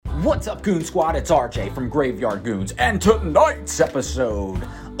What's up, Goon Squad? It's RJ from Graveyard Goons, and tonight's episode,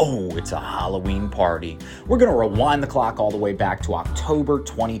 it's a Halloween party. We're going to rewind the clock all the way back to October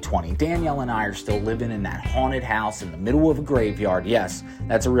 2020. Danielle and I are still living in that haunted house in the middle of a graveyard. Yes,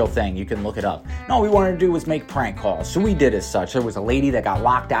 that's a real thing. You can look it up. And all we wanted to do was make prank calls, so we did as such. There was a lady that got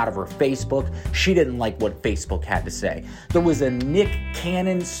locked out of her Facebook. She didn't like what Facebook had to say. There was a Nick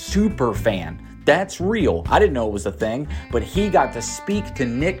Cannon super fan. That's real. I didn't know it was a thing, but he got to speak to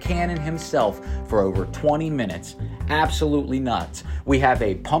Nick Cannon himself for over 20 minutes. Absolutely nuts. We have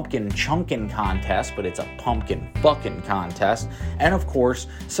a pumpkin chunkin' contest, but it's a pumpkin fucking contest. And of course,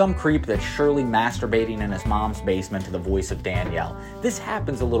 some creep that's surely masturbating in his mom's basement to the voice of Danielle. This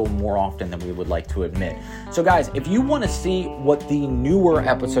happens a little more often than we would like to admit. So guys, if you want to see what the newer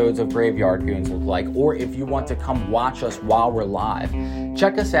episodes of Graveyard Goons look like, or if you want to come watch us while we're live,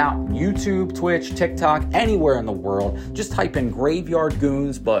 check us out YouTube, Twitch, TikTok, anywhere in the world. Just type in Graveyard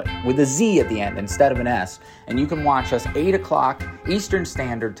Goons, but with a Z at the end instead of an S, and you can watch us 8 o'clock Eastern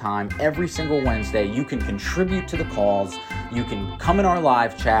Standard Time every single Wednesday. You can contribute to the calls. You can come in our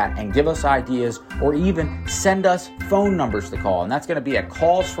live chat and give us ideas, or even send us phone numbers to call. And that's going to be at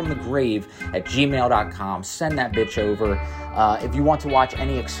callsfromthegrave@gmail.com. Send that bitch over. If you want to watch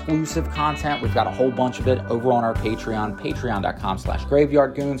any exclusive content, we've got a whole bunch of it over on our Patreon,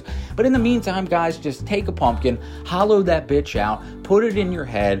 patreon.com/graveyardgoons. But in the meantime, guys, just take a pumpkin, hollow that bitch out, put it in your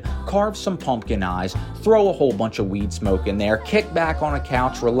head, carve some pumpkin eyes, throw a whole bunch of weed smoke in there, kick back on a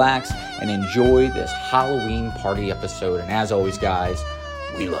couch, relax, and enjoy this Halloween party episode. And as always, guys,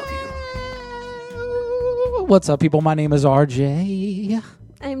 we love you. What's up, people? My name is RJ.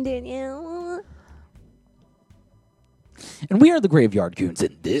 I'm Danielle. And we are the Graveyard Goons,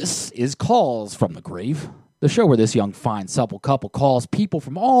 and this is Calls from the Grave, the show where this young, fine, supple couple calls people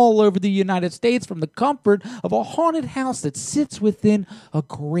from all over the United States from the comfort of a haunted house that sits within a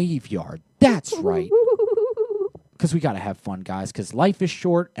graveyard. That's right. Because we got to have fun, guys, because life is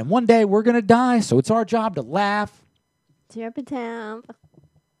short, and one day we're going to die, so it's our job to laugh.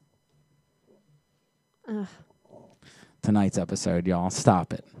 Tonight's episode, y'all.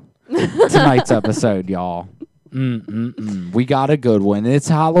 Stop it. Tonight's episode, y'all. We got a good one. It's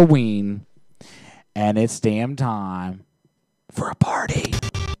Halloween, and it's damn time for a party.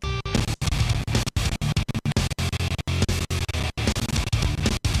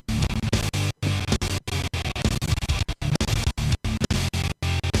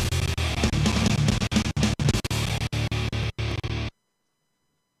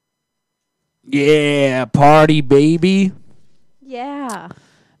 Yeah, party, baby. Yeah.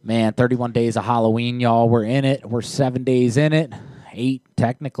 Man, 31 days of Halloween, y'all. We're in it. We're 7 days in it. 8,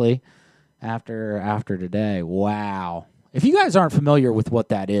 technically, after today. Wow. If you guys aren't familiar with what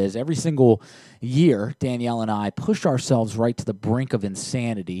that is, every single year, Danielle and I push ourselves right to the brink of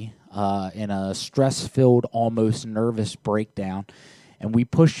insanity in a stress-filled, almost nervous breakdown. And we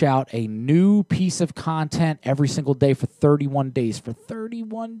push out a new piece of content every single day for 31 days. For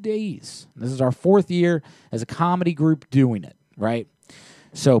 31 days. This is our 4th year as a comedy group doing it, right?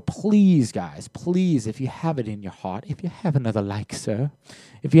 So please, guys, please, if you have it in your heart, if you have another like, sir,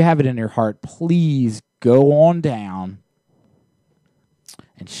 if you have it in your heart, please go on down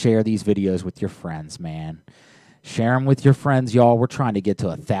and share these videos with your friends, man. Share them with your friends, y'all. We're trying to get to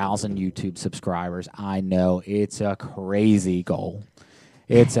 1,000 YouTube subscribers. I know it's a crazy goal.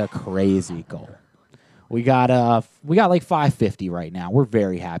 It's a crazy goal. We got like 550 right now. We're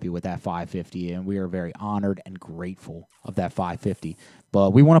very happy with that 550, and we are very honored and grateful of that 550.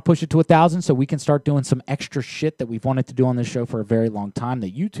 But we want to push it to 1,000 so we can start doing some extra shit that we've wanted to do on this show for a very long time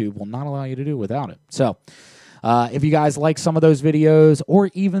that YouTube will not allow you to do without it. So if you guys like some of those videos or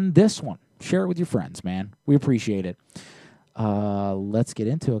even this one, share it with your friends, man. We appreciate it. Let's get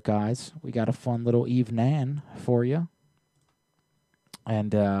into it, guys. We got a fun little evening for you.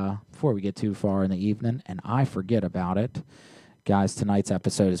 And before we get too far in the evening, and I forget about it, guys, tonight's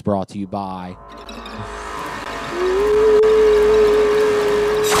episode is brought to you by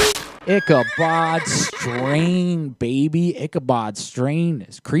Ichabod Strain, baby. Ichabod Strain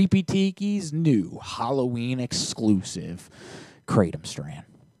is Creepy Tiki's new Halloween exclusive Kratom Strand.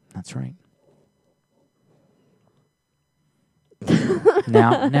 That's right.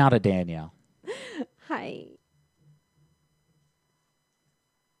 Now to Danielle. Hi.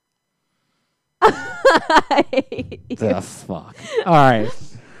 The fuck. All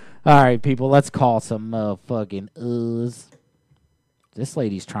right, people. Let's call some motherfucking ooze. This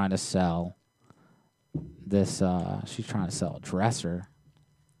lady's trying to sell this. She's trying to sell a dresser.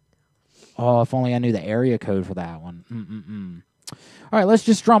 Oh, if only I knew the area code for that one. All right, let's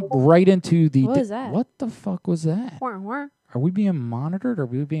just jump right into the... What was that? What the fuck was that? Are Are we being monitored? Are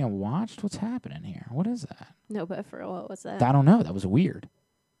we being watched? What's happening here? What is that? No, but for real, what was that? I don't know. That was weird.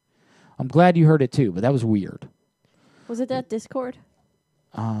 I'm glad you heard it too, but that was weird. Was it that Discord?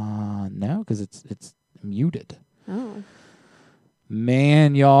 No, because it's muted. Oh.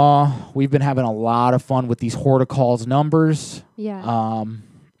 Man, y'all, we've been having a lot of fun with these Horticalls numbers. Yeah.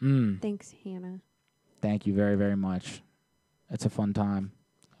 Mm, Thanks, Hannah. Thank you very, very much. It's a fun time.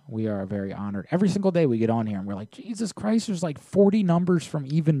 We are very honored. Every single day we get on here and we're like, Jesus Christ, there's like 40 numbers from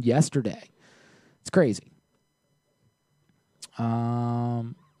even yesterday. It's crazy.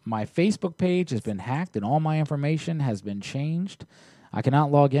 My Facebook page has been hacked and all my information has been changed. I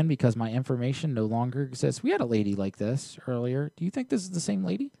cannot log in because my information no longer exists. We had a lady like this earlier. Do you think this is the same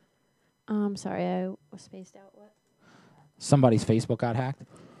lady? Sorry, I was spaced out. What? Somebody's Facebook got hacked.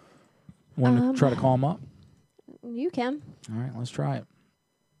 Want to try to call them up? You can. All right, let's try it.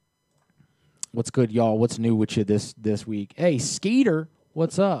 What's good, y'all? What's new with you this week? Hey, Skeeter,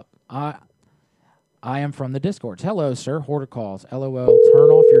 what's up? I am from the Discords. Hello, sir. Horticalls. LOL. Turn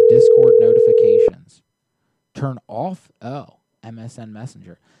off your Discord notifications. Turn off? Oh, MSN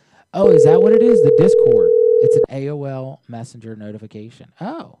Messenger. Oh, is that what it is? The Discord. It's an AOL Messenger notification.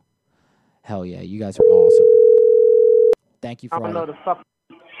 Oh. Hell yeah, you guys are awesome. Thank you for all that.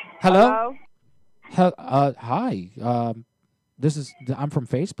 Hello? Hi. I'm from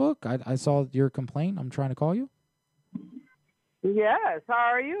Facebook. I saw your complaint. I'm trying to call you. Yes. How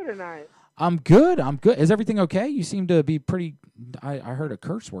are you tonight? I'm good. Is everything okay? You seem to be pretty. I heard a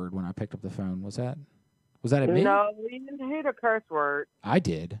curse word when I picked up the phone. Was that at me? No, we didn't hear the curse word. I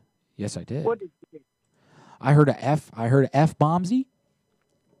did. Yes, I did. What did you hear? I heard a F. I heard F-bombsy.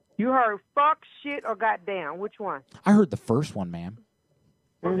 You heard fuck, shit, or goddamn. Which one? I heard the first one, ma'am.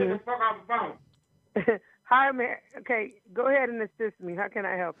 Mm-hmm. Fuck off the phone. Hi, man. Okay, go ahead and assist me. How can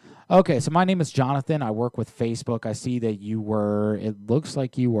I help you? Okay, so my name is Jonathan. I work with Facebook. I see that it looks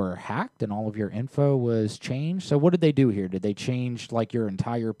like you were hacked and all of your info was changed. So what did they do here? Did they change like your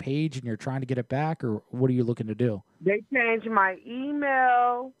entire page and you're trying to get it back, or what are you looking to do? They changed my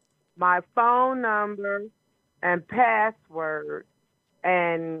email, my phone number, and password.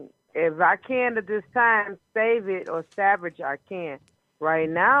 And if I can at this time save it or salvage, I can. Right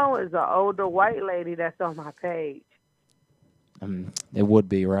now is an older white lady that's on my page. It would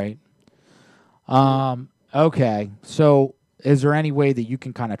be, right? Okay. So is there any way that you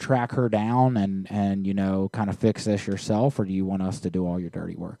can kind of track her down and kind of fix this yourself, or do you want us to do all your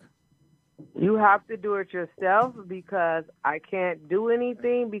dirty work? You have to do it yourself because I can't do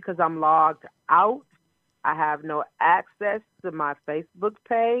anything because I'm logged out. I have no access to my Facebook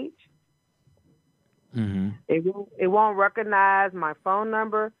page. Mm-hmm. It won't recognize my phone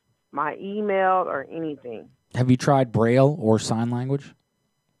number, my email, or anything. Have you tried Braille or sign language?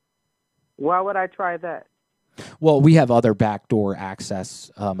 Why would I try that? Well, we have other backdoor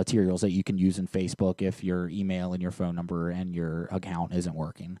access materials that you can use in Facebook if your email and your phone number and your account isn't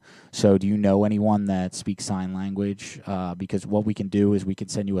working. So do you know anyone that speaks sign language? Because what we can do is we can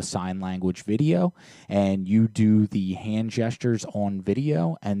send you a sign language video, and you do the hand gestures on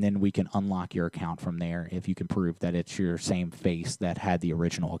video, and then we can unlock your account from there if you can prove that it's your same face that had the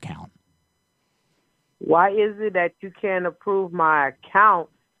original account. Why is it that you can't approve my account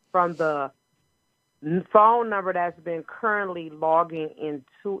from the phone number that's been currently logging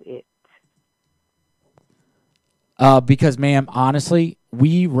into it? Because, ma'am, honestly,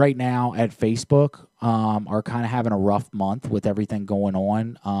 we right now at Facebook are kind of having a rough month with everything going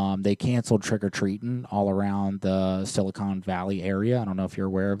on. They canceled trick-or-treating all around the Silicon Valley area. I don't know if you're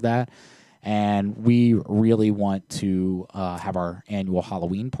aware of that. And we really want to have our annual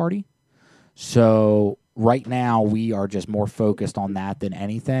Halloween party. So right now, we are just more focused on that than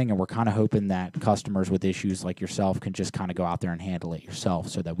anything, and we're kind of hoping that customers with issues like yourself can just kind of go out there and handle it yourself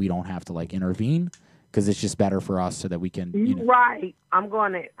so that we don't have to, intervene, because it's just better for us so that we can, Right. I'm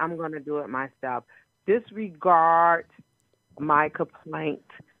gonna do it myself. Disregard my complaint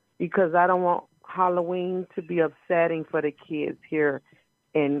because I don't want Halloween to be upsetting for the kids here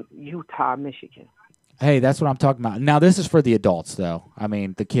in Utah, Michigan. Hey, that's what I'm talking about. Now, this is for the adults, though. I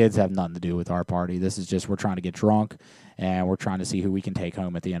mean, the kids have nothing to do with our party. This is just we're trying to get drunk, and we're trying to see who we can take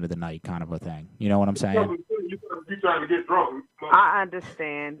home at the end of the night kind of a thing. You know what I'm saying? You're trying to get drunk. I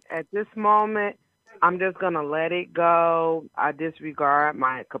understand. At this moment, I'm just going to let it go. I disregard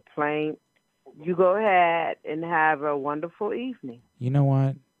my complaint. You go ahead and have a wonderful evening. You know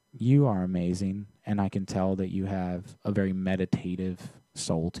what? You are amazing, and I can tell that you have a very meditative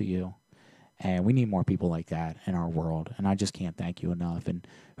soul to you. And we need more people like that in our world. And I just can't thank you enough. And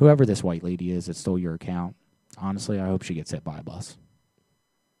whoever this white lady is that stole your account, honestly, I hope she gets hit by a bus.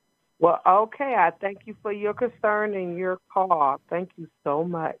 Well, okay. I thank you for your concern and your call. Thank you so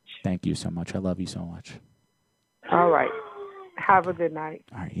much. Thank you so much. I love you so much. All right. Have a good night.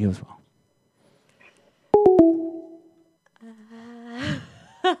 All right, you as well.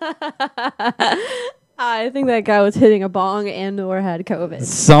 I think that guy was hitting a bong and or had COVID.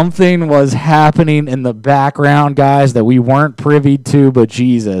 Something was happening in the background, guys, that we weren't privy to, but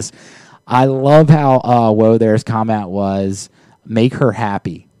Jesus. I love how Whoa There's comment was, make her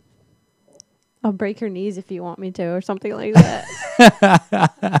happy. I'll break her knees if you want me to, or something like that.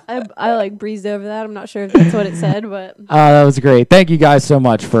 I like breezed over that. I'm not sure if that's what it said, but That was great. Thank you guys so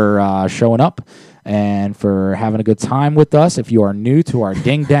much for showing up and for having a good time with us. If you are new to our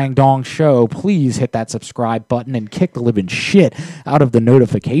Ding Dang Dong show, please hit that subscribe button and kick the living shit out of the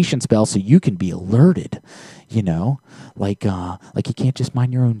notifications bell so you can be alerted. You know, like you can't just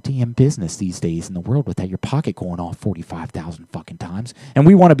mind your own damn business these days in the world without your pocket going off 45,000 fucking times. And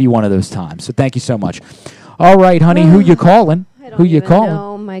we want to be one of those times. So thank you so much. All right, honey, who you calling? I don't Who you even calling?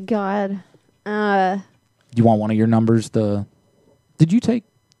 know. Oh my God. You want one of your numbers? Did you take?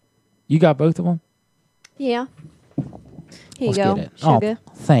 You got both of them? Yeah. Here Let's you go. get it. Sugar.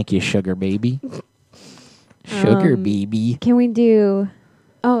 Oh, thank you, sugar baby. Sugar baby. Can we do?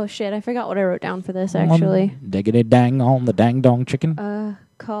 Oh shit! I forgot what I wrote down for this actually. Diggity dang on the dang dong chicken.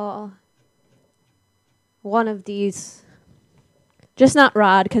 Call one of these. Just not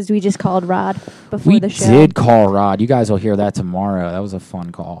Rod, because we just called Rod before We the show. did call Rod. You guys will hear that tomorrow. That was a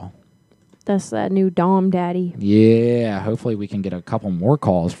fun call. That's that new Dom Daddy. Yeah, hopefully we can get a couple more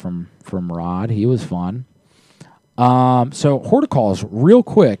calls from Rod. He was fun. So horticalls, real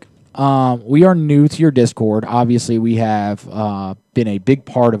quick. We are new to your Discord. Obviously, we have been a big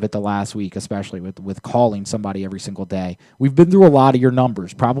part of it the last week, especially with calling somebody every single day. We've been through a lot of your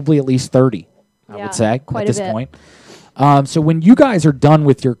numbers, probably at least 30, I Yeah, would say, quite at a this bit. point. So when you guys are done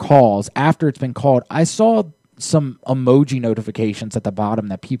with your calls, after it's been called, I saw some emoji notifications at the bottom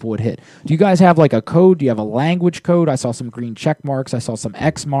that people would hit. Do you guys have like a code? Do you have a language code? I saw some green check marks. I saw some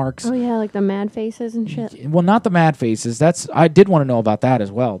X marks. Oh yeah, like the mad faces and shit. Well, not the mad faces. I did want to know about that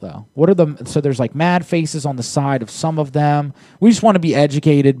as well, though. What are so there's like mad faces on the side of some of them. We just want to be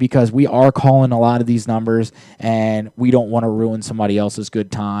educated because we are calling a lot of these numbers and we don't want to ruin somebody else's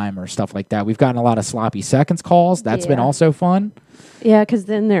good time or stuff like that. We've gotten a lot of sloppy seconds calls. That's been Yeah. also fun. Yeah, because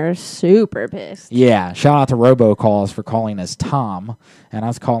then they're super pissed. Yeah, shout out to Robocalls for calling us Tom, and I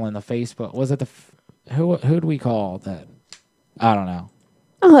was calling the Facebook. Was it who do we call that? I don't know.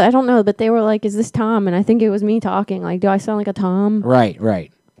 Oh, I don't know, but they were like, "Is this Tom?" And I think it was me talking. Like, do I sound like a Tom?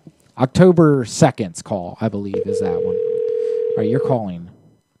 Right. October 2nd's call, I believe, is that one. All right, you're calling.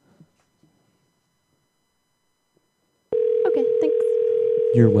 Okay, thanks.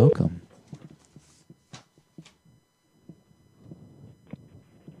 You're welcome.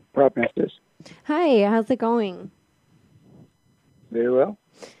 Prop Masters. Hi, how's it going? Very well.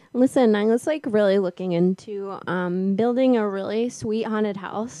 Listen, I was like really looking into building a really sweet haunted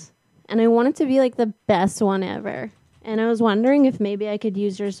house, and I want it to be like the best one ever. And I was wondering if maybe I could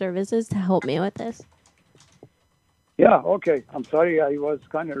use your services to help me with this. Yeah, okay. I'm sorry I was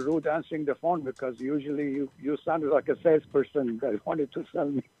kind of rude answering the phone because usually you sounded like a salesperson that wanted to sell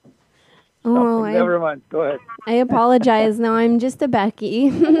me Oh, something. Never mind. Go ahead. I apologize. No, I'm just a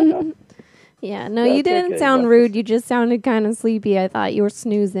Becky. Yeah, no, you That's didn't okay. sound That's- rude. You just sounded kind of sleepy. I thought you were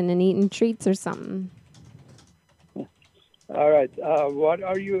snoozing and eating treats or something. All right. What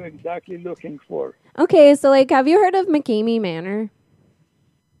are you exactly looking for? Okay, so like, have you heard of McCamey Manor?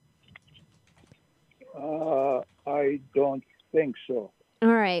 I don't think so. All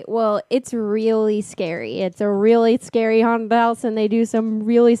right. Well, it's really scary. It's a really scary haunted house, and they do some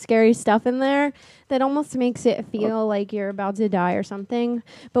really scary stuff in there that almost makes it feel like you're about to die or something.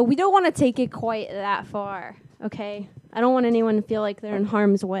 But we don't want to take it quite that far, okay? I don't want anyone to feel like they're in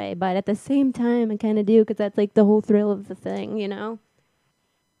harm's way, but at the same time, I kind of do because that's like the whole thrill of the thing, you know?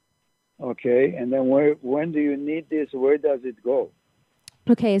 Okay. And then when do you need this? Where does it go?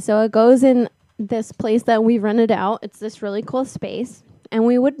 Okay, so it goes in this place that we rented out. It's this really cool space, and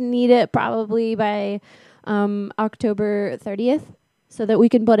we would need it probably by October 30th so that we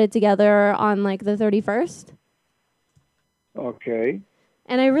can put it together on like the 31st. Okay.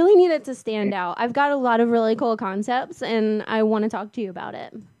 And I really need it to stand out. I've got a lot of really cool concepts, and I want to talk to you about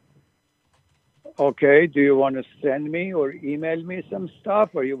it. Okay. Do you want to send me or email me some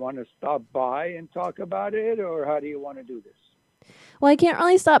stuff, or you want to stop by and talk about it, or how do you want to do this? Well, I can't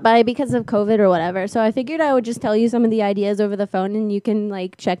really stop by because of COVID or whatever, so I figured I would just tell you some of the ideas over the phone, and you can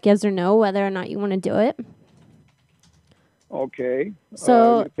like check yes or no whether or not you want to do it. Okay.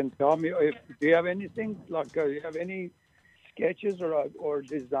 So- you can tell me if do you have anything like you have any sketches or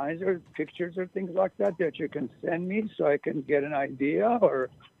designs or pictures or things like that you can send me so I can get an idea or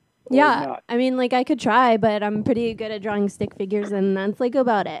Yeah, not? I mean, like I could try, but I'm pretty good at drawing stick figures, and that's like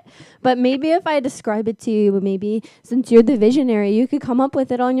about it. But maybe if I describe it to you, maybe since you're the visionary, you could come up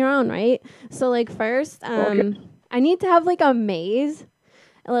with it on your own, right? So like first, Okay. I need to have like a maze,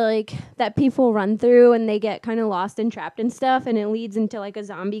 like that people run through and they get kind of lost and trapped and stuff, and it leads into like a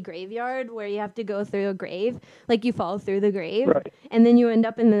zombie graveyard where you have to go through a grave, like you fall through the grave, Right. and then you end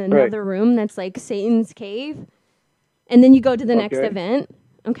up in Right. another room that's like Satan's cave, and then you go to the next Okay. event.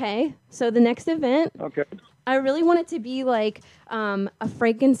 Okay, so the next event, Okay. I really want it to be like a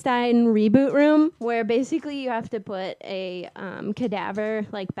Frankenstein reboot room where basically you have to put a cadaver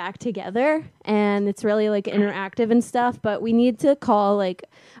like back together, and it's really like interactive and stuff. But we need to call like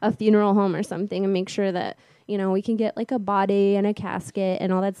a funeral home or something and make sure that we can get like a body and a casket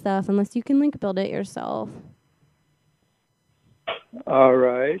and all that stuff. Unless you can like build it yourself. All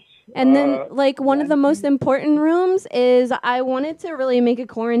right. And then, like, one of the then- most important rooms is I wanted to really make a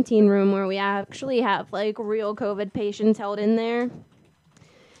quarantine room where we actually have, like, real COVID patients held in there.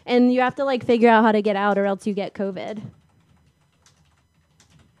 And you have to, like, figure out how to get out or else you get COVID.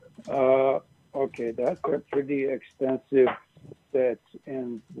 Okay, that's a pretty extensive set,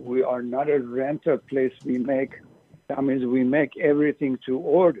 and we are not a rental place. That means we make everything to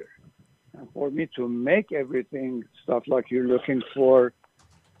order. And for me to make everything, stuff like you're looking for,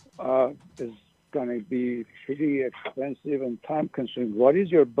 is going to be pretty expensive and time consuming. What is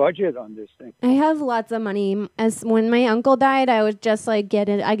your budget on this thing? I have lots of money. As when my uncle died, I was just like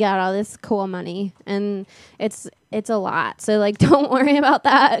I got all this cool money, and it's a lot. So like, don't worry about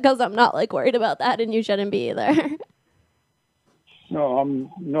that because I'm not like worried about that, and you shouldn't be either. No,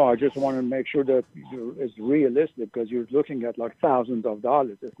 I just want to make sure that it's realistic because you're looking at like thousands of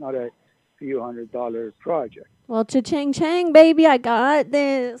dollars. It's not a few $100 project. Well, cha-ching chang, baby, I got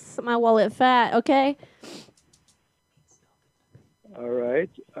this. My wallet fat, okay? All right.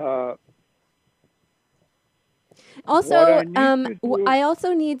 Also, What I need to do- I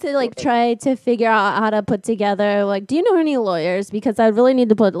also need to like try to figure out how to put together like. Do you know any lawyers? Because I really need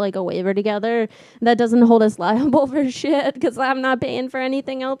to put like a waiver together that doesn't hold us liable for shit. Because I'm not paying for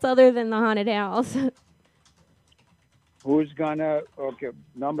anything else other than the haunted house. Who's gonna? Okay,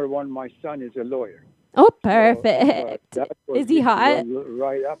 number one, my son is a lawyer. Oh, So, perfect. that was Is he hot?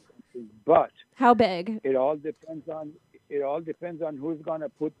 Right up, but How big? it all depends on who's gonna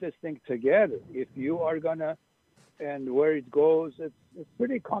put this thing together. If you are gonna, and where it goes, it's a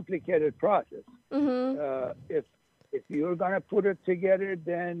pretty complicated process. Mm-hmm. If you're gonna put it together,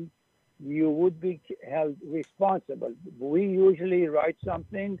 then you would be held responsible. We usually write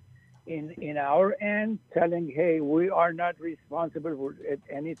something in our end telling, hey, we are not responsible if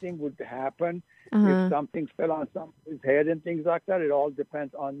anything would happen. If something fell on somebody's head and things like that, it all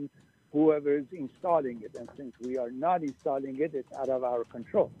depends on whoever is installing it. And since we are not installing it, it's out of our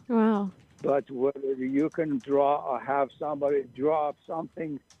control. Wow. But whether you can draw or have somebody draw up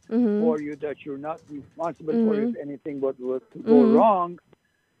something Mm-hmm. for you that you're not responsible for if anything was to go wrong,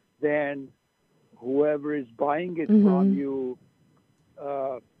 then whoever is buying it from you,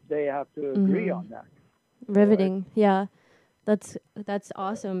 they have to agree on that. Riveting. Yeah. That's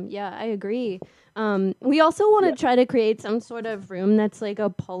awesome. Yeah, I agree. We also want to try to create some sort of room that's like a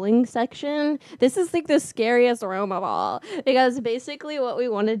polling section. This is like the scariest room of all because basically what we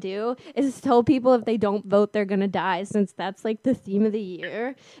want to do is tell people if they don't vote, they're going to die, since that's like the theme of the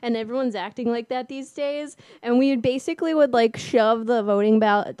year. And everyone's acting like that these days. And we basically would like shove the voting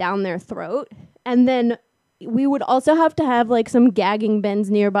ballot down their throat. And then we would also have to have like some gagging bins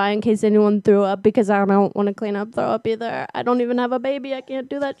nearby in case anyone threw up, because I don't want to clean up throw up either. I don't even have a baby. I can't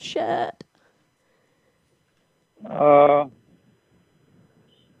do that shit.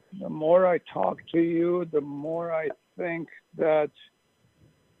 The more I talk to you, the more I think that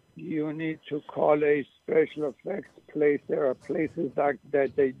you need to call a special effects place. There are places that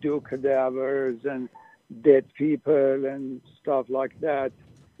they do cadavers and dead people and stuff like that.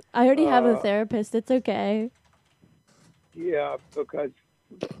 I already have a therapist. It's okay. Yeah, because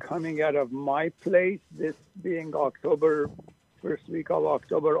coming out of my place, this being October, first week of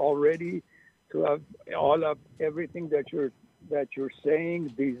October already, to have all of everything that you're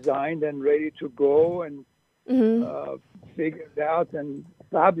saying designed and ready to go and figured out and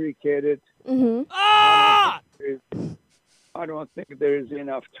fabricated, I don't think there is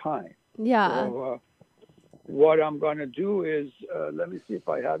enough time. Yeah. So, what I'm going to do is, let me see if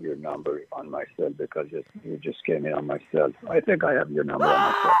I have your number on my cell, because you just came in on my cell. I think I have your number on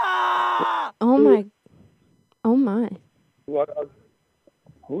my cell. Oh my. What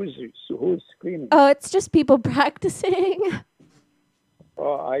Who's screaming? Oh, it's just people practicing.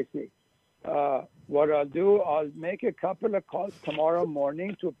 Oh, I see. What I'll do, I'll make a couple of calls tomorrow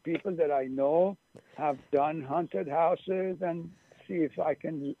morning to people that I know have done haunted houses and see if I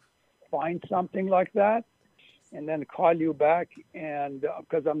can find something like that, and then call you back. And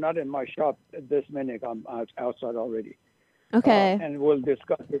because I'm not in my shop at this minute, I'm outside already. Okay. And we'll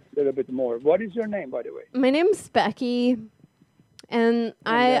discuss it a little bit more. What is your name, by the way? My name's Becky, and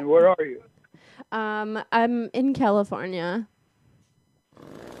And where are you? I'm in California.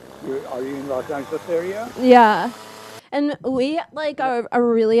 Are you in Los Angeles area? Yeah. And we are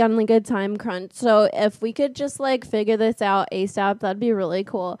really on like a time crunch. So if we could just like figure this out ASAP, that'd be really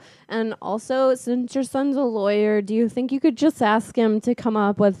cool. And also, since your son's a lawyer, do you think you could just ask him to come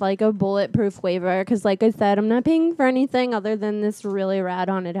up with like a bulletproof waiver? Because like I said, I'm not paying for anything other than this really rad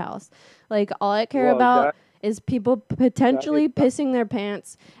haunted house. Like all I care about is people potentially pissing their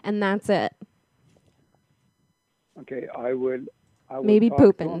pants, and that's it. Okay, I will Maybe talk to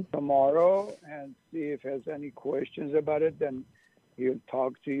pooping him tomorrow and see if he has any questions about it. Then he'll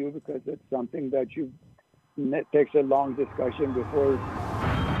talk to you because it's something that takes a long discussion before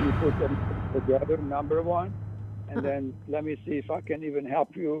you put them together. Number one, and then let me see if I can even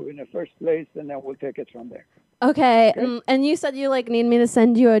help you in the first place, and then we'll take it from there. Okay. And you said you like need me to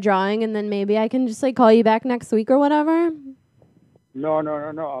send you a drawing, and then maybe I can just like call you back next week or whatever. No.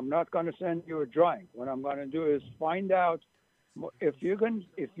 I'm not going to send you a drawing. What I'm going to do is find out if you can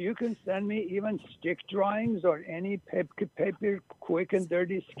send me even stick drawings or any paper quick and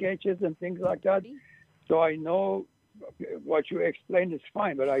dirty sketches and things like that, so I know what you explained is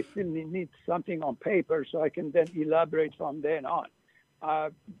fine, but I still need something on paper so I can then elaborate from then on.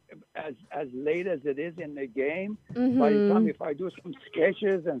 As late as it is in the game, by the time if I do some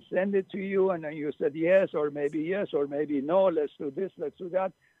sketches and send it to you, and then you said yes or maybe no, let's do this, let's do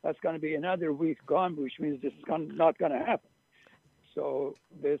that, that's going to be another week gone, which means this is not going to happen. So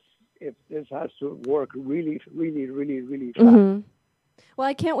if this has to work really, really, really, really fast. Well,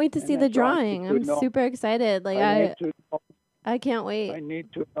 I can't wait to see the drawing. I'm super excited. Like I can't wait. I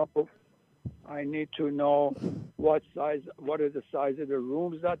need to know what are the size of the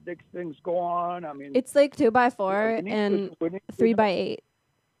rooms that these things go on. I mean, it's like 2x4 and 3x8.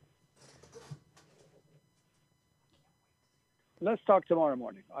 Let's talk tomorrow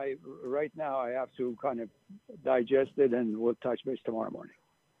morning. Right now I have to kind of digest it, and we'll touch base tomorrow morning.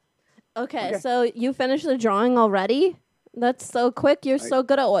 Okay, so you finished the drawing already? That's so quick. You're so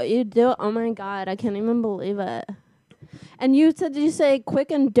good at what you do. Oh my God, I can't even believe it. And did you say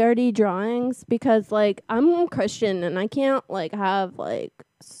quick and dirty drawings? Because like I'm Christian and I can't like have like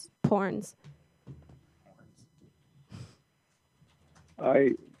porns.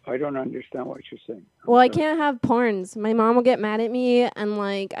 I don't understand what you're saying. Well, I can't have porns. My mom will get mad at me, and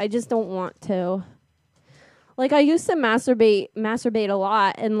like I just don't want to. Like I used to masturbate a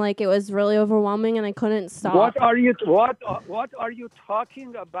lot, and like it was really overwhelming, and I couldn't stop. What are you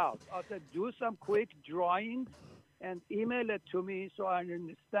talking about? I said do some quick drawings and email it to me so I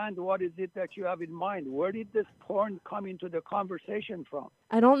understand what is it that you have in mind. Where did this porn come into the conversation from?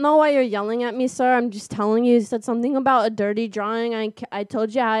 I don't know why you're yelling at me, sir. I'm just telling you. You said something about a dirty drawing. I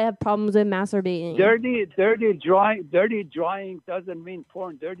told you I have problems with masturbating. Dirty drawing doesn't mean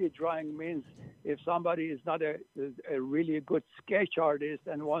porn. Dirty drawing means if somebody is not a really good sketch artist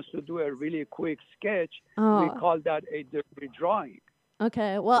and wants to do a really quick sketch, we call that a dirty drawing.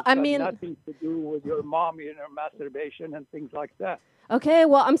 Okay, well, I mean, nothing to do with your mom, masturbation and things like that. Okay,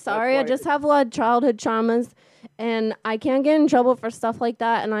 well, I'm sorry. I just have a lot of childhood traumas, and I can't get in trouble for stuff like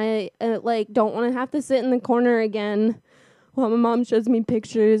that. And I don't want to have to sit in the corner again while my mom shows me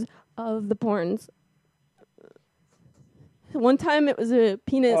pictures of the porns. One time, it was a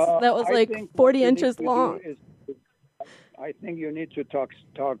penis that was 40 inches long. I think you need to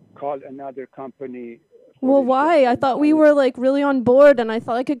call another company. Well, why? I thought we were like really on board, and I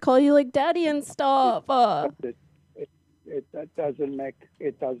thought I could call you like daddy and stuff. It does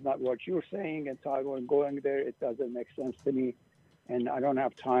not what you're saying, and so I was going there. It doesn't make sense to me, and I don't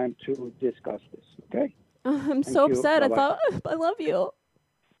have time to discuss this. Okay? I'm so upset. Bye-bye. I thought I love you,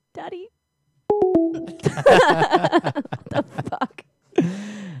 daddy. The fuck.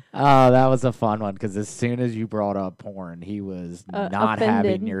 Oh, that was a fun one because as soon as you brought up porn, he was not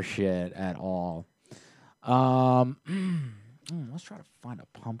offended. having your shit at all. Let's try to find a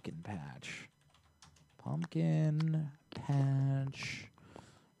pumpkin patch. Pumpkin patch.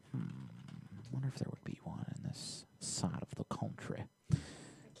 Wonder if there would be one in this side of the country. I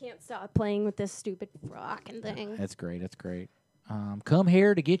can't stop playing with this stupid rockin' thing. That's great. That's great. Come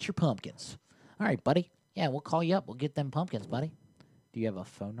here to get your pumpkins. All right, buddy. Yeah, we'll call you up. We'll get them pumpkins, buddy. Do you have a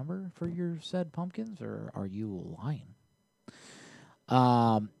phone number for your said pumpkins, or are you lying?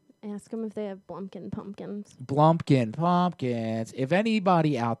 Ask them if they have Blumpkin pumpkins. Blumpkin pumpkins. If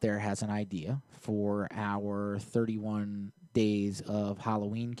anybody out there has an idea for our 31 days of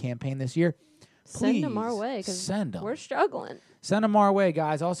Halloween campaign this year, Send them our please way, because send them. we're struggling. Send them our way,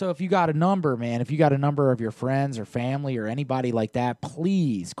 guys. Also, if you got a number, man, if you got a number of your friends or family or anybody like that,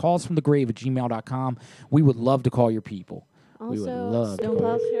 please call us from the grave at gmail.com. We would love to call your people. We would Also, love to.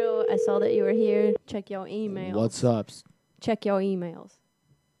 Snowplow Show, I saw that you were here. Check your emails. What's up? Check your emails.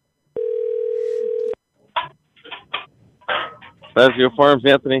 Spazio Farms,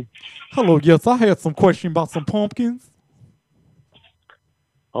 Anthony. Hello, yes, I had some question about some pumpkins.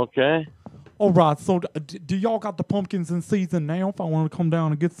 Okay. All right, so do y'all got the pumpkins in season now if I want to come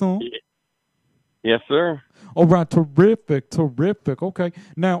down and get some? Yes, sir. All right, terrific. Okay.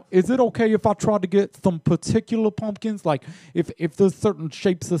 Now, is it okay if I try to get some particular pumpkins? Like, if there's certain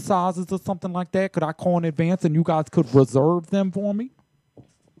shapes or sizes or something like that, could I call in advance and you guys could reserve them for me?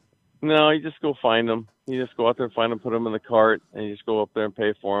 No, you just go find them. You just go out there and find them, put them in the cart, and you just go up there and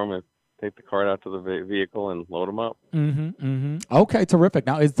pay for them and take the cart out to the vehicle and load them up. Okay, terrific.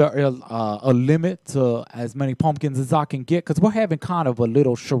 Now, is there a limit to as many pumpkins as I can get? Because we're having kind of a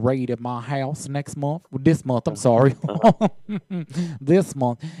little charade at my house this month. I'm sorry, this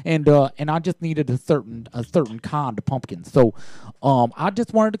month, and I just needed a certain kind of pumpkin. So, I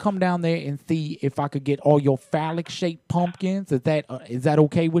just wanted to come down there and see if I could get all your phallic shaped pumpkins. Is that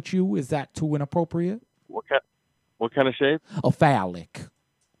okay with you? Is that too inappropriate? What kind of shape? A phallic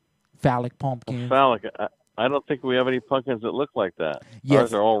pumpkin. Phallic. I don't think we have any pumpkins that look like that. Yes.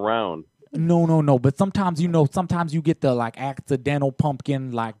 Ours are all round. No. But sometimes you get the like accidental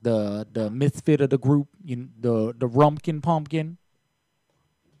pumpkin, like the misfit of the group, the rumpkin pumpkin.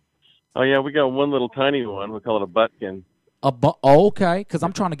 Oh yeah, we got one little tiny one. We call it a buttkin. Okay, because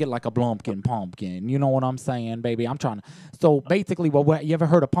I'm trying to get like a blumpkin pumpkin. You know what I'm saying, baby? I'm trying to. So basically, you ever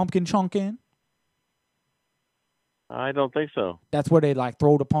heard of pumpkin chunking? I don't think so. That's where they like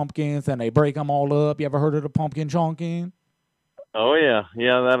throw the pumpkins and they break them all up. You ever heard of the pumpkin chunking? Oh yeah,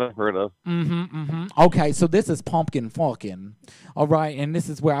 that I've heard of. Okay, so this is pumpkin fucking. All right, and this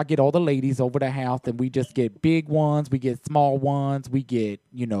is where I get all the ladies over the house, and we just get big ones, we get small ones, we get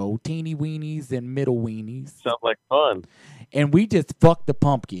teeny weenies and middle weenies. Sounds like fun. And we just fuck the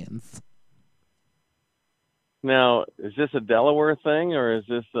pumpkins. Now, is this a Delaware thing or is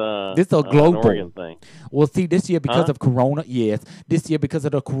this This a global an Oregon thing? Well, see, this year because of Corona, this year because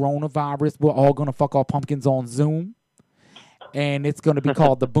of the coronavirus, we're all gonna fuck our pumpkins on Zoom, and it's gonna be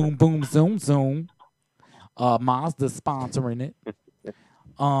called the Boom Boom Zoom Zoom. Mazda's sponsoring it.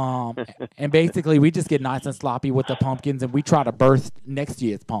 And basically, we just get nice and sloppy with the pumpkins, and we try to birth next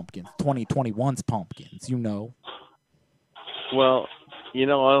year's pumpkins, 2021's pumpkins. Well.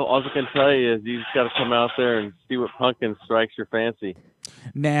 All I can tell you is you just got to come out there and see what pumpkin strikes your fancy.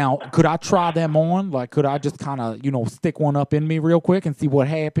 Now, could I try them on? Like, could I just kind of, stick one up in me real quick and see what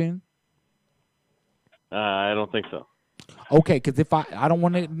happened? I don't think so. Okay, because if I don't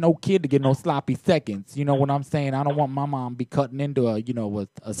want no kid to get no sloppy seconds. You know what I'm saying? I don't want my mom to be cutting into a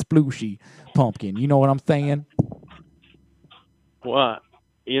splooshy pumpkin. You know what I'm saying? What?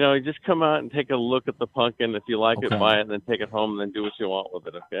 Just come out and take a look at the pumpkin. If you like it, buy it, and then take it home and then do what you want with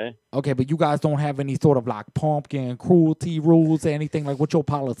it, okay? Okay, but you guys don't have any sort of like pumpkin cruelty rules or anything? Like, what's your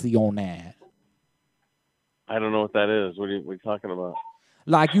policy on that? I don't know what that is. What are you talking about?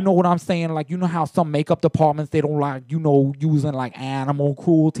 Like, you know what I'm saying? Like, you know how some makeup departments, they don't like, using like animal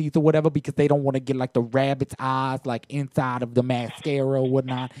cruelties or whatever because they don't want to get like the rabbit's eyes like inside of the mascara or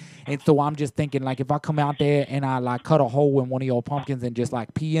whatnot. And so I'm just thinking like if I come out there and I like cut a hole in one of your pumpkins and just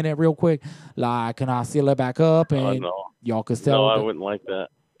like pee in it real quick, like can I seal it back up and y'all could sell it? No, I wouldn't like that.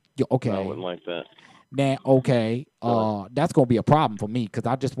 Okay. No, I wouldn't like that. Now, okay, that's going to be a problem for me because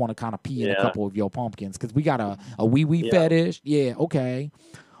I just want to kind of pee in a couple of your pumpkins because we got a wee fetish. Yeah, okay.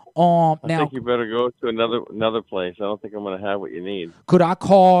 I think you better go to another place. I don't think I'm going to have what you need. Could I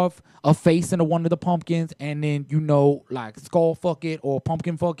carve a face into one of the pumpkins and then, like skull fuck it or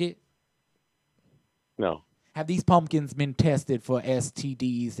pumpkin fuck it? No. Have these pumpkins been tested for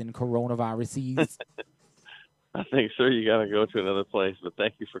STDs and coronaviruses? I think, sir, you got to go to another place, but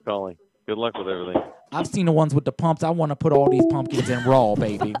thank you for calling. Good luck with everything. I've seen the ones with the pumps. I want to put all these pumpkins in raw,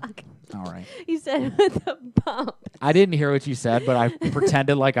 baby. All right. You said with the pump. I didn't hear what you said, but I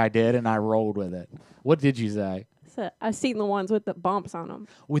pretended like I did, and I rolled with it. What did you say? So I've seen the ones with the bumps on them.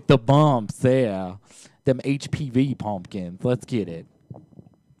 With the bumps, yeah. Them HPV pumpkins. Let's get it.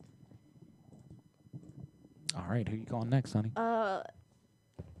 All right, who you calling next, honey? Let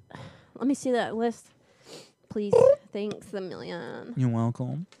me see that list, please. Thanks a million. You're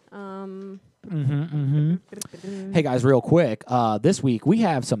welcome. Mm-hmm. Hey guys, real quick. This week we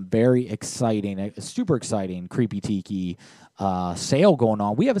have some very exciting, super exciting Creepy Tiki sale going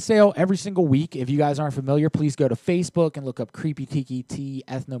on. We have a sale every single week. If you guys aren't familiar, please go to Facebook and look up Creepy Tiki Tea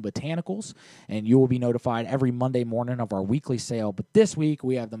Ethnobotanicals, and you will be notified every Monday morning of our weekly sale. But this week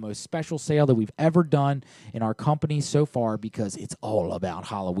we have the most special sale that we've ever done in our company so far, because it's all about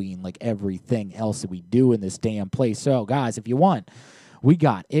Halloween, like everything else that we do in this damn place. So guys, if you want, we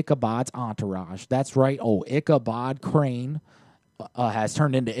got Ichabod's Entourage. That's right. Oh, Ichabod Crane has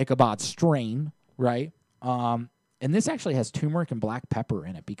turned into Ichabod Strain, right? And this actually has turmeric and black pepper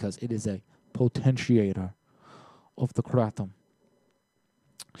in it because it is a potentiator of the kratom.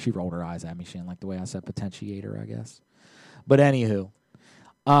 She rolled her eyes at me. She didn't like the way I said potentiator, I guess. But anywho,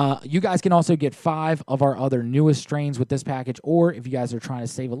 you guys can also get 5 of our other newest strains with this package, or if you guys are trying to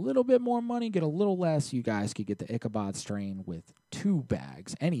save a little bit more money, get a little less, you guys could get the Ichabod strain with 2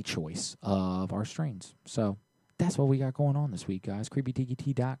 bags, any choice of our strains. So that's what we got going on this week, guys.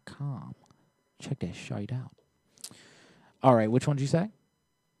 CreepyTiki.com. Check that shite out. All right, which one did you say?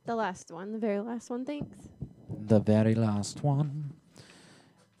 The last one, the very last one, thanks. The very last one.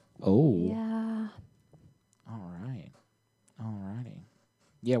 Oh. Yeah. All right. All righty.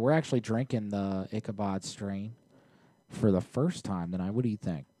 Yeah, we're actually drinking the Ichabod strain for the first time tonight. What do you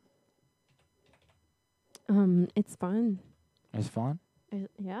think? It's fun. It's fun?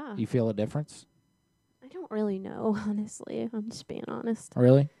 Yeah. You feel a difference? I don't really know, honestly. I'm just being honest.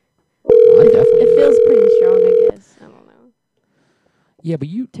 Really? I definitely. It feels pretty strong, I guess. I don't know. Yeah, but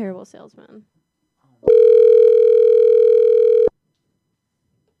you. Terrible salesman.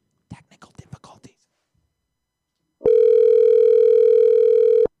 Technical difficulties.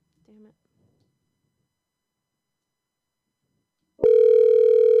 Damn it.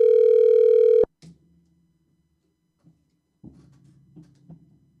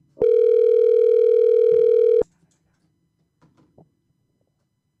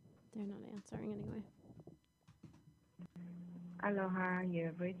 They're not answering anyway. Aloha,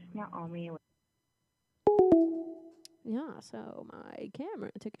 you've reached Naomi. Yeah, so my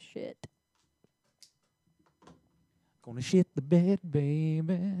camera took a shit. Gonna shit the bed,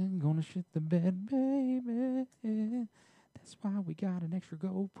 baby. Gonna shit the bed, baby. That's why we got an extra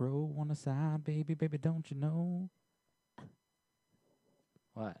GoPro on the side, baby. Baby, don't you know?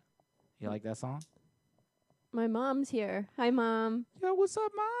 What? You like that song? My mom's here. Hi, Mom. Yo, what's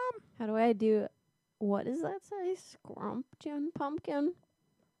up, Mom? How do I do... What does that say? Scrumptious pumpkin?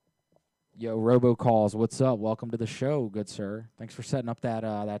 Yo, robocalls, what's up? Welcome to the show, good sir. Thanks for setting up that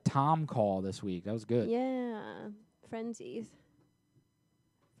that Tom call this week. That was good. Yeah. Frenzies.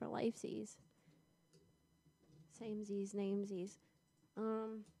 For lifesies. Samesies, namesies.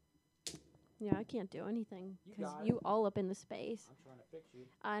 Yeah, I can't do anything. Because you all up in the space. I'm trying to fix you.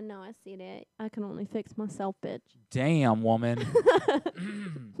 I know, I see that. I can only fix myself, bitch. Damn, woman.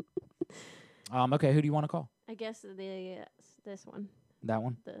 Okay, who do you want to call? I guess this one. That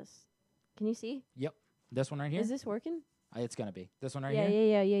one? This. Can you see? Yep. This one right here? Is this working? It's going to be. This one right Yeah.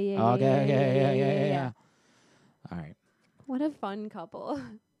 here? Okay, yeah. All right. What a fun couple.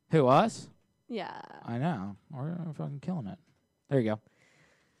 Who, us? Yeah. I know. We're fucking killing it. There you go. All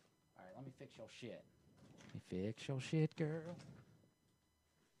right, let me fix your shit. Let me fix your shit, girl.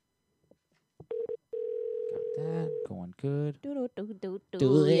 Got that. Going good. Yeah.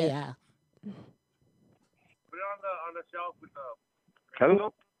 Put it on the shelf with the.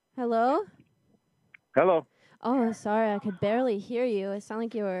 Hello? Hello? Hello. Oh, sorry. I could barely hear you. It sounded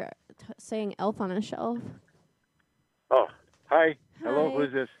like you were saying elf on a shelf. Oh, hi. Hello, Hi. who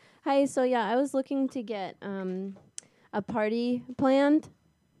is this? Hi. So, yeah, I was looking to get a party planned.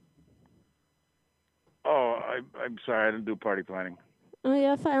 Oh, I'm sorry, I didn't do party planning. Oh,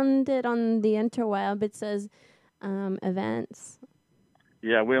 yeah, I found it on the interweb. It says events.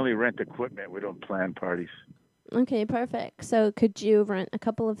 Yeah, we only rent equipment. We don't plan parties. Okay, perfect. So could you rent a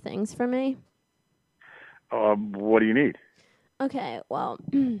couple of things for me? What do you need? Okay, well,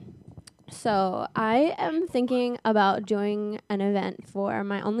 so I am thinking about doing an event for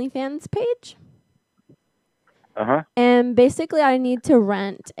my OnlyFans page. Uh-huh. And basically I need to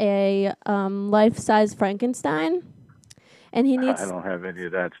rent a life-size Frankenstein. And he needs... I don't have any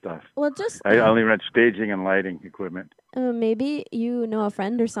of that stuff. Well, just... I only rent staging and lighting equipment. Maybe you know a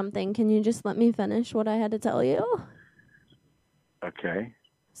friend or something. Can you just let me finish what I had to tell you? Okay.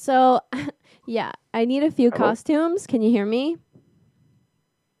 So, yeah, I need a few Hello? costumes. Can you hear me?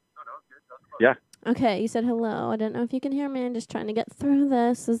 Yeah. Okay, you said hello. I don't know if you can hear me. I'm just trying to get through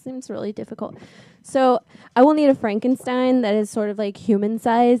this. This seems really difficult. So I will need a Frankenstein that is sort of like human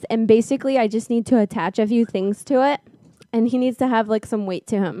size, and basically I just need to attach a few things to it, and he needs to have like some weight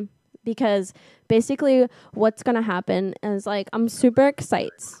to him, because basically what's gonna happen is like I'm super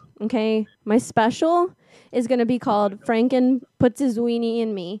excited. Okay, my special is gonna be called Franken puts his weenie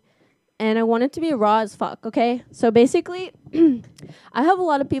in me, and I want it to be raw as fuck. Okay, so basically, I have a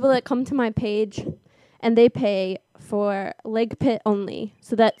lot of people that come to my page, and they pay for leg pit only.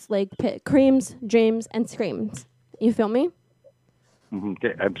 So that's leg pit creams, dreams, and screams. You feel me?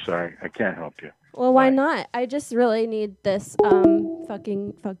 Okay, I'm sorry. I can't help you. Well, why not? I just really need this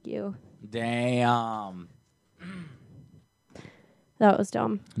fucking fuck you. Damn. That was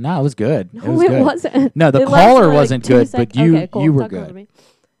dumb. No, it was good. No, it was it good. wasn't. No, the It lasted caller for, like, wasn't 2 good, sec- but you okay, cool. you were Talk over good. me.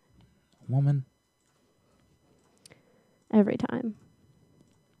 Woman. Every time.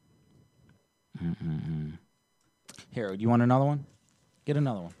 Here, do you want another one? Get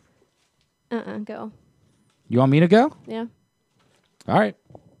another one. Go. You want me to go? Yeah. All right.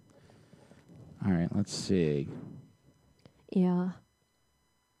 All right, let's see. Yeah.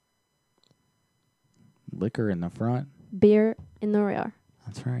 Liquor in the front. Beer in the rear.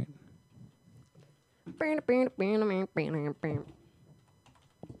 That's right.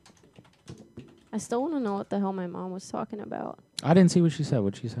 I still want to know what the hell my mom was talking about. I didn't see what she said.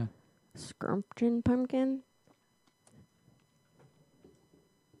 What'd she say? Scrumption pumpkin?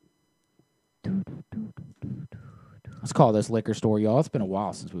 Let's call this liquor store, y'all. It's been a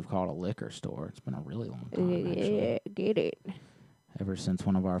while since we've called a liquor store. It's been a really long time, actually. Yeah, get it. Ever since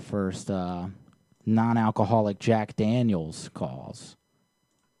one of our first non-alcoholic Jack Daniels calls,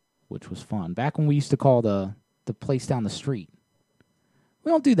 which was fun. Back when we used to call the place down the street.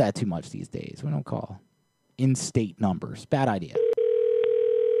 We don't do that too much these days. We don't call in-state numbers. Bad idea.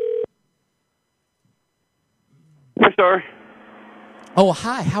 Hi, sir. Oh,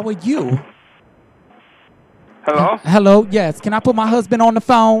 hi. How are you? Hello? Hello. Yes. Can I put my husband on the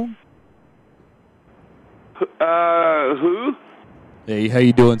phone? Who? Hey, how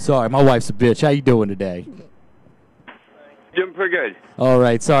you doing? Sorry, my wife's a bitch. How you doing today? Doing pretty good. All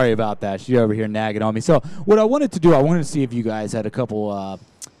right. Sorry about that. She's over here nagging on me. So what I wanted to do, I wanted to see if you guys had a couple,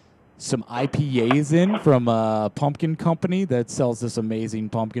 some IPAs in from Pumpkin Company that sells this amazing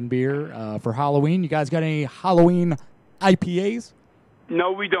pumpkin beer for Halloween. You guys got any Halloween IPAs?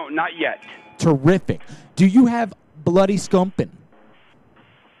 No, we don't. Not yet. Terrific. Do you have Bloody Skumpin?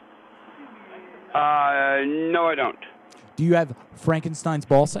 No, I don't. Do you have Frankenstein's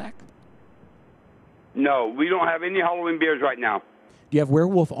Ballsack? No, we don't have any Halloween beers right now. Do you have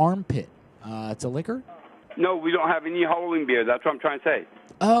Werewolf Armpit? It's a liquor? No, we don't have any Halloween beer. That's what I'm trying to say.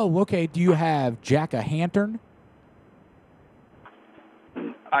 Oh, okay. Do you have Jack-a-Hantern?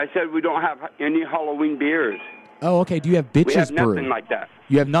 I said we don't have any Halloween beers. Oh, okay. Do you have Bitches We have nothing Brew? like that.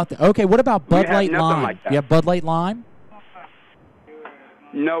 You have nothing. Okay, what about Bud have Light nothing Lime? like that. You have Bud Light Lime?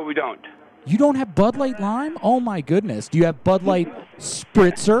 No, we don't. You don't have Bud Light Lime? Oh, my goodness. Do you have Bud Light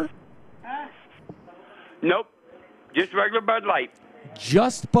Spritzer? Nope. Just regular Bud Light.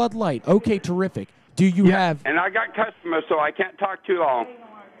 Just Bud Light. Okay, terrific. Do you have... And I got customers, so I can't talk too long.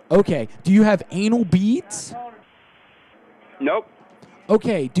 Okay. Do you have Anal Beads? Nope.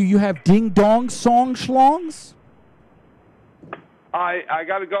 Okay. Do you have Ding Dong Song Schlongs? I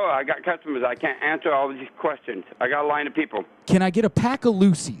got to go. I got customers. I can't answer all these questions. I got a line of people. Can I get a pack of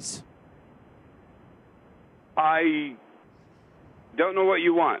Lucy's? I don't know what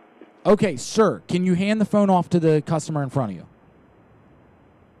you want. Okay, sir. Can you hand the phone off to the customer in front of you?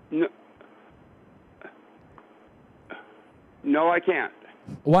 No, no, I can't.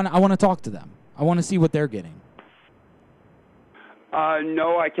 I want to talk to them. I want to see what they're getting.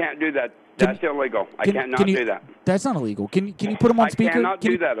 No, I can't do that. That's illegal. I cannot do that. That's not illegal. Can you put them on speaker? I cannot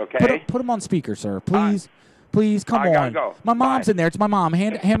do that, okay? Put them on speaker, sir. Please. Please, come I on. gotta go. My mom's in there. It's my mom.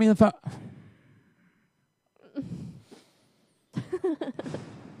 Hand me the phone.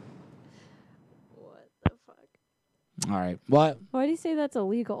 What the fuck? All right. What? Why do you say that's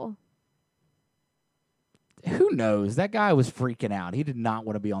illegal? Who knows? That guy was freaking out. He did not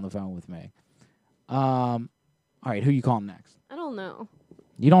want to be on the phone with me. All right. Who you calling next? I don't know.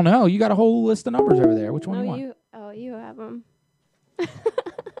 You don't know. You got a whole list of numbers over there. Which one do you want? You have them.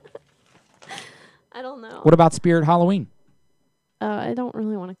 I don't know. What about Spirit Halloween? I don't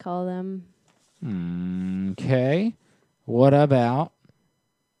really want to call them. Okay. What about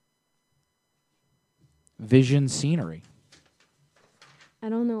Vision Scenery? I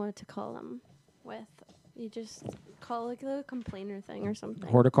don't know what to call them with. You just call like the complainer thing or something.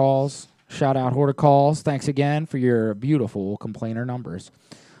 Horticalls. Shout out Horticalls. Thanks again for your beautiful complainer numbers.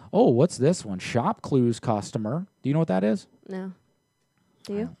 Oh, what's this one? Shop Clues customer. Do you know what that is? No.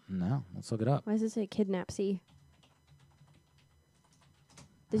 Do you? No, let's look it up. Why does it say kidnap C?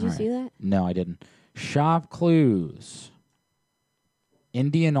 Did you All right. see that? No, I didn't. Shop Clues.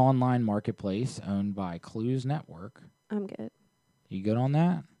 Indian online marketplace owned by Clues Network. I'm good. You good on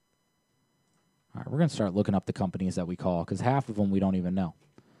that? All right, we're going to start looking up the companies that we call because half of them we don't even know.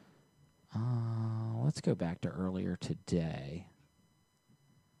 Let's go back to earlier today.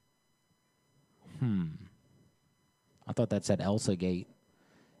 I thought that said Elsa Gate.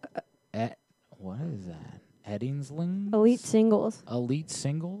 What is that? Eddingsling? Elite Singles. Elite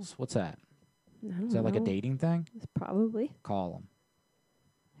Singles? What's that? I don't Is that like a know. dating thing? It's probably. Call them.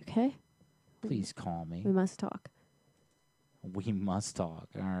 Okay. Please call me. We must talk. We must talk.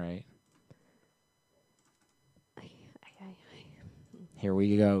 All right. Here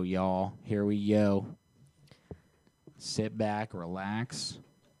we go, y'all. Here we go. Sit back, relax,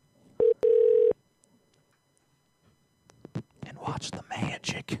 and watch the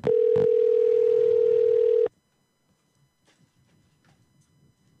magic.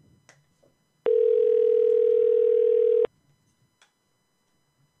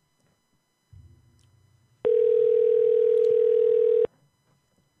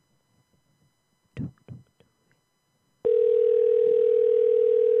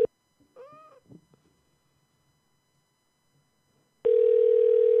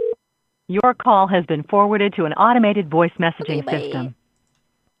 Your call has been forwarded to an automated voice messaging system.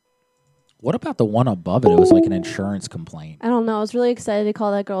 What about the one above it? It was like an insurance complaint. I don't know. I was really excited to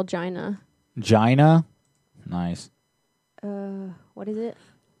call that girl Gina. Gina? Nice. What is it?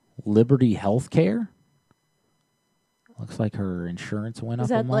 Liberty Healthcare? Looks like her insurance went up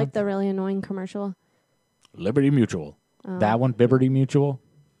Is a that month. like the really annoying commercial? Liberty Mutual. Oh. That one, Liberty Mutual?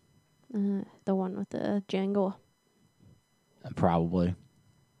 The one with the jangle. Probably.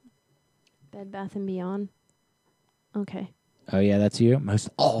 Bed Bath and Beyond. Okay. Oh, yeah, that's you? Most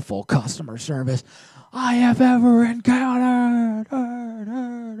awful customer service I have ever encountered.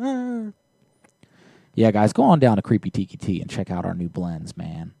 Yeah, guys, go on down to Creepy Tiki Tea and check out our new blends,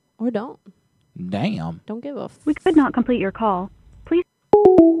 man. Or don't. Damn. Don't give a We could not complete your call. Please.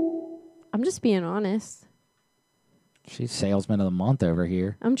 I'm just being honest. She's salesman of the month over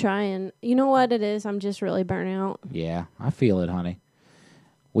here. I'm trying. You know what it is? I'm just really burnt out. Yeah, I feel it, honey.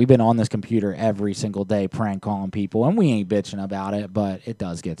 We've been on this computer every single day prank calling people, and we ain't bitching about it, but it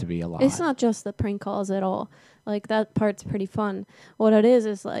does get to be a lot. It's not just the prank calls at all. Like, that part's pretty fun. What it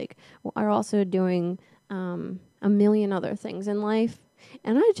is like, we're also doing a million other things in life,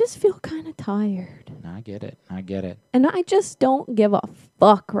 and I just feel kind of tired. I get it. I get it. And I just don't give a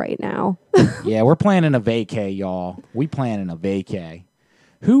fuck right now. Yeah, we're planning a vacay, y'all. We planning a vacay.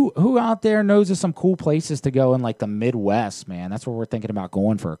 Who out there knows of some cool places to go in, like the Midwest, man? That's where we're thinking about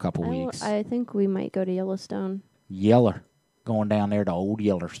going for a couple weeks. I think we might go to Yellowstone. Yeller. Going down there to old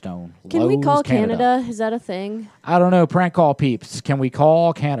Yellowstone. Can we Lowe's, call Canada? Is that a thing? I don't know. Prank call peeps. Can we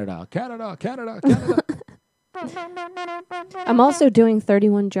call Canada? Canada. I'm also doing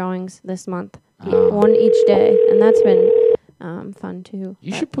 31 drawings this month. One each day. And that's been fun, too.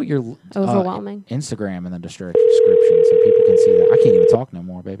 You should put your overwhelming Instagram in the description so people can see that. I can't even talk no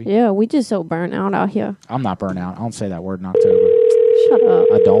more, baby. Yeah, we just so burnt out here. I'm not burnt out. I don't say that word in October. Shut up.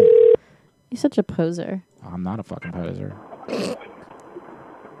 I don't. You're such a poser. I'm not a fucking poser.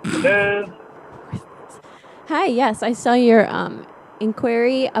 Hi, yes, I saw your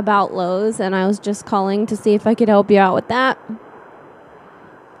inquiry about Lowe's, and I was just calling to see if I could help you out with that.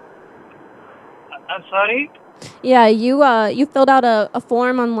 I'm sorry? Yeah, you filled out a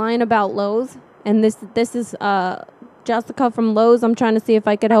form online about Lowe's, and this is Jessica from Lowe's. I'm trying to see if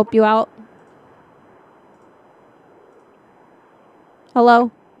I could help you out.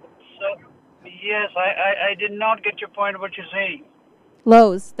 Hello? So, yes, I did not get your point of what you're saying.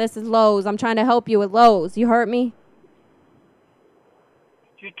 Lowe's. This is Lowe's. I'm trying to help you with Lowe's. You heard me?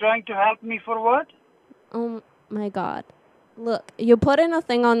 You're trying to help me for what? Oh, my God. Look, you put in a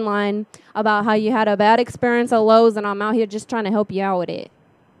thing online about how you had a bad experience at Lowe's, and I'm out here just trying to help you out with it.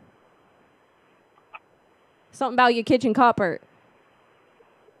 Something about your kitchen cupboard.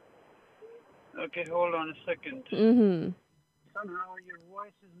 Okay, hold on a second. Mm-hmm. Somehow your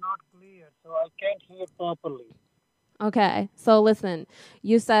voice is not clear, so I can't hear properly. Okay, so listen.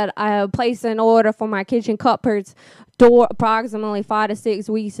 You said I have placed an order for my kitchen cupboards door approximately 5 to 6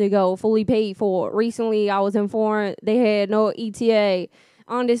 weeks ago, fully paid for. Recently, I was informed they had no ETA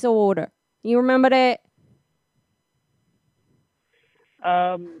on this order. You remember that?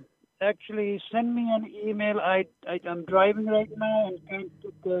 actually send me an email. I'm driving right now and can't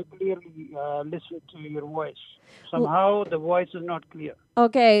clearly listen to your voice. Somehow the voice is not clear.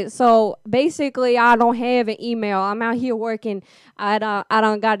 Okay, so basically, I don't have an email. I'm out here working. I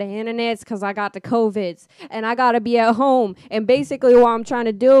don't got the internets because I got the COVIDs, and I gotta be at home. And basically, what I'm trying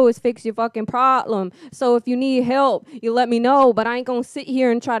to do is fix your fucking problem. So if you need help, you let me know. But I ain't gonna sit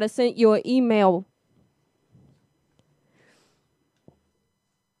here and try to send you an email.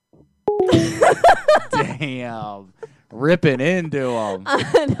 Damn. Ripping into them.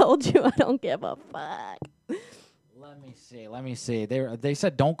 I told you I don't give a fuck. Let me see. They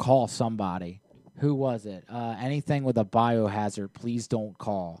said don't call somebody. Who was it? Anything with a biohazard, please don't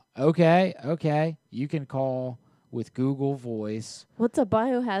call. Okay. You can call with Google Voice. What's a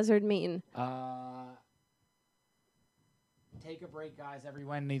biohazard mean? Take a break, guys.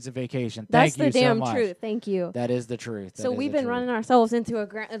 Everyone needs a vacation. That's Thank you the damn so much. truth. Thank you. That is the truth. So we've been running ourselves into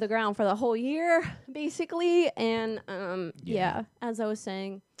the ground for the whole year, basically, and yeah, as I was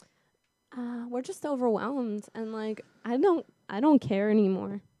saying, we're just overwhelmed, and like I don't care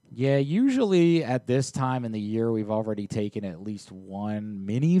anymore. Yeah, usually at this time in the year, we've already taken at least one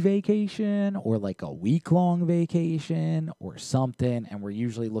mini vacation or like a week-long vacation or something, and we're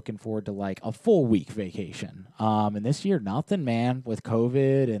usually looking forward to like a full week vacation. And this year, nothing, man, with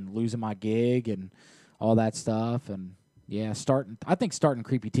COVID and losing my gig and all that stuff. And yeah, I think starting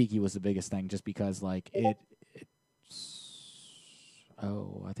Creepy Tiki was the biggest thing, just because like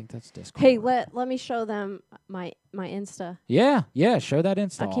oh, I think that's Discord. Hey, let me show them my Insta. Yeah, show that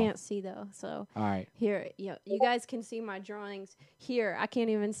Insta. I can't see though, so all right. Here, you guys can see my drawings. Here, I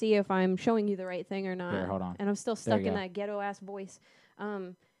can't even see if I'm showing you the right thing or not. Here, hold on. And I'm still stuck in that ghetto ass voice.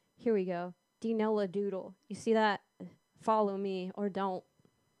 Here we go. Dinella Doodle. You see that? Follow me or don't.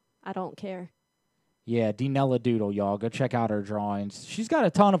 I don't care. Yeah, Dinella Doodle, y'all. Go check out her drawings. She's got a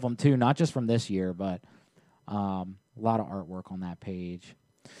ton of them too, not just from this year, but a lot of artwork on that page.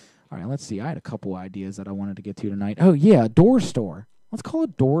 All right, let's see. I had a couple ideas that I wanted to get to tonight. Oh, yeah, door store. Let's call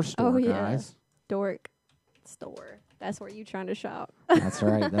it door store, guys. Dork store. That's where you trying to shop. That's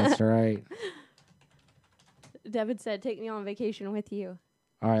right. That's right. Devin said, take me on vacation with you.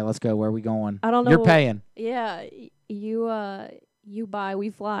 All right, let's go. Where are we going? I don't know. You're paying. Yeah, you buy, we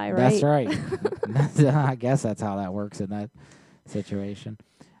fly, right? That's right. I guess that's how that works in that situation.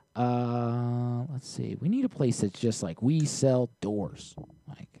 Let's see. We need a place that's just like we sell doors.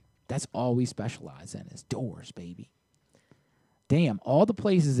 Like that's all we specialize in is doors, baby. Damn, all the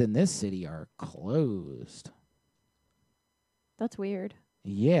places in this city are closed. That's weird.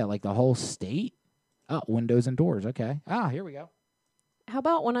 Yeah, like the whole state. Oh, windows and doors. Okay. Here we go. How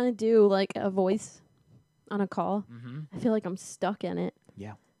about when I do like a voice on a call? Mm-hmm. I feel like I'm stuck in it.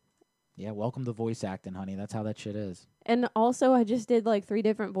 Yeah. Yeah, welcome to voice acting, honey. That's how that shit is. And also, I just did like 3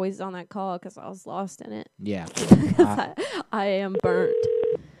 different voices on that call because I was lost in it. Yeah. I am burnt.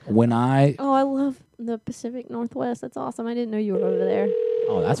 I love the Pacific Northwest. That's awesome. I didn't know you were over there.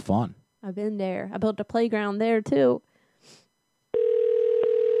 Oh, that's fun. I've been there. I built a playground there, too.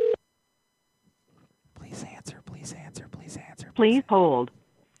 Please answer. Please answer. Please answer. Please hold.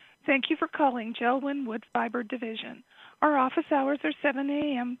 Thank you for calling Gelwin Wood Fiber Division. Our office hours are 7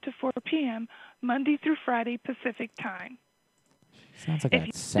 a.m. to 4 p.m., Monday through Friday Pacific Time. Sounds like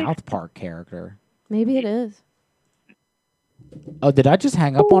a South Park character. Maybe it is. Oh, did I just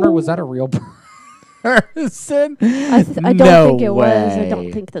hang up on her? Was that a real person? I don't think it was. I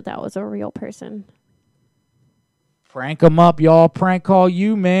don't think that was a real person. Prank them up, y'all. Prank call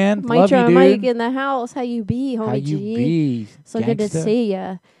you, man. Love you, dude. Mike in the house. How you be, homie? How you be? So Gangsta. good to see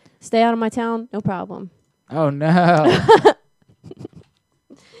ya. Stay out of my town. No problem. Oh, no.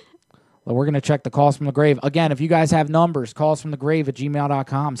 Well, we're going to check the calls from the grave. Again, if you guys have numbers,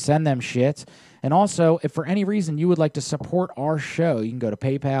 callsfromthegrave@gmail.com. Send them shits. And also, if for any reason you would like to support our show, you can go to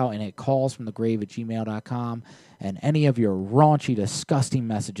PayPal and hit callsfromthegrave@gmail.com. And any of your raunchy, disgusting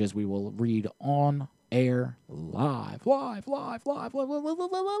messages we will read on air live.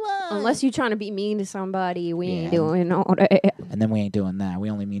 Unless you're trying to be mean to somebody, we ain't doing all that. And then we ain't doing that. We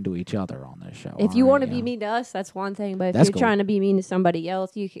only mean to each other on this show. If you want to be mean to us, that's one thing. But if you're trying to be mean to somebody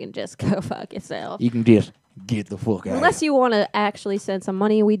else, you can just go fuck yourself. You can just get the fuck out. Unless you want to actually send some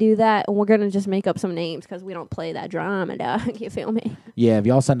money, we do that. And we're going to just make up some names because we don't play that drama, dog. You feel me? Yeah, if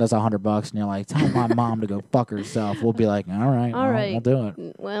y'all send us $100 and you're like, tell my mom to go fuck herself, we'll be like, all right, we'll do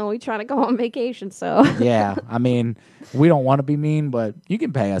it. Well, we trying to go on vacation, so. Yeah, I mean, we don't want to be mean, but you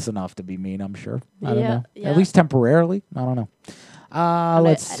can pay us enough to be mean, I'm sure. I don't know. Yeah. At least temporarily. I don't know.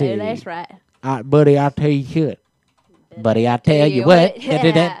 Let's see. That's right. Buddy, I'll tell you what. Buddy, I'll tell you what.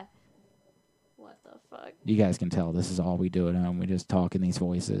 Yeah. What the fuck? You guys can tell this is all we do at home. We just talk in these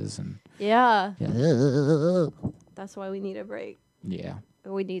voices and Yeah. That's why we need a break. yeah.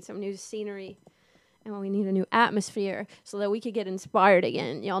 We need some new scenery. And we need a new atmosphere so that we could get inspired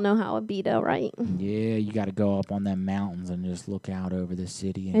again. Y'all know how it be though, right? Yeah, you got to go up on them mountains and just look out over the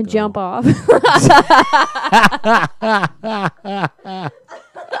city And go. jump off.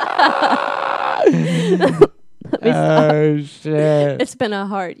 Oh, shit. It's been a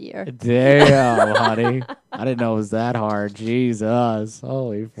hard year. Damn, honey. I didn't know it was that hard. Jesus.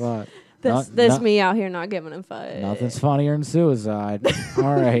 Holy fuck. This me out here not giving a fuck. Nothing's funnier than suicide.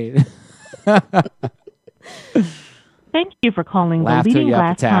 All right. Thank you for calling Laugh the till leading you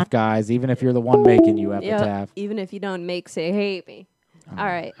glass epitaph, guys. Even if you're the one making you epitaph. Yep. Even if you don't make say hate me. All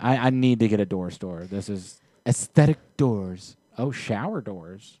right. I need to get a door store. This is aesthetic doors. Oh, shower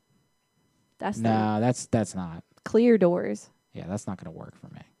doors. That's no, that's not. Clear doors. Yeah, that's not going to work for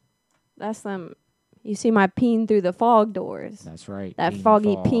me. That's them. You see my peen through the fog doors. That's right. That Peen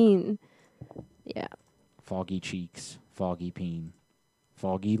foggy fog. peen. Yeah. Foggy cheeks. Foggy peen.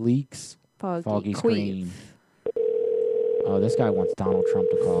 Foggy leaks. Foggy screen. Oh, this guy wants Donald Trump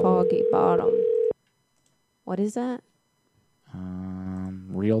to call him. Foggy bottom. What is that?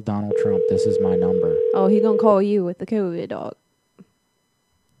 Real Donald Trump. This is my number. Oh, he gonna call you with the COVID dog.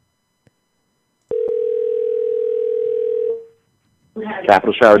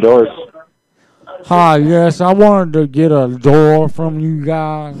 Capital Shower Doors. Hi, yes, I wanted to get a door from you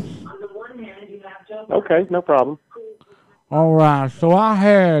guys. Okay, no problem. All right, so I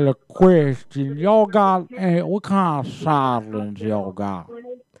had a question. Y'all got, what kind of sidelings y'all got?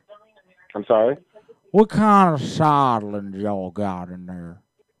 I'm sorry? What kind of sidelings y'all got in there?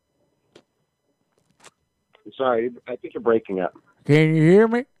 I'm sorry, I think you're breaking up. Can you hear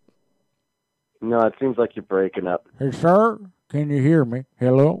me? No, it seems like you're breaking up. Hey, sir, can you hear me?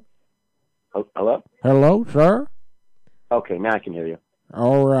 Hello? Oh, hello? Hello, sir? Okay, now I can hear you.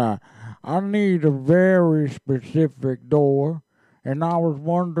 All right. I need a very specific door, and I was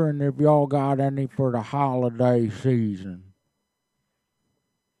wondering if y'all got any for the holiday season.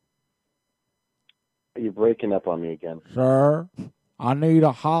 You're breaking up on me again. Sir, I need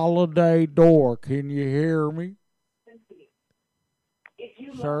a holiday door. Can you hear me?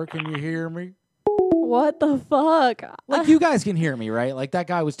 Sir, can you hear me? What the fuck? Like, you guys can hear me, right? Like, that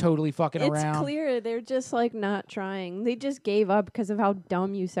guy was totally fucking It's around. clear they're just like not trying. They just gave up because of how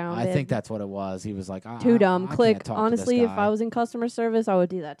dumb you sounded. I think that's what it was. He was like, too dumb. I Click. can't talk to this Honestly, if guy. I was in customer service, I would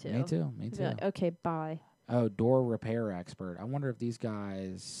do that too. Me too. Me I'd be too. like, okay, bye. Oh, door repair expert. I wonder if these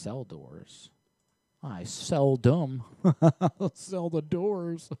guys sell doors. I sell them. Sell the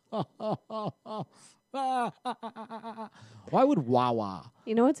doors. Why would Wawa?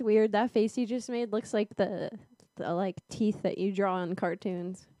 You know what's weird? That face you just made looks like the like teeth that you draw in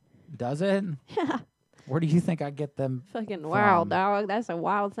cartoons. Does it? Yeah. Where do you think I get them? Fucking from? wild, dog. That's a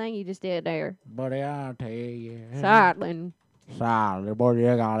wild thing you just did there. Buddy, I'll tell you. Sidling. Silence. Buddy,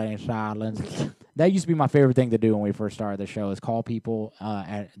 you got any silence? That used to be my favorite thing to do when we first started the show is call people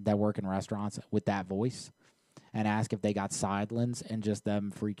that work in restaurants with that voice and ask if they got sidelines and just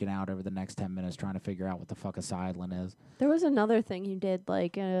them freaking out over the next 10 minutes trying to figure out what the fuck a sideline is. There was another thing you did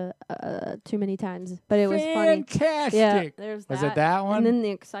like too many times, but it was funny. Fantastic. Yeah, there's that. Was it that one? And then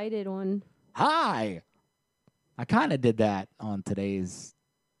the excited one. Hi. I kind of did that on today's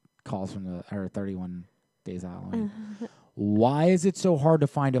calls from the 31 Days of Halloween. Why is it so hard to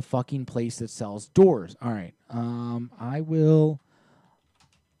find a fucking place that sells doors? All right. I will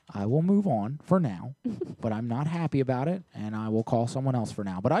move on for now, but I'm not happy about it, and I will call someone else for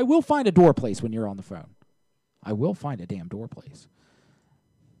now. But I will find a door place when you're on the phone. I will find a damn door place.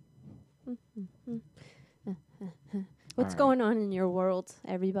 What's going on in your world,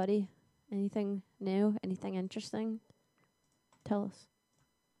 everybody? Anything new? Anything interesting? Tell us.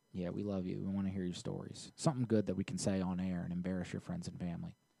 Yeah, we love you. We want to hear your stories. Something good that we can say on air and embarrass your friends and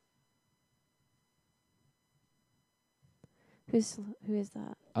family. Who is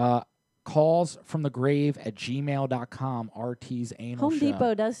that? Calls from the grave at gmail.com. RT's Anal Home Show.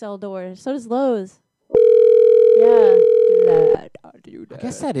 Depot does sell doors. So does Lowe's. Yeah. Do that. Do that. I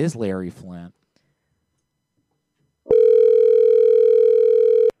guess that is Larry Flint.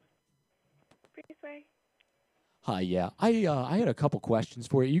 Hi, yeah. I had a couple questions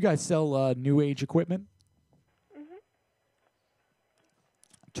for you. You guys sell new age equipment?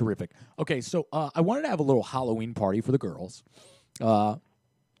 Terrific. Okay, so I wanted to have a little Halloween party for the girls.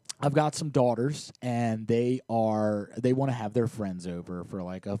 I've got some daughters, and they want to have their friends over for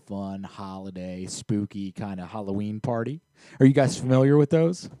like a fun holiday, spooky kind of Halloween party. Are you guys familiar with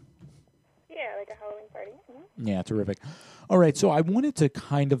those? Yeah, like a Halloween party. Yeah, terrific. All right, so I wanted to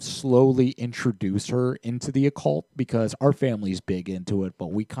kind of slowly introduce her into the occult because our family's big into it,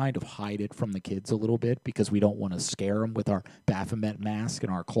 but we kind of hide it from the kids a little bit because we don't want to scare them with our Baphomet mask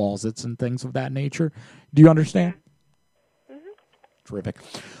and our closets and things of that nature. Do you understand? Terrific.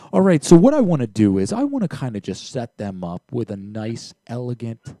 All right, so what I want to do is I want to kind of just set them up with a nice,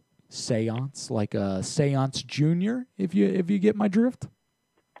 elegant seance, like a seance junior, if you get my drift.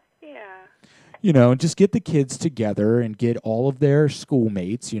 You know, and just get the kids together and get all of their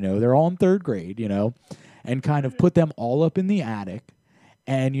schoolmates, you know, they're all in 3rd grade, you know, and kind of put them all up in the attic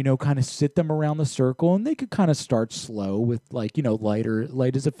and, you know, kind of sit them around the circle. And they could kind of start slow with, like, you know, light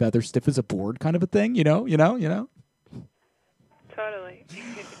as a feather, stiff as a board kind of a thing, you know. Totally.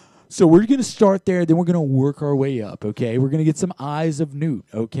 So we're going to start there, then we're going to work our way up, okay? We're going to get some eyes of Newt,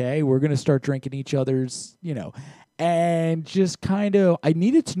 okay? We're going to start drinking each other's, you know, and just kind of, I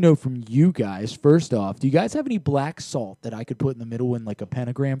needed to know from you guys, first off, do you guys have any black salt that I could put in the middle in like a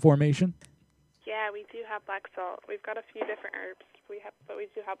pentagram formation? Yeah, we do have black salt. We've got a few different herbs, but we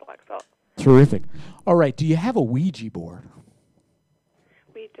do have black salt. Terrific. All right, do you have a Ouija board?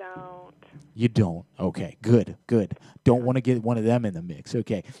 We don't. You don't. Okay, good. Don't want to get one of them in the mix.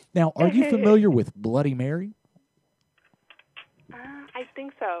 Okay. Now, are you familiar with Bloody Mary? I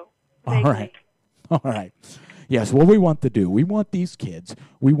think so. All right. Yes, what we want to do, we want these kids,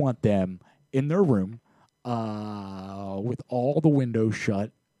 we want them in their room with all the windows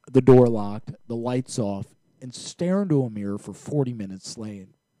shut, the door locked, the lights off, and stare into a mirror for 40 minutes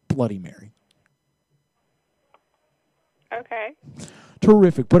slaying Bloody Mary. Okay.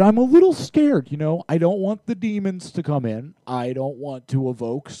 Terrific, but I'm a little scared, you know. I don't want the demons to come in. I don't want to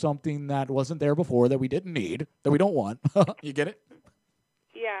evoke something that wasn't there before that we didn't need, that we don't want. You get it?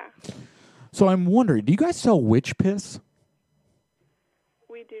 Yeah. So I'm wondering, do you guys sell witch piss?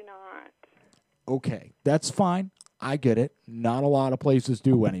 We do not. Okay, that's fine. I get it. Not a lot of places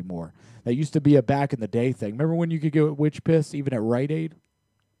do anymore. That used to be a back in the day thing. Remember when you could get witch piss even at Rite Aid?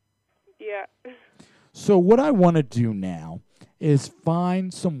 Yeah. So what I want to do now is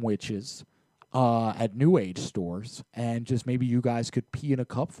find some witches at New Age stores, and just maybe you guys could pee in a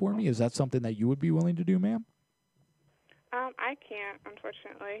cup for me. Is that something that you would be willing to do, ma'am? I can't,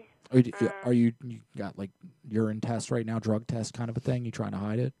 unfortunately. Are you got like urine tests right now, drug test kind of a thing? You trying to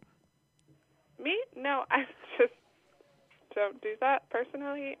hide it? Me? No, I just don't do that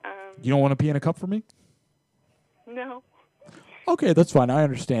personally. You don't want to pee in a cup for me? No. Okay, that's fine. I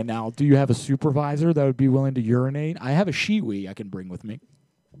understand now. Do you have a supervisor that would be willing to urinate? I have a Shiwi I can bring with me.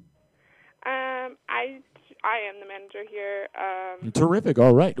 I am the manager here. Terrific.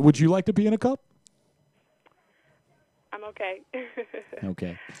 All right. Would you like to pee in a cup? I'm okay.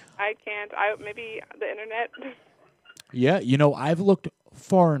 Okay. I can't. Maybe the internet. Yeah, you know, I've looked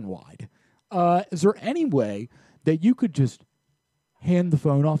far and wide. Is there any way that you could just hand the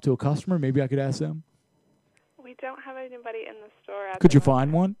phone off to a customer? Maybe I could ask them. We don't have anybody in the store. Could you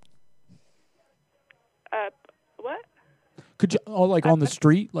find one? What? Could you, like on the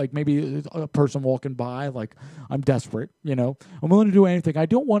street, like maybe a person walking by, like I'm desperate, you know. I'm willing to do anything. I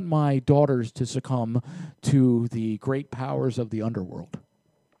don't want my daughters to succumb to the great powers of the underworld.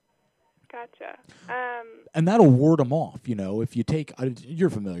 Gotcha. And that'll ward them off, you know. If you take, you're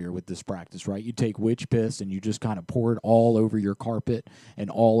familiar with this practice, right? You take witch piss and you just kind of pour it all over your carpet and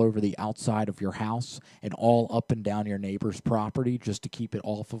all over the outside of your house and all up and down your neighbor's property just to keep it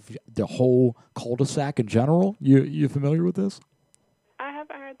off of the whole cul-de-sac in general. You familiar with this? I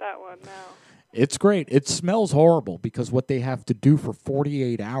haven't heard that one, no. It's great. It smells horrible because what they have to do for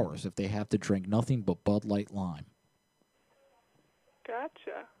 48 hours if they have to drink nothing but Bud Light Lime.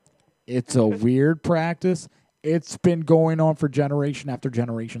 Gotcha. It's a weird practice. It's been going on for generation after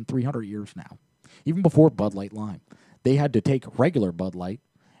generation, 300 years now. Even before Bud Light Lime. They had to take regular Bud Light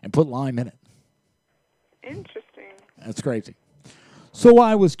and put lime in it. Interesting. That's crazy. So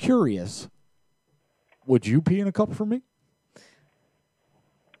I was curious, would you pee in a cup for me?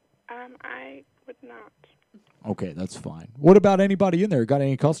 I would not. Okay, that's fine. What about anybody in there? Got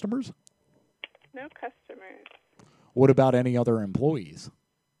any customers? No customers. What about any other employees?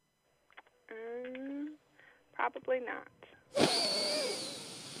 Probably not.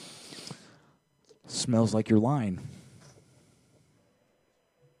 Smells like you're lying.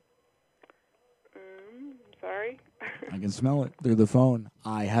 Sorry. I can smell it through the phone.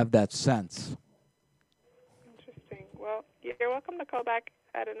 I have that sense. Interesting. Well, you're welcome to call back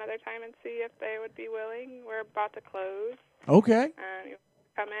at another time and see if they would be willing. We're about to close. Okay. You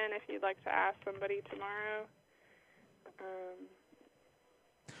come in if you'd like to ask somebody tomorrow.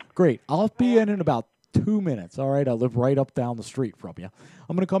 Great. I'll be in about 2 minutes. All right. I live right up down the street from you.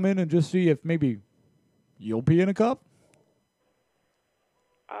 I'm going to come in and just see if maybe you'll pee in a cup.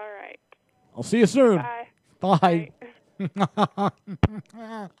 I'll see you soon. Bye. Bye.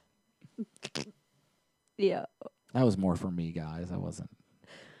 Yeah. That was more for me, guys. That wasn't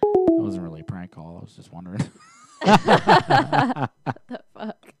really a prank call. I was just wondering. What the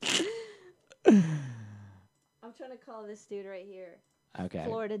fuck? I'm trying to call this dude right here. Okay.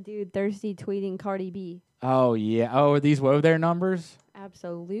 Florida dude, thirsty tweeting Cardi B. Oh, yeah. Oh, are these Whoa There numbers?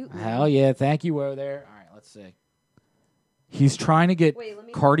 Absolutely. Hell yeah. Thank you, Whoa There. All right, let's see. He's trying to get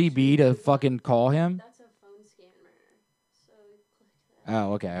Cardi B to fucking call him. That's a phone scammer. So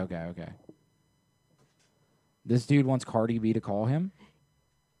click that. Oh, okay. This dude wants Cardi B to call him?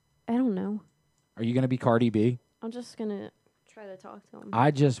 I don't know. Are you going to be Cardi B? I'm just going to try to talk to him.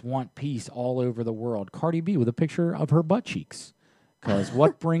 I just want peace all over the world. Cardi B with a picture of her butt cheeks. Because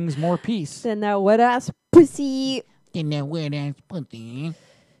what brings more peace? Then that wet ass pussy. In that wet ass pussy.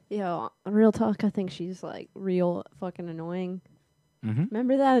 Yo, real talk, I think she's like real fucking annoying. Mm-hmm.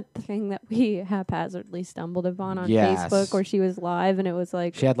 Remember that thing that we haphazardly stumbled upon on Yes. Facebook where she was live and it was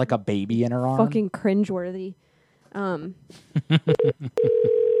like She had like a baby in her arm. fucking cringeworthy. That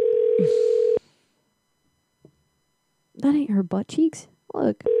ain't her butt cheeks.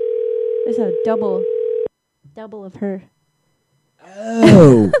 Look, there's a double of her.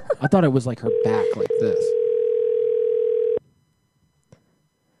 Oh, I thought it was like her back like this.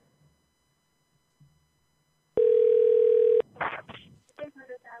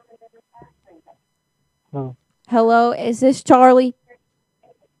 No. Hello, is this Charlie?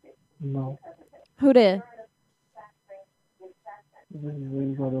 No. Who did?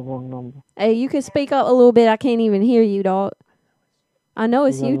 You got the wrong number. Hey, you can speak up a little bit. I can't even hear you, dog. I know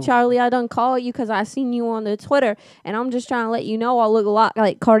it's you, Hello. Charlie. I done called you because I seen you on the Twitter, and I'm just trying to let you know I look a lot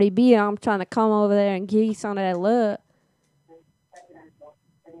like Cardi B, and I'm trying to come over there and give you some of that love.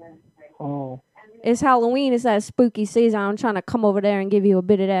 Oh. It's Halloween. It's that spooky season. I'm trying to come over there and give you a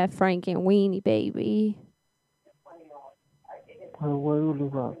bit of that Frank and Weenie, baby. Where you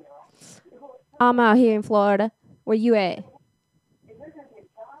live at? I'm out here in Florida. Where you at?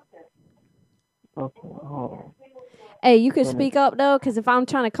 Okay. Oh. Hey, you can Let me- speak up, though, because if I'm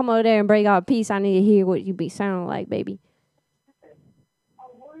trying to come over there and break out peace, I need to hear what you be sounding like, baby.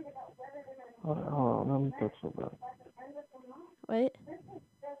 Hold on. Let me text you back. What?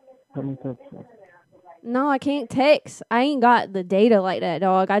 Let me text you. No, I can't text. I ain't got the data like that,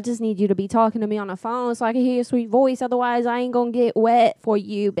 dog. I just need you to be talking to me on the phone so I can hear your sweet voice. Otherwise, I ain't gonna get wet for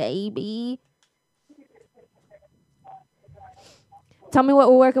you, baby. Tell me what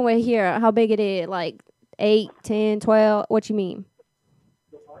we're working with here. How big it is? Like 8, 10, 12? What you mean?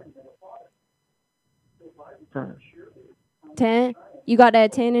 10? You got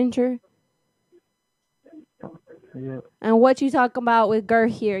that 10-incher? Yeah. And what you talking about with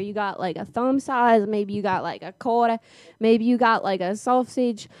girth here? You got like a thumb size, maybe you got like a quarter, maybe you got like a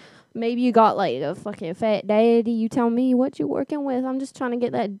sausage, maybe you got like a fucking fat daddy. You tell me what you working with. I'm just trying to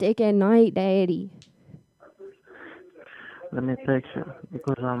get that dick at night, daddy. Let me text you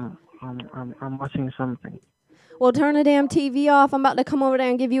because I'm watching something. Well, turn the damn TV off. I'm about to come over there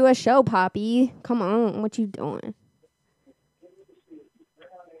and give you a show, Poppy. Come on, what you doing?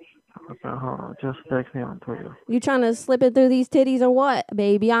 Okay, hold on. Just text me on Twitter. You trying to slip it through these titties or what,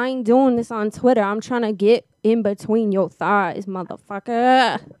 baby? I ain't doing this on Twitter. I'm trying to get in between your thighs,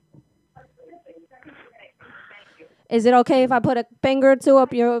 motherfucker. Is it okay if I put a finger or two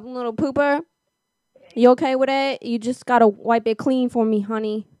up your little pooper? You okay with that? You just gotta wipe it clean for me,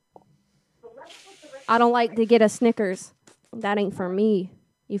 honey. I don't like to get a Snickers. That ain't for me.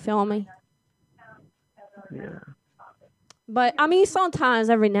 You feel me? Yeah. But, I mean, sometimes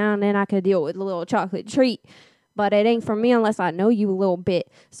every now and then I could deal with a little chocolate treat. But it ain't for me unless I know you a little bit.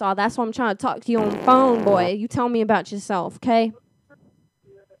 So that's why I'm trying to talk to you on the phone, boy. You tell me about yourself, okay?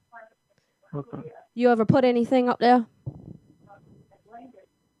 Okay. You ever put anything up there?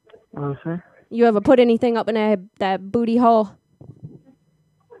 What you say? You ever put anything up in that booty hole?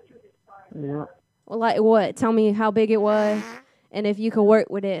 Yeah. Well, like what? Tell me how big it was and if you could work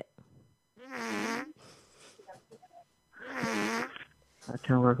with it. I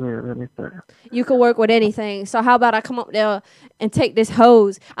can work with anything. You could work with anything. So how about I come up there and take this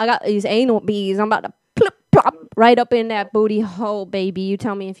hose? I got these anal beads. I'm about to plop, plop right up in that booty hole, baby. You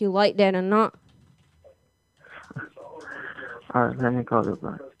tell me if you like that or not. All right, let me call you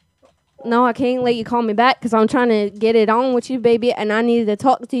back. No, I can't let you call me back because I'm trying to get it on with you, baby. And I needed to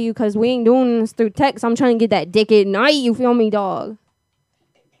talk to you because we ain't doing this through text. I'm trying to get that dick at night. You feel me, dog?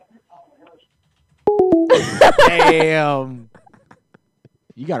 Damn.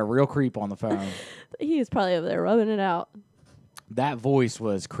 You got a real creep on the phone. He is probably over there rubbing it out. That voice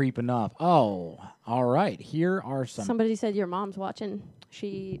was creeping up. Oh, all right. Here are some Somebody said your mom's watching.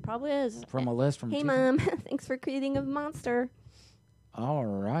 She probably is. from a list from. Hey, 2000 Mom. Thanks for creating a monster. All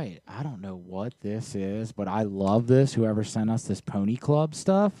right. I don't know what this is, but I love this. Whoever sent us this Pony Club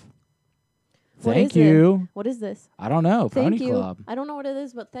stuff. What Thank is you. it? What is this? I don't know. Thank Pony you. Club. I don't know what it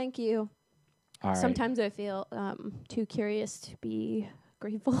is, but thank you. All right. Sometimes I feel too curious to be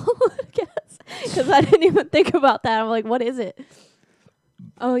grateful, I guess, because I didn't even think about that. I'm like, what is it?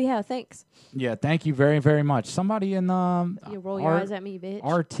 Oh, yeah, thanks. Yeah, thank you very, very much. Somebody in You roll your eyes at me, bitch.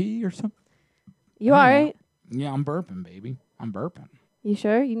 RT or something. You all right? Yeah, I'm burping, baby. I'm burping. You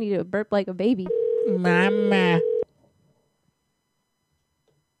sure? You need to burp like a baby. Mama.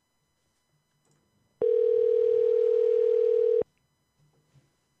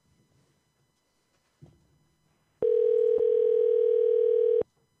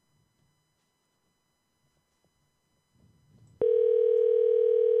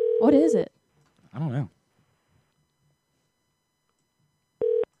 What is it? I don't know.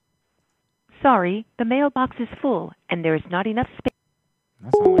 Sorry, the mailbox is full and there is not enough space.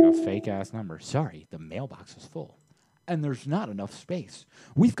 That sounds like a fake ass number. Sorry, the mailbox is full, and there's not enough space.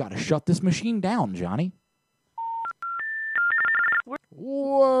 We've got to shut this machine down, Johnny.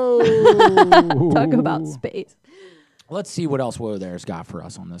 Whoa! Talk about space. Let's see what else Whoa There's got for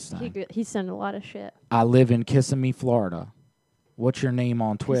us on this thing. He's sending a lot of shit. I live in Kissimmee, Florida. What's your name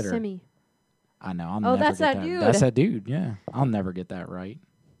on Twitter? Kissimmee. I know. I'll Oh, never that's get that dude. That's that dude. Yeah, I'll never get that right.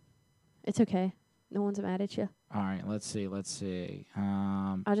 It's okay. No one's mad at you. All right, let's see.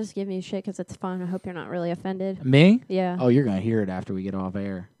 I'll just give you shit because it's fun. I hope you're not really offended. Me? Yeah. Oh, you're gonna hear it after we get off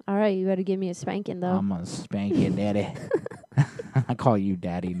air. All right, you got to give me a spanking though. I'm gonna spank you, daddy. I call you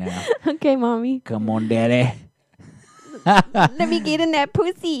daddy now. Okay, mommy. Come on, daddy. Let me get in that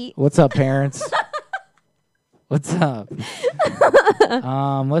pussy. What's up, parents? What's up?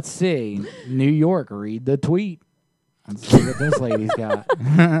 Let's see. New York, read the tweet. Let's see what this lady's got.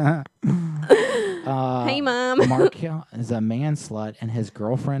 Hey, Mom. Mark is a man slut, and his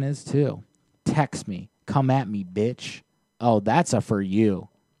girlfriend is too. Text me. Come at me, bitch. Oh, that's a for you.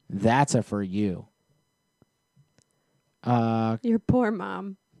 That's a for you. Your poor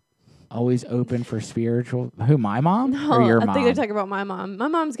mom. Always open for spiritual. Who, my mom? No, or your I mom? think they're talking about my mom. My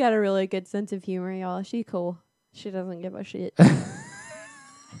mom's got a really good sense of humor, y'all. She cool. She doesn't give a shit.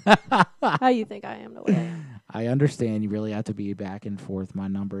 How you think I am the way I am? I understand you really have to be back and forth. My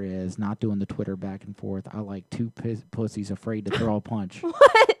number is not doing the Twitter back and forth. I like two pussies afraid to throw a punch.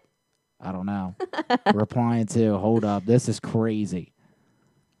 What? I don't know. Replying to, hold up. This is crazy.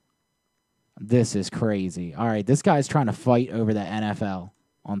 This is crazy. All right, this guy's trying to fight over the NFL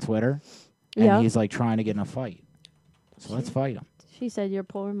on Twitter. And Yeah. he's like trying to get in a fight. So let's fight him. She said, your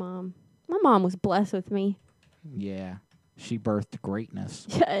poor mom. My mom was blessed with me. Yeah. She birthed greatness.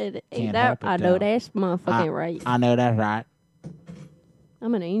 Ain't Can't that, help it, I know though. that's motherfucking right. I know that's right.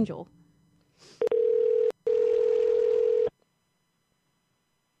 I'm an angel.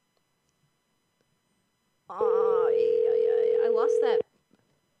 Oh, I lost that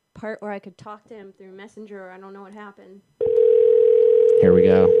part where I could talk to him through Messenger. I don't know what happened. Here we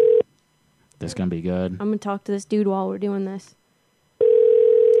go. This is going to be good. I'm going to talk to this dude while we're doing this.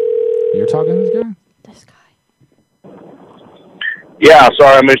 You're talking to this guy? This guy. Yeah,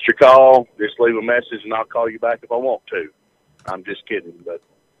 sorry I missed your call. Just leave a message and I'll call you back if I want to. I'm just kidding, but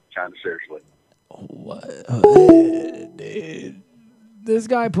kind of seriously. Dude. This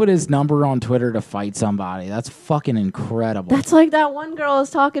guy put his number on Twitter to fight somebody. That's fucking incredible. That's like that one girl I was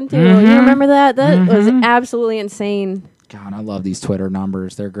talking to. Mhm. You remember that? That was absolutely insane. God, I love these Twitter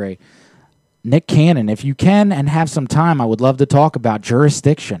numbers. They're great. Nick Cannon, if you can and have some time, I would love to talk about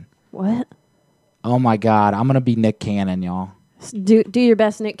jurisdiction. What? Oh, my God. I'm going to be Nick Cannon, y'all. Do your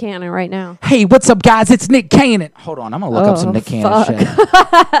best Nick Cannon right now. Hey, what's up, guys? It's Nick Cannon. Hold on. I'm going to look up some Nick Cannon shit.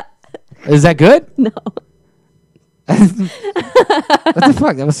 Is that good? No. What the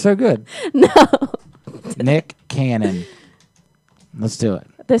fuck? That was so good. No. Nick Cannon. Let's do it.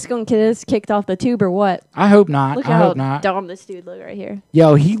 This gonna get us kicked off the tube or what? I hope not. Look I how hope not. dumb this dude look right here.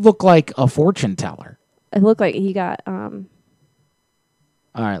 Yo, he looked like a fortune teller. It looked like he got All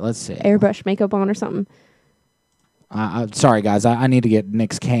right, let's see. airbrush makeup on or something. I'm sorry, guys. I need to get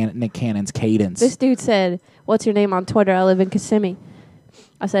Nick Cannon's cadence. This dude said, "What's your name on Twitter? I live in Kissimmee."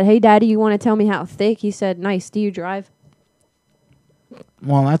 I said, "Hey, Daddy, you want to tell me how thick?" He said, "Nice. Do you drive?"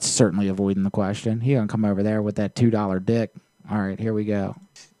 Well, that's certainly avoiding the question. He gonna come over there with that $2 dick. All right, here we go.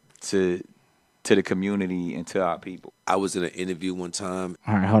 To the community and to our people. I was in an interview one time.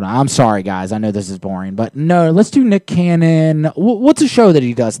 All right, hold on. I'm sorry, guys. I know this is boring, but no, let's do Nick Cannon. What's a show that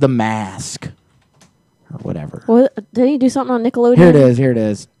he does? The Mask. or whatever. What, did he do something on Nickelodeon? Here it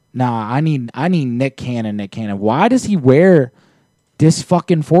is. Nah, I need Nick Cannon. Nick Cannon. Why does he wear this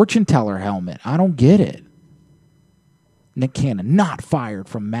fucking fortune teller helmet? I don't get it. Nick Cannon not fired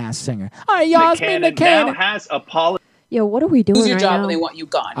from Masked Singer. Hi, y'all. It's me, Nick Cannon. Now has apologized. Yo, what are we doing Lose your right job now? when they want you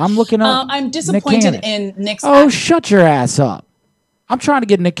gone. I'm looking up. I'm Nick disappointed Cannon. in Nick's. Oh, shut your ass up. I'm trying to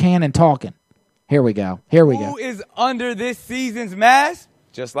get Nick Cannon talking. Here we go. Who is under this season's mask?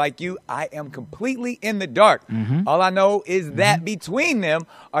 Just like you, I am completely in the dark. Mhm. All I know is that between them,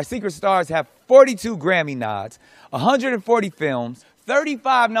 our secret stars have 42 Grammy nods, 140 films,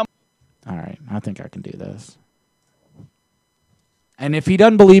 35 numbers. All right, I think I can do this. And if he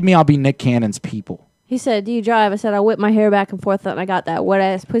doesn't believe me, I'll be Nick Cannon's people. He said, "Do you drive?" I said, "I whip my hair back and forth and I got that wet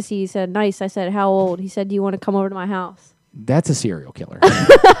ass pussy." He said, "Nice." I said, "How old?" He said, "Do you want to come over to my house?" That's a serial killer. I'm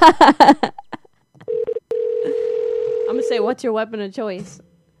gonna say, "What's your weapon of choice?"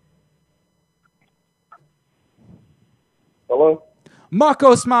 Hello?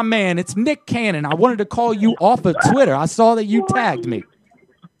 Marcos, my man, it's Nick Cannon. I wanted to call you off of Twitter. I saw that you tagged me.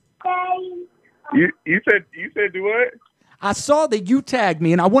 You said do what? I saw that you tagged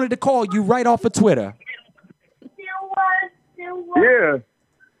me, and I wanted to call you right off of Twitter. Yeah.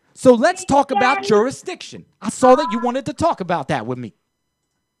 So let's talk about jurisdiction. I saw that you wanted to talk about that with me.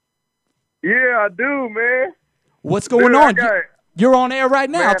 Yeah, I do, man. What's going on? You're on air right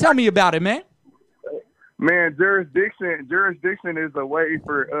now. Man, Tell me about it, man. Man, jurisdiction is a way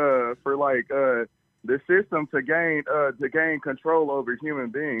for the system to gain control over human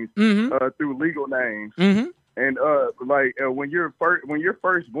beings through legal names. Mm-hmm. And when you're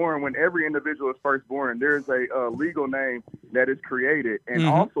first born, when every individual is first born, there's a legal name that is created and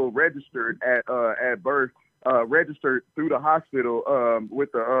also registered at birth, registered through the hospital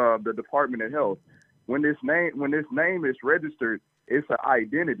with the Department of Health. When this name is registered, it's an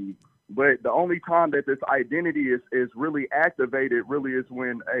identity. But the only time that this identity is really activated really is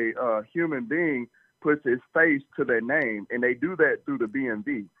when a human being puts his face to their name, and they do that through the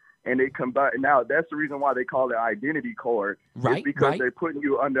BMV. And they combine. Now that's the reason why they call it identity card. Right, it's because right. they're putting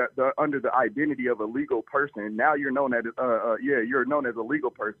you under the identity of a legal person. Now you're known as you're known as a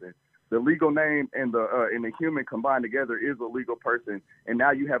legal person. The legal name and the human combined together is a legal person, and now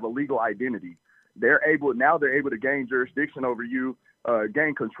you have a legal identity. They're able to gain jurisdiction over you,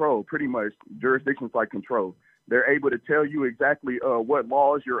 gain control. Pretty much, jurisdiction's like control. They're able to tell you exactly what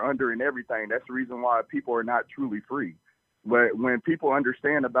laws you're under and everything. That's the reason why people are not truly free. But when people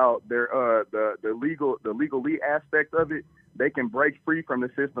understand about their the legally aspect of it, they can break free from the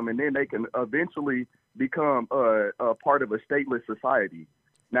system, and then they can eventually become a part of a stateless society.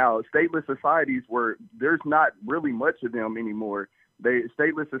 Now, stateless societies where there's not really much of them anymore.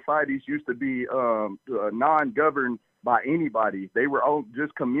 Stateless societies used to be non-governed by anybody. They were all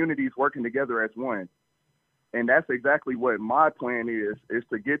just communities working together as one. And that's exactly what my plan is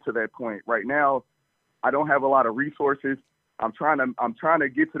to get to that point. Right now, I don't have a lot of resources. I'm trying to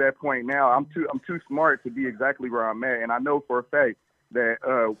get to that point now. I'm too smart to be exactly where I'm at. And I know for a fact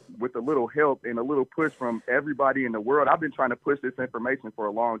that with a little help and a little push from everybody in the world, I've been trying to push this information for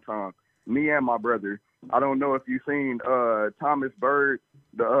a long time. Me and my brother. I don't know if you've seen Thomas Byrd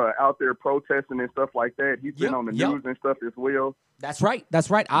out there protesting and stuff like that. He's been on the news and stuff as well. That's right.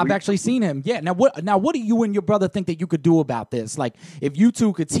 I've actually seen him. Yeah. Now what do you and your brother think that you could do about this? Like, if you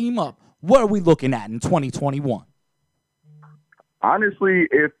two could team up, what are we looking at in 2021? Honestly,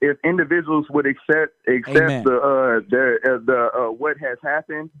 if individuals would accept the what has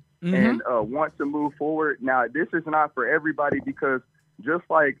happened and want to move forward. Now, this is not for everybody, because just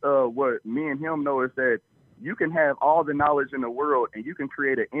like what me and him know is that you can have all the knowledge in the world and you can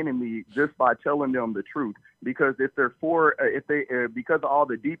create an enemy just by telling them the truth. Because if they're because of all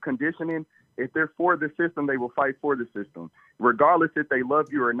the deep conditioning, if they're for the system, they will fight for the system. Regardless if they love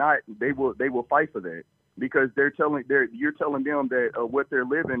you or not, they will fight for that. Because you're telling them that what they're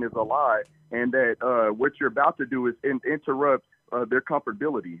living is a lie, and that what you're about to do is interrupt their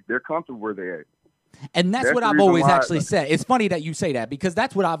comfortability. They're comfortable where they're at. And that's what I've always actually said. It's funny that you say that, because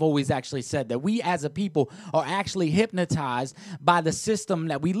that's what I've always actually said, that we as a people are actually hypnotized by the system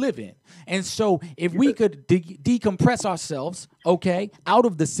that we live in. And so if we could decompress ourselves, okay, out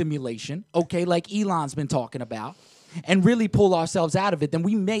of the simulation, okay, like Elon's been talking about, and really pull ourselves out of it, then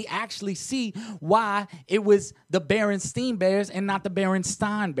we may actually see why it was the Berenstein Bears and not the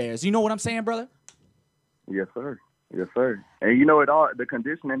Berenstein Bears. You know what I'm saying, brother? Yes, sir. Yes, sir. And you know, the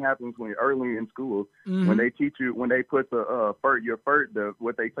conditioning happens when early in school, when they teach you, when they put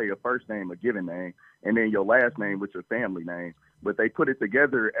what they say, a first name, a given name, and then your last name, which is family name. But they put it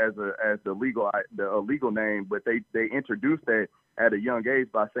together as the legal name. But they introduced that at a young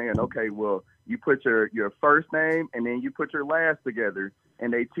age by saying, okay, well, you put your first name and then you put your last together,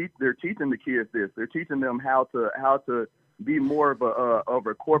 and they're teaching the kids this. They're teaching them how to be more of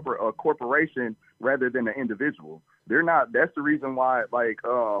a corporation rather than an individual. They're not. That's the reason why. Like,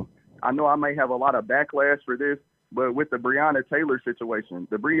 I know I may have a lot of backlash for this, but with the Breonna Taylor situation,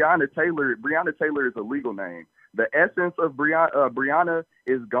 Breonna Taylor is a legal name. The essence of Breonna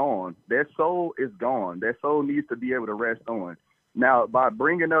is gone. That soul is gone. That soul needs to be able to rest on. Now, by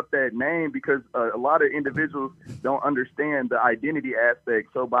bringing up that name, because a lot of individuals don't understand the identity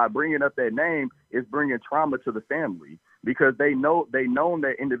aspect, so by bringing up that name, it's bringing trauma to the family because they know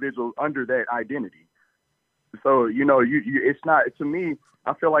that individual under that identity. So, you know, it's not, to me,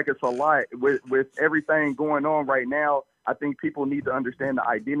 I feel like it's a lot with everything going on right now. I think people need to understand the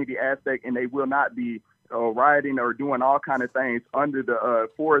identity aspect, and they will not be rioting or doing all kind of things under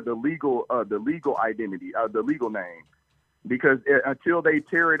for the legal identity, the legal name. Because until they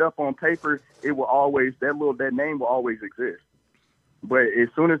tear it up on paper, it will always, that name will always exist. But as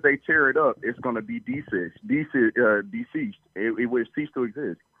soon as they tear it up, it's going to be deceased. It will cease to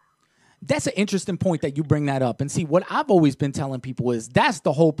exist. That's an interesting point that you bring that up. And see, what I've always been telling people is that's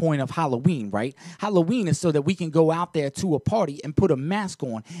the whole point of Halloween, right? Halloween is so that we can go out there to a party and put a mask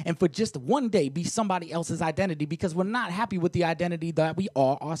on and for just one day be somebody else's identity because we're not happy with the identity that we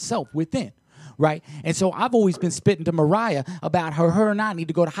are ourselves within, right? And so I've always been spitting to Mariah about her and I need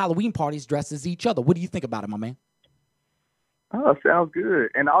to go to Halloween parties dressed as each other. What do you think about it, my man? Oh, sounds good.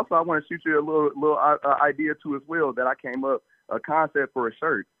 And also, I want to shoot you a little idea too as well that I came up, a concept for a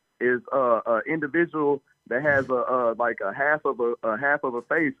shirt. Is an individual that has a half of a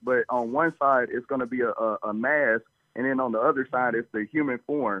face, but on one side it's going to be a mask, and then on the other side it's the human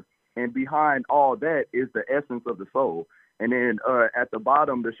form, and behind all that is the essence of the soul. And then at the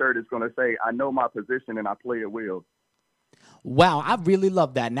bottom, the shirt is going to say, "I know my position and I play it well." Wow, I really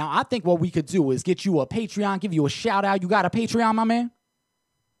love that. Now I think what we could do is get you a Patreon, give you a shout out. You got a Patreon, my man?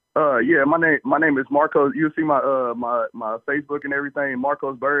 Yeah, my name is Marcos. You see my Facebook and everything,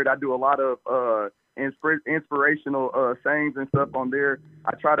 Marcos Bird. I do a lot of inspirational sayings and stuff on there.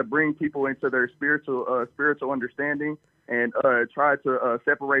 I try to bring people into their spiritual understanding and try to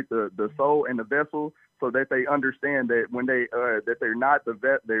separate the soul and the vessel so that they understand that when that they're not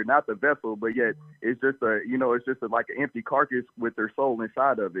the vessel, but yet it's just like an empty carcass with their soul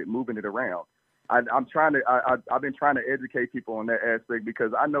inside of it, moving it around. I've been trying to educate people on that aspect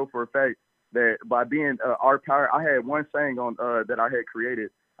because I know for a fact that by being our power, I had one saying on that I had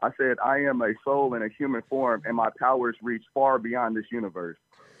created. I said, "I am a soul in a human form, and my powers reach far beyond this universe."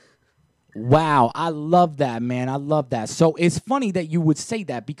 Wow, I love that, man. I love that. So it's funny that you would say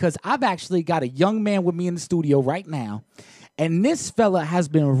that because I've actually got a young man with me in the studio right now. And this fella has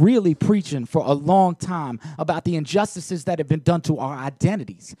been really preaching for a long time about the injustices that have been done to our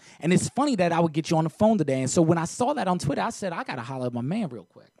identities. And it's funny that I would get you on the phone today. And so when I saw that on Twitter, I said, I got to holler at my man real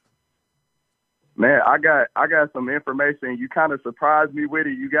quick. Man, I got some information. You kind of surprised me with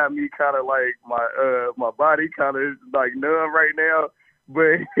it. You got me kind of like my body kind of like numb right now.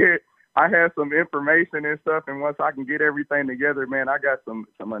 But I have some information and stuff. And once I can get everything together, man, I got some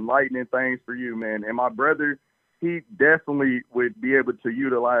enlightening things for you, man. And my brother, he definitely would be able to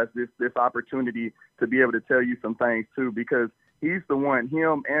utilize this opportunity to be able to tell you some things too, because he's the one,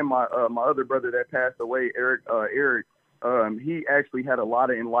 him and my other brother that passed away, Eric, he actually had a lot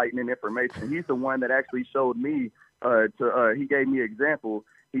of enlightening information. He's the one that actually showed me, he gave me an example.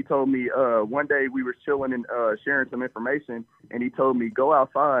 He told me one day we were chilling and sharing some information, and he told me, go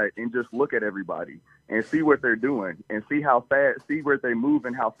outside and just look at everybody and see what they're doing and see where they move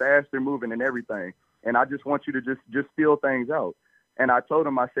and how fast they're moving and everything. And I just want you to just feel things out. And I told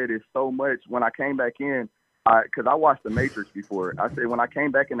him, I said, it's so much. When I came back in, because I watched The Matrix before, I said, when I came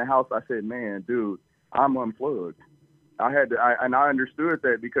back in the house, I said, man, dude, I'm unplugged. And I understood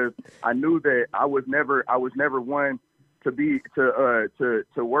that because I knew that I was never one to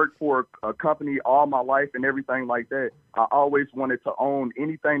work for a company all my life and everything like that. I always wanted to own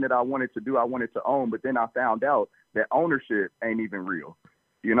anything that I wanted to do. I wanted to own, but then I found out that ownership ain't even real.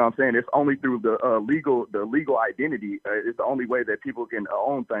 You know what I'm saying? It's only through the legal identity. It's the only way that people can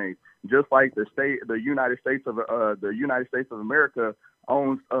own things. Just like the United States of America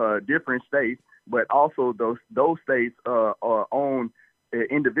owns different states, but also those states own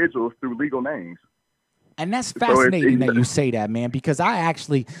individuals through legal names. And that's fascinating that you say that, man, because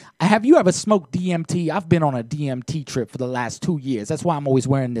have you ever smoked DMT? I've been on a DMT trip for the last 2 years. That's why I'm always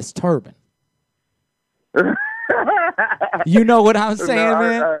wearing this turban. You know what I'm saying,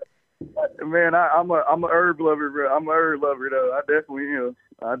 man? I'm a herb lover, bro. I'm a herb lover, though. I definitely am.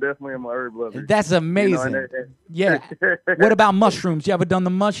 I definitely am a herb lover. That's amazing. Yeah. What about mushrooms? You ever done the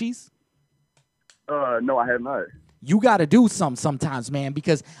mushies? No, I have not. You got to do some sometimes, man,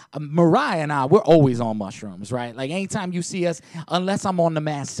 because Mariah and I, we're always on mushrooms, right? Like anytime you see us, unless I'm on The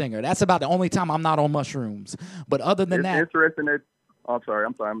Masked Singer, that's about the only time I'm not on mushrooms. But other than that, interesting that. Oh,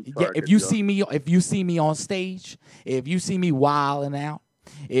 I'm sorry. Yeah, if you see me on stage, if you see me wilding out,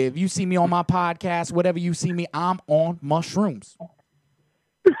 if you see me on my podcast, whatever you see me, I'm on mushrooms.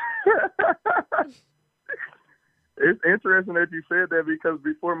 It's interesting that you said that because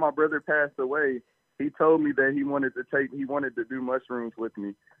before my brother passed away, he told me that he wanted to do mushrooms with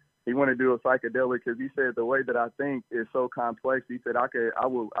me. He wanted to do a psychedelic because he said the way that I think is so complex. He said I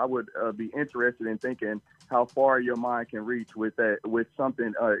would be interested in thinking how far your mind can reach with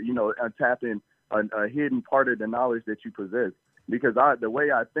something, tapping a hidden part of the knowledge that you possess. Because the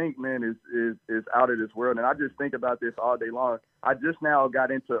way I think, man, is out of this world, and I just think about this all day long. I just now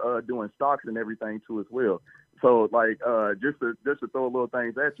got into doing stocks and everything too as well. So like just to throw little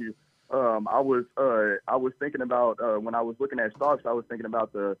things at you. I was thinking about when I was looking at stocks, I was thinking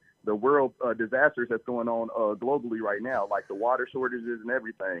about the world disasters that's going on globally right now, like the water shortages and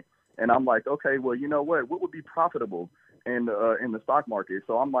everything. And I'm like, okay, well, you know what would be profitable in the stock market?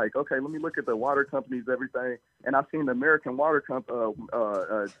 So I'm like, okay, let me look at the water companies, everything. And I've seen the American Water Company,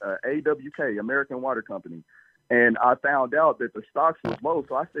 AWK, American Water Company. And I found out that the stocks was low.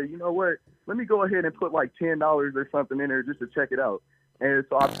 So I said, you know what, let me go ahead and put like $10 or something in there just to check it out. And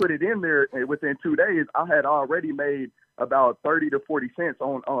so I put it in there, and within 2 days, I had already made about 30 to 40 cents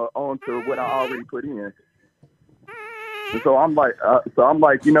onto what I already put in. And so I'm like, I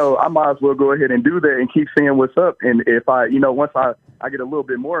might as well go ahead and do that and keep seeing what's up. And if once I get a little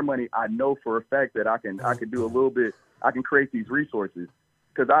bit more money, I know for a fact that I can do a little bit. I can create these resources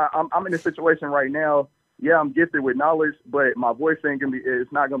because I'm in a situation right now. Yeah, I'm gifted with knowledge, but my voice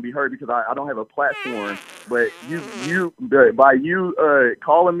it's not gonna be heard because I don't have a platform. But by you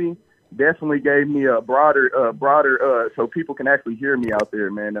calling me definitely gave me a broader so people can actually hear me out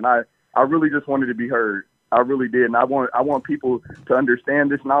there, man. And I really just wanted to be heard. I really did, and I want people to understand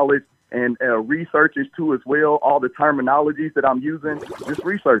this knowledge and researchers too as well. All the terminologies that I'm using, just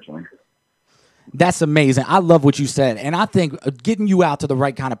researching. That's amazing. I love what you said. And I think getting you out to the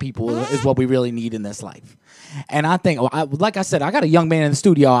right kind of people is what we really need in this life. And I think, like I said, I got a young man in the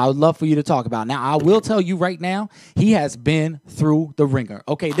studio I would love for you to talk about. Now, I will tell you right now, he has been through the ringer.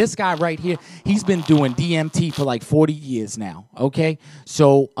 Okay, this guy right here, he's been doing DMT for like 40 years now. Okay,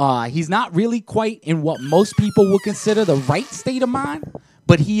 so he's not really quite in what most people would consider the right state of mind,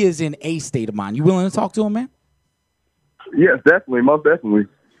 but he is in a state of mind. You willing to talk to him, man? Yes, definitely. Most definitely.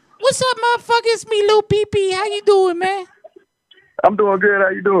 What's up, motherfucker? It's me, Lil PP. How you doing, man? I'm doing good. How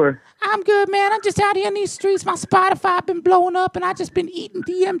you doing? I'm good, man. I'm just out here in these streets. My Spotify been blowing up, and I just been eating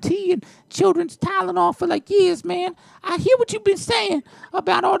DMT and children's Tylenol for like years, man. I hear what you've been saying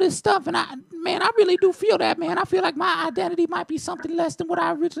about all this stuff, and I really do feel that, man. I feel like my identity might be something less than what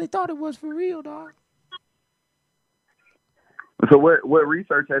I originally thought it was for real, dog. So what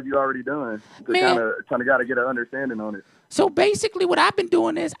research have you already done to kind of got to get an understanding on it? So basically what I've been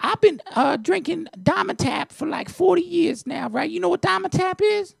doing is I've been drinking Dimetapp for like 40 years now, right? You know what Dimetapp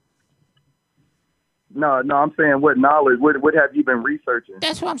is? No, I'm saying what knowledge, what have you been researching?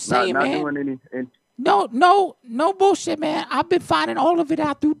 That's what I'm saying, man. Not doing any. No bullshit, man. I've been finding all of it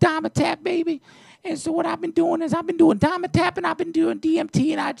out through Dimetapp, baby. And so what I've been doing is I've been doing Dimetapp and I've been doing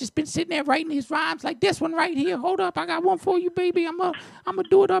DMT, and I've just been sitting there writing these rhymes like this one right here. Hold up, I got one for you, baby. I'm gonna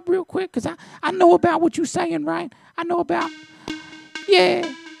do it up real quick because I know about what you're saying, right? I know about.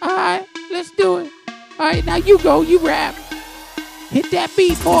 Yeah. All right, let's do it. All right, now you go, you rap. Hit that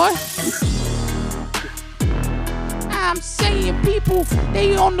beat, boy. I'm saying people,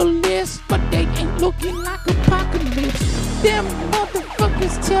 they on the list, but they ain't looking like apocalypse. Them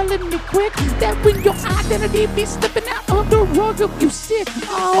motherfuckers telling me quick that when your identity be slipping out of the rug, you sick.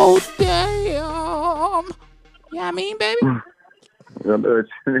 Oh, damn. You know what I mean, baby?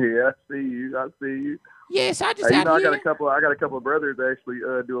 Yeah, I see you. Yes, I just I got a couple of brothers that actually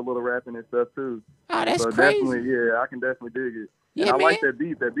do a little rapping and stuff too. Oh, that's so crazy. Definitely, yeah, I can definitely dig it. Yeah, and I man. like that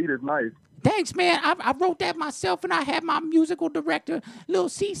beat. That beat is nice. Thanks, man. I wrote that myself, and I had my musical director, Lil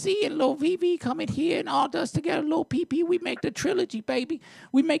CC and Lil VV, come in here and all us together, Lil PP. We make the trilogy, baby.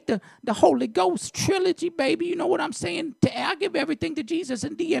 We make the Holy Ghost trilogy, baby. You know what I'm saying? I give everything to Jesus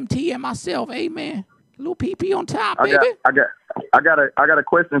and DMT and myself. Amen. Little pee on top, I baby. got a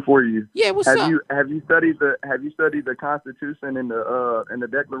question for you. Yeah, what's have up? Have you studied the Constitution and the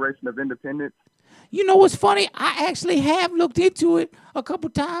Declaration of Independence? You know what's funny? I actually have looked into it a couple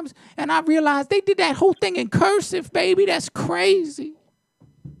times, and I realized they did that whole thing in cursive, baby. That's crazy.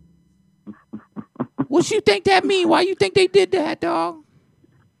 What you think that mean? Why you think they did that, dog?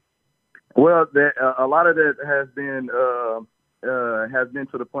 Well, a lot of that has been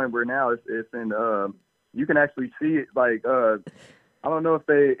to the point where now it's in you can actually see it like I don't know if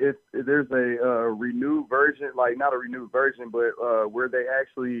there's a renewed version, like not a renewed version, but where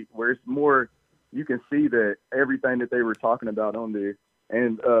it's more, you can see that everything that they were talking about on there,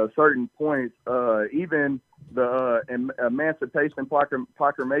 and certain points, even the Emancipation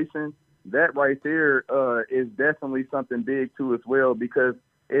Proclamation, that right there is definitely something big too as well, because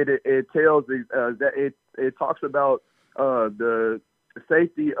it tells that it talks about the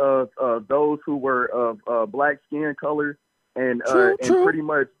safety of those who were of black skin color, and True. pretty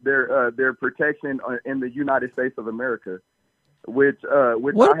much their protection in the United States of America, which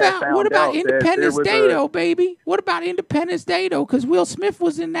What I had found about out that Independence there was Day though, baby? What about Independence Day though? Because Will Smith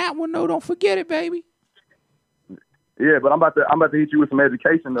was in that one though. Don't forget it, baby. Yeah, but I'm about to hit you with some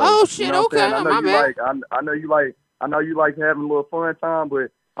education though. Oh shit! You know what I'm Okay, saying? my bad. I know you like having a little fun time,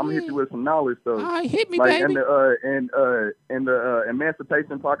 but I'm gonna hit you with some knowledge though. All right, hit me, like baby. in the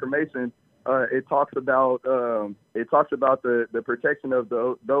Emancipation Proclamation, it talks about the protection of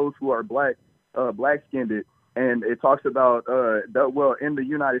those who are black skinned, and it talks about in the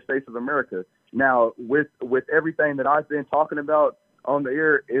United States of America. Now with everything that I've been talking about on the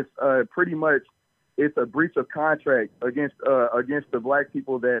air, it's pretty much it's a breach of contract against the black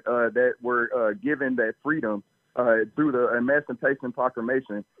people that were given that freedom through the Emancipation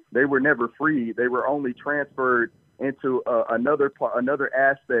Proclamation. They were never free. They were only transferred into another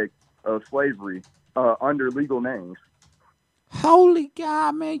aspect of slavery under legal names. Holy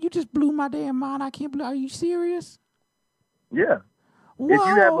God, man! You just blew my damn mind. I can't believe. Are you serious? Yeah. Whoa. If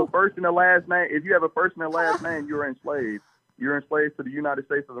you have a first and a last name, you're enslaved. You're enslaved to the United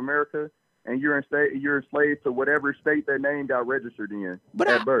States of America, and you're enslaved to whatever state that name got registered in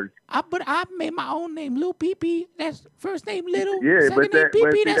at birth. But I made my own name, Lil Pee. That's first name Little. Yeah, second name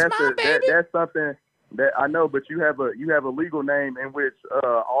Pee. That's mine, baby. That's something that I know. But you have a legal name in which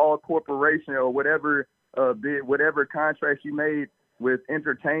all corporation or whatever contracts you made with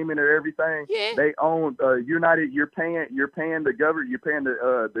entertainment or everything, they own United. You're paying the government, you're paying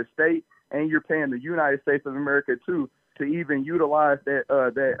the state, and you're paying the United States of America too, to even utilize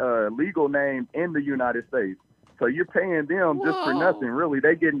that legal name in the United States. So you're paying them just for nothing, really.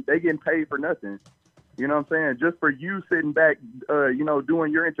 They getting paid for nothing. You know what I'm saying? Just for you sitting back,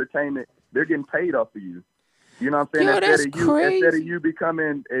 doing your entertainment, they're getting paid off of you. You know what I'm saying? Yo, that's crazy. Instead of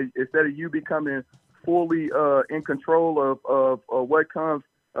you becoming fully in control of what comes,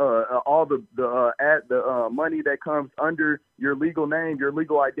 all the money that comes under your legal name, your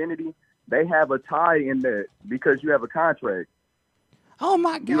legal identity. They have a tie in that because you have a contract. Oh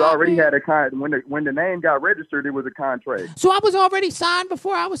my God! You already man. had a contract when the name got registered. It was a contract. So I was already signed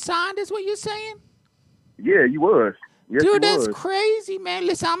before I was signed. Is what you're saying? Yeah, you was. Yes, Dude, you that's was. crazy, man.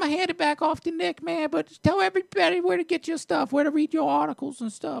 Listen, I'm gonna hand it back off to Nick, man. But tell everybody where to get your stuff, where to read your articles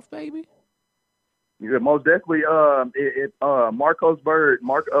and stuff, baby. Yeah, most definitely. Marcos Bird,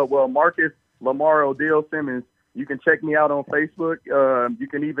 Marcus Lamar Odell Simmons. You can check me out on Facebook. You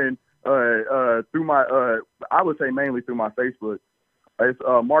can even through my, I would say mainly through my Facebook. It's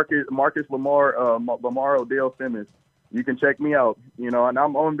Marcus Lamar Odell Simmons. You can check me out. And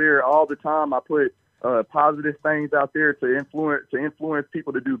I'm on there all the time. I put positive things out there to influence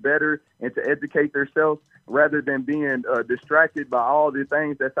people to do better and to educate themselves rather than being distracted by all the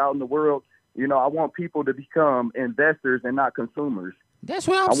things that's out in the world. I want people to become investors and not consumers. That's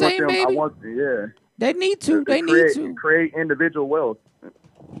what I'm saying, baby. They need to. They need to create individual wealth.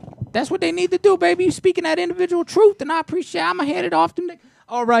 That's what they need to do, baby. You speaking that individual truth, and I appreciate. I'm gonna hand it off to Nick.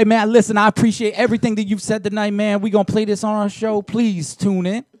 All right, man. Listen, I appreciate everything that you've said tonight, man. We're gonna play this on our show. Please tune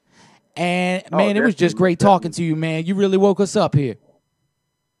in. And man, it was just great talking to you, man. You really woke us up here.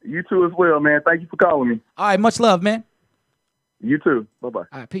 You too as well, man. Thank you for calling me. All right, much love, man. You too. Bye-bye.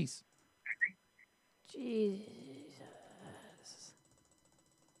 All right, peace. Jesus.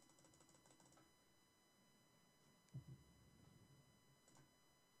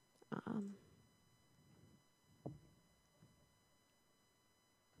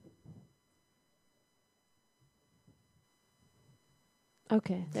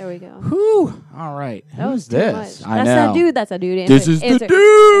 Okay, there we go. Whew. All right. Who's this? I know. That's that dude. This is the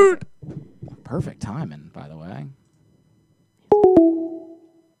dude. Perfect timing, by the way.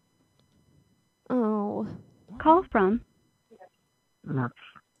 Oh, call from? Max.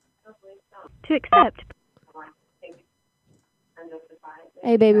 To accept.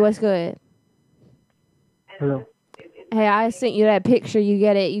 Hey, baby, what's good? Hello. Hey, I sent you that picture. You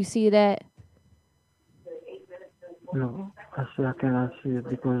get it? You see that? No, I cannot see it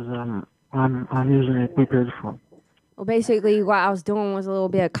because I'm using a prepaid phone. Well, basically, what I was doing was a little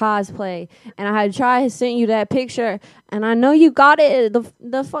bit of cosplay, and I had tried to send you that picture, and I know you got it.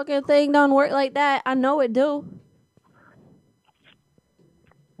 The fucking thing don't work like that. I know it do.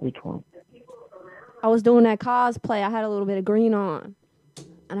 Which one? I was doing that cosplay. I had a little bit of green on,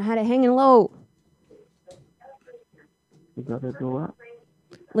 and I had it hanging low. You gotta do what?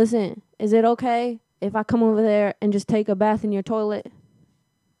 Listen, is it okay if I come over there and just take a bath in your toilet?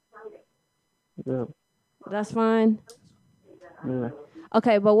 Yeah. That's fine. Yeah.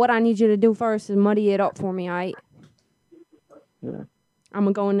 Okay, but what I need you to do first is muddy it up for me, alright? Yeah. I'm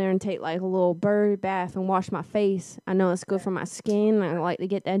gonna go in there and take like a little bird bath and wash my face. I know it's good for my skin. I like to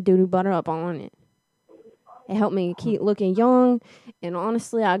get that doo-doo butter up on it. It helped me keep looking young. And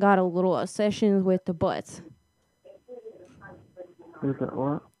honestly, I got a little sessions with the butts. You got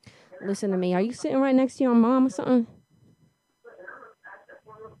what? Listen to me. Are you sitting right next to your mom or something?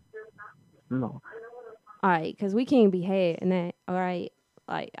 No. Alright, because we can't be had in that, alright?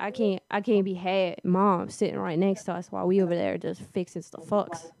 Like, I can't be had mom sitting right next to us while we over there just fixing the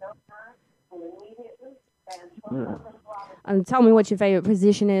fucks. Yeah. Tell me what your favorite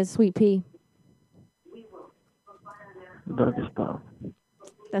position is, Sweet Pea. Doggy style.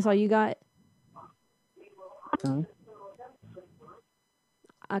 That's all you got? Hmm?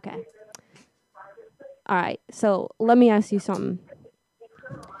 Okay. Alright, so let me ask you something.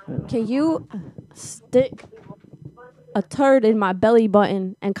 Can you stick a turd in my belly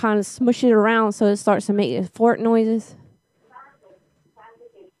button and kind of smush it around so it starts to make fart noises?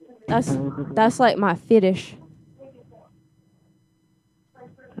 That's like my fetish.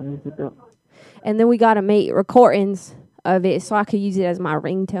 And then we gotta make recordings of it so I could use it as my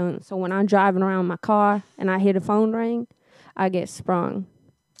ringtone. So when I'm driving around my car and I hear the phone ring, I get sprung.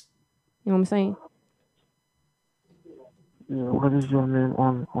 You know what I'm saying? Yeah, what is your name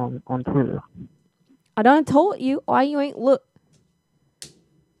on Twitter? I done told you. Why you ain't look?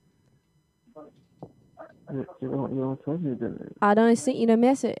 You don't tell me the name. I done sent you the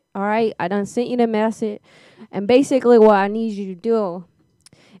message. Alright? I done sent you the message. And basically what I need you to do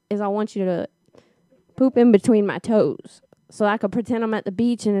is I want you to poop in between my toes. So I could pretend I'm at the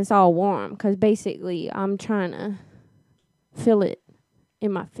beach and it's all warm. Because basically I'm trying to feel it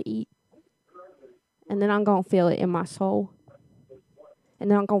in my feet. And then I'm going to feel it in my soul. And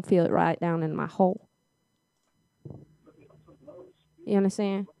then I'm going to feel it right down in my hole. You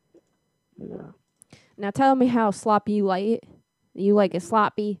understand? Yeah. Now tell me how sloppy you like it. You like it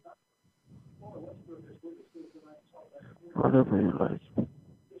sloppy? Whatever you like.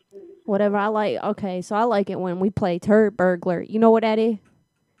 Whatever I like. Okay, so I like it when we play Turd Burglar. You know what that is?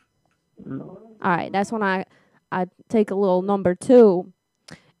 No. Alright, that's when I take a little number 2.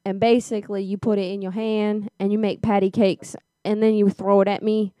 And basically you put it in your hand and you make patty cakes. And then you throw it at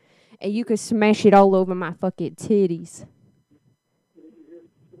me. And you could smash it all over my fucking titties.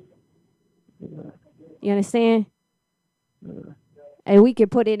 Yeah. You understand? Yeah. And we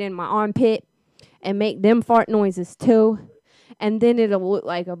could put it in my armpit and make them fart noises too. And then it'll look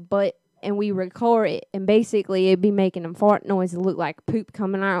like a butt. And we record it. And basically it'd be making them fart noises look like poop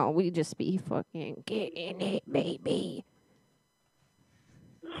coming out. We just be fucking getting it, baby.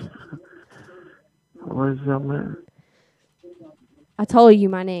 What is your name? I told you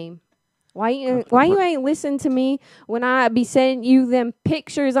my name. Why you ain't listen to me when I be sending you them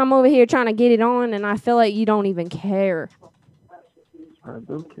pictures? I'm over here trying to get it on, and I feel like you don't even care. I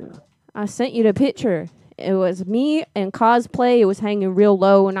do care. I sent you the picture. It was me and cosplay. It was hanging real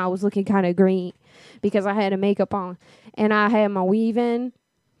low, and I was looking kind of green because I had a makeup on, and I had my weave in,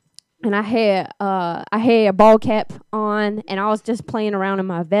 and I had a ball cap on, and I was just playing around in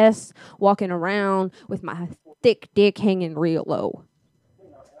my vest, walking around with my thick dick hanging real low.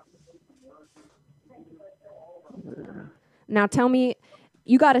 Now tell me,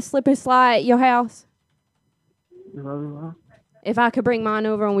 you got a slip and slide at your house? If I could bring mine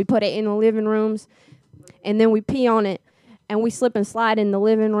over and we put it in the living rooms, and then we pee on it, and we slip and slide in the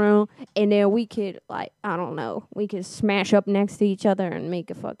living room, and then we could, like, I don't know, we could smash up next to each other and make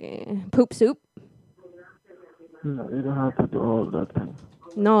a fucking poop soup. No, you don't have to do all that thing.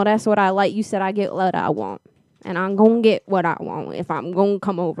 No, that's what I like. You said I get what I want. And I'm going to get what I want. If I'm going to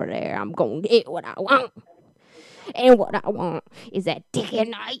come over there, I'm going to get what I want. And what I want is that dick at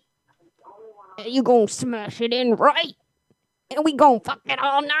night. And you going to smash it in right. And we going to fuck it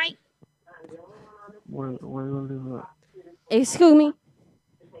all night. Where you live at? Excuse me?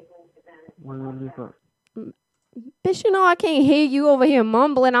 Where you live at? Bitch, you know I can't hear you over here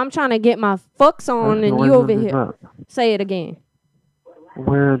mumbling. I'm trying to get my fucks on, and Where you you over live here. at? Say it again.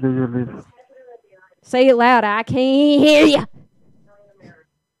 Where do you live? Say it louder. I can't hear you.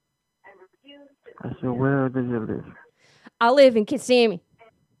 I said, where do you live? I live in Kissimmee.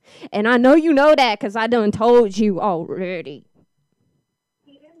 And I know you know that because I done told you already.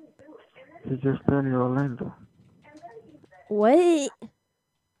 You just tell me Orlando. What?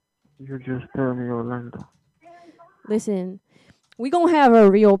 You just tell me Orlando. Listen, we gonna have a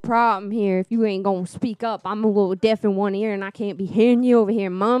real problem here if you ain't gonna speak up. I'm a little deaf in one ear and I can't be hearing you over here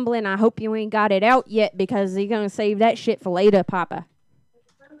mumbling. I hope you ain't got it out yet because you're gonna save that shit for later, Papa.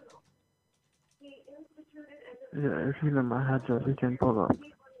 Yeah, if you know my address, you can pull up.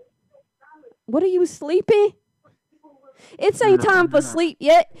 What are you sleeping? It ain't time for sleep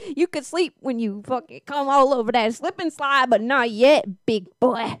yet. You could sleep when you fucking come all over that slip and slide, but not yet, big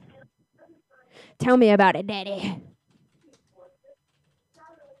boy. Tell me about it, Daddy.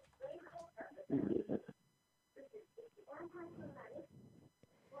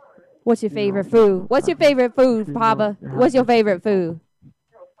 What's your favorite food? What's your favorite food, Papa? What's your favorite food?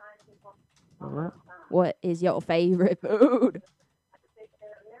 What? What is your favorite food?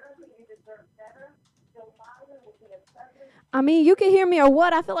 I mean, you can hear me or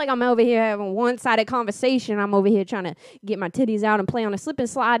what? I feel like I'm over here having one-sided conversation. I'm over here trying to get my titties out and play on a slip and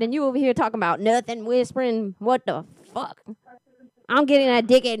slide, and you over here talking about nothing, whispering. What the fuck? I'm getting that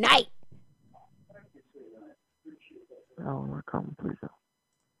dick at night. Oh, my God, please.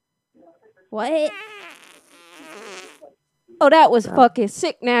 What? Oh, that was fucking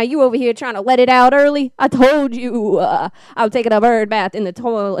sick now. You over here trying to let it out early? I told you I was taking a bird bath in the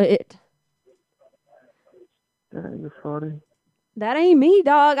toilet. You 40? That ain't me,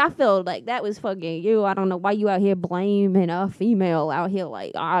 dog. I feel like that was fucking you. I don't know why you out here blaming a female out here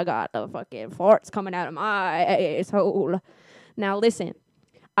like, I got the fucking farts coming out of my asshole. Now, listen.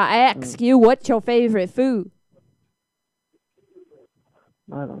 I asked you, what's your favorite food?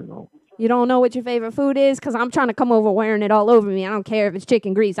 I don't know. You don't know what your favorite food is? Because I'm trying to come over wearing it all over me. I don't care if it's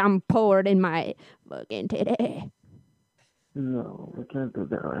chicken grease. I'm poured in my fucking titty. No, we can't do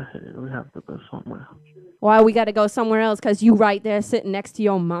that right here. We have to go somewhere. Why we got to go somewhere else? Because you right there sitting next to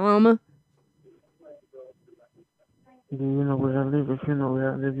your mama. Do you know where I live? If you know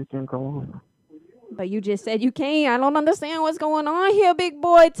where I live, you can come over. But you just said you can't. I don't understand what's going on here, big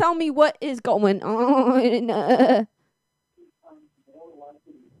boy. Tell me what is going on.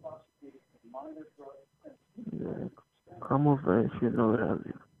 Yeah, come over if you know where I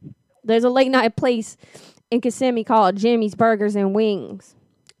live. There's a late night place in Kissimmee called Jimmy's Burgers and Wings.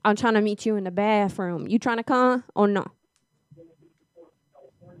 I'm trying to meet you in the bathroom. You trying to come or no?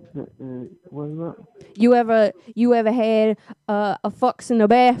 Where you at? You ever had a fucks in the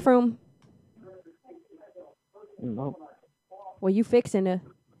bathroom? Nope. Well, you fixing it.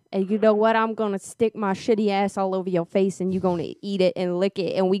 And you know what? I'm going to stick my shitty ass all over your face and you going to eat it and lick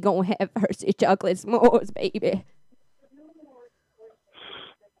it and we going to have Hershey chocolate s'mores, baby.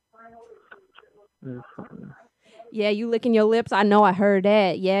 Yeah, you licking your lips. I know I heard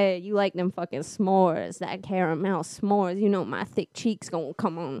that. Yeah, you like them fucking s'mores, that caramel s'mores. You know my thick cheeks gonna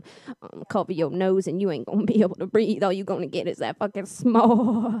come on, cover your nose, and you ain't gonna be able to breathe. All you gonna get is that fucking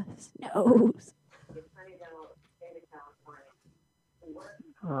s'mores nose.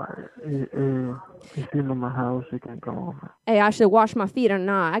 Alright, if you know my house, you can come over. Hey, I should wash my feet or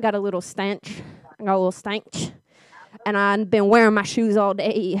not. I got a little stench. And I've been wearing my shoes all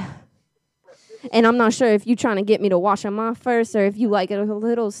day. And I'm not sure if you trying to get me to wash them off first or if you like it a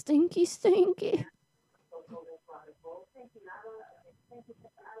little stinky.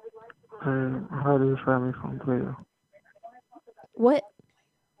 How do you find me from Twitter? What?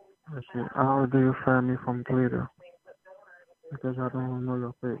 I said, how do you find me from Twitter? Because I don't know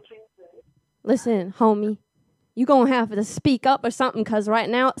your page. Listen, homie. You gonna have to speak up or something because right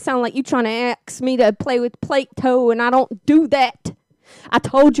now it sounds like you trying to ask me to play with Play-Doh and I don't do that. I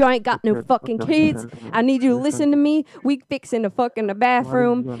told you I ain't got no fucking kids. I need you to listen to me. We fixing the fucking the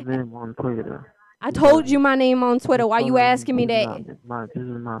bathroom. What is your name on Twitter? I told you my name on Twitter. Why you asking me that? This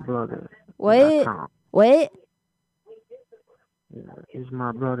is my brother. What? What? Yeah, it's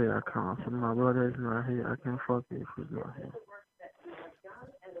my brother account. So my brother is not here. I can fuck you if he's not here.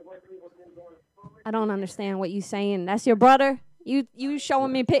 I don't understand what you saying. That's your brother? You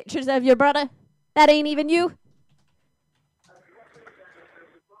showing me pictures of your brother? That ain't even you?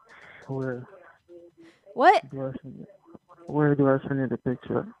 Where? What? Where do I send you the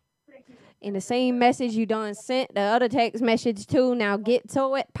picture? In the same message you done sent the other text message too. Now get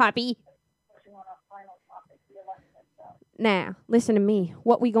to it, Poppy. Now, listen to me.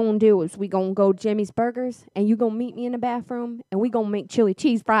 What we gonna do is we gonna go Jimmy's Burgers, and you gonna meet me in the bathroom, and we gonna make chili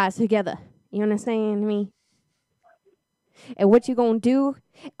cheese fries together. You understand me? And what you gonna do,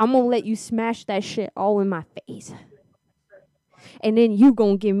 I'm gonna let you smash that shit all in my face. And then you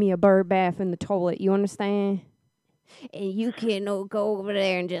gonna give me a bird bath in the toilet. You understand? And you can go over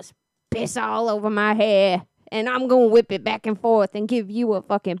there and just piss all over my hair. And I'm gonna whip it back and forth and give you a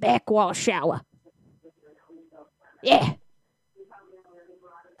fucking backwall shower. Yeah.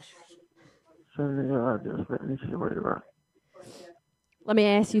 Send me your address. Let me see where you're at. Let me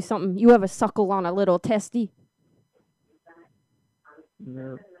ask you something. You ever suckle on a little testy?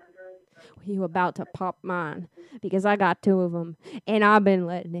 No. You about to pop mine because I got 2 of them and I've been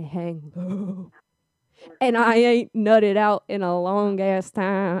letting it hang low. And I ain't nutted out in a long ass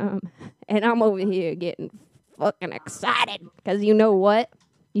time. And I'm over here getting fucking excited because you know what?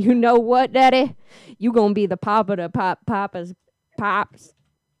 You know what, Daddy? You gonna be the papa to papa's pops.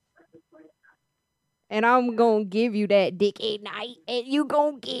 And I'm gonna give you that dick at night. And you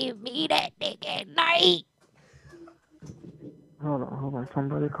gonna give me that dick at night. Hold on.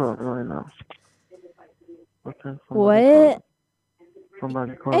 Somebody called me right now. Okay, What?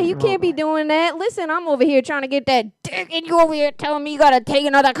 Somebody called Hey, me. you can't be doing that. Listen, I'm over here trying to get that dick, and you over here telling me you gotta take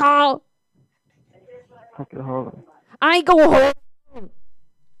another call. Okay, hold on. I ain't going home.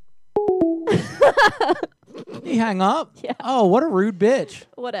 He hang up? Yeah. Oh, what a rude bitch.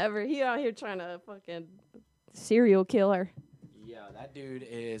 Whatever. He out here trying to fucking serial killer. Yeah, that dude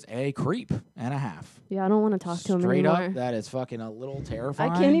is a creep and a half. Yeah, I don't want to talk to him Straight anymore. up, that is fucking a little terrifying.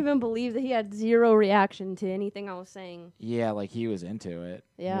 I can't even believe that he had zero reaction to anything I was saying. Yeah, like he was into it.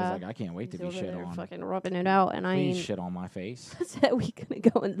 Yeah. He was like, I can't wait to He's be over shit there on. fucking rubbing it out, and I Please ain't. shit on my face. I said we gonna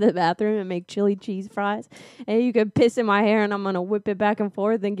go into the bathroom and make chili cheese fries, and you could piss in my hair, and I'm gonna whip it back and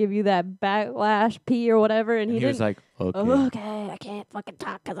forth and give you that backlash pee or whatever. And he was didn't. like, okay. Okay, I can't fucking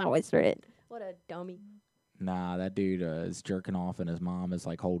talk because I whisper it. What a dummy. Nah, that dude is jerking off and his mom is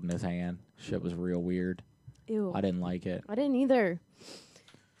like holding his hand. Shit was real weird. Ew. I didn't like it. I didn't either.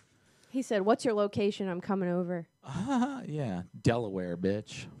 He said, "What's your location? I'm coming over." Yeah, Delaware,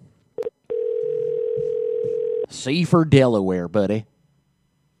 bitch. C for Delaware, buddy.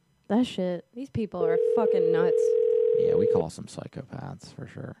 That shit. These people are fucking nuts. Yeah, we call some psychopaths for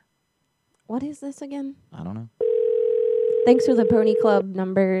sure. What is this again? I don't know. Thanks for the Pony Club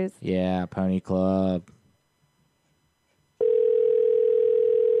numbers. Yeah, Pony Club.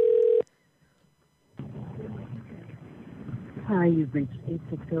 Hi, you've reached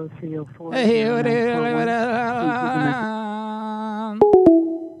 860-304. Hey, what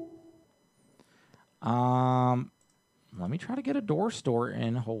let me try to get a door store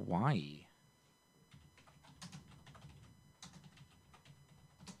in Hawaii.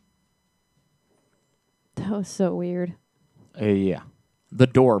 That was so weird. Yeah. The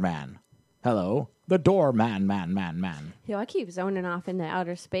doorman. Hello. The doorman, man. Yo, I keep zoning off into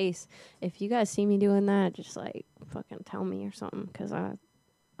outer space. If you guys see me doing that, just like fucking tell me or something, because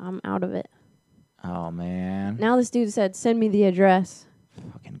I'm out of it. Oh, man. Now this dude said, send me the address.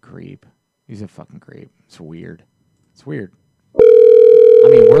 Fucking creep. He's a fucking creep. It's weird. It's weird. I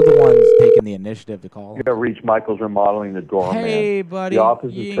mean, we're the ones taking the initiative to call him. You have reached Michael's Remodeling, the doorman. Hey, buddy. The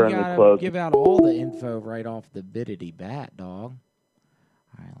office you is ain't currently gotta closed. give out all the info right off the biddity bat, dog.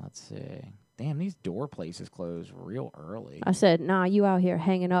 All right, let's see. Damn, these door places close real early. I said, nah, you out here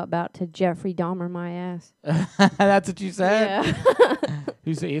hanging up about to Jeffrey Dahmer my ass. That's what you said? Yeah.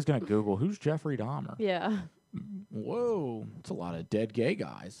 He's going to Google, who's Jeffrey Dahmer? Yeah. Whoa, it's a lot of dead gay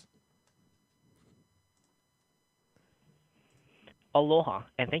guys. Aloha,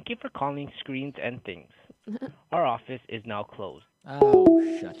 and thank you for calling Screens and Things. Our office is now closed. Oh,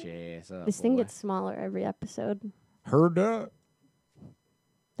 shut your ass up. This thing gets smaller every episode. Heard that?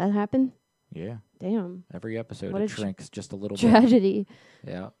 That happened? Yeah. Damn. Every episode What it a shrinks just a little tragedy.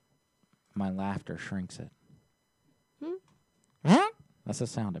 bit. Yeah. My laughter shrinks it. Hmm? That's the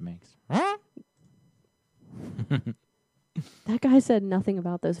sound it makes. That guy said nothing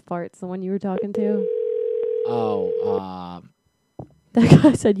about those farts, the one you were talking to. Oh, That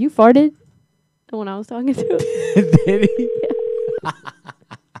guy said, you farted? The one I was talking to. Did he?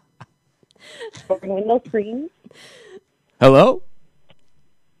 Window screens. Hello?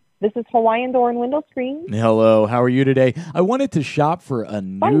 This is Hawaiian Door and Window Screens. Hello, how are you today? I wanted to shop for a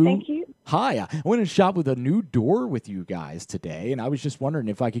new... Fine, thank you. Hi, I wanted to shop with a new door with you guys today, and I was just wondering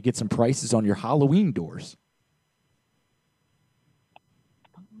if I could get some prices on your Halloween doors.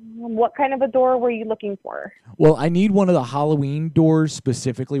 What kind of a door were you looking for? Well, I need one of the Halloween doors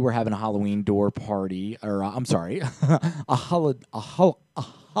specifically. We're having a Halloween door party, or I'm sorry, a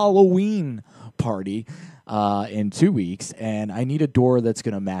Halloween party in 2 weeks, and I need a door that's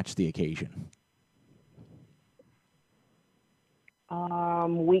going to match the occasion.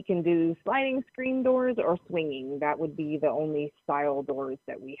 We can do sliding screen doors or swinging. That would be the only style doors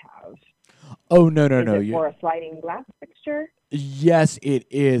that we have. Oh, no. Is it for a sliding glass fixture? Yes, it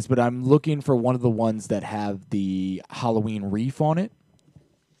is, but I'm looking for one of the ones that have the Halloween wreath on it.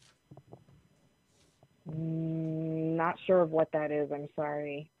 Not sure of what that is. I'm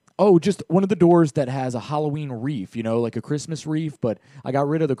sorry. Oh, just one of the doors that has a Halloween wreath, like a Christmas wreath, but I got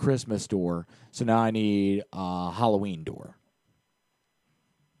rid of the Christmas door, so now I need a Halloween door.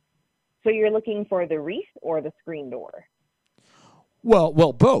 So you're looking for the wreath or the screen door?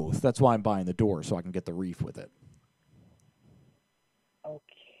 Well, both. That's why I'm buying the door, so I can get the wreath with it.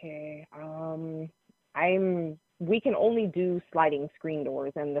 Okay. We can only do sliding screen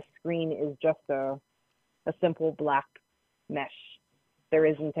doors, and the screen is just a simple black mesh. There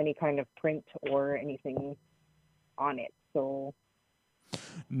isn't any kind of print or anything on it. So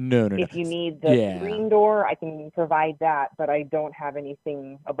No. if you need the screen door, I can provide that, but I don't have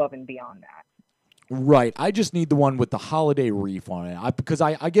anything above and beyond that. Right. I just need the one with the holiday wreath on it. Because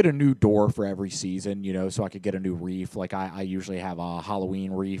I get a new door for every season, so I could get a new wreath. Like I usually have a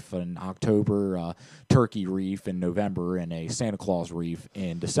Halloween wreath in October, a turkey wreath in November, and a Santa Claus wreath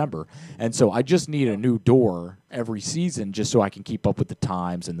in December. And so I just need a new door every season just so I can keep up with the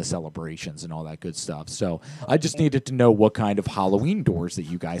times and the celebrations and all that good stuff. So I just needed to know what kind of Halloween doors that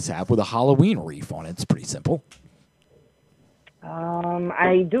you guys have with a Halloween wreath on it. It's pretty simple.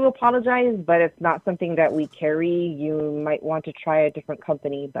 I do apologize, but it's not something that we carry. You might want to try a different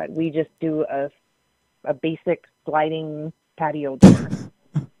company, but we just do a basic sliding patio door.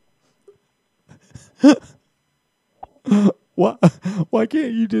 Why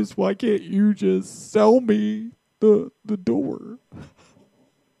can't you just sell me the door?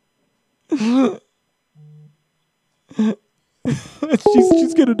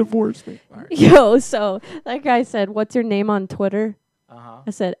 She's gonna divorce me. Right. Yo, so that guy said, "What's your name on Twitter?" I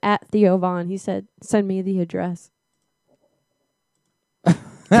said @TheoVon. He said, "Send me the address."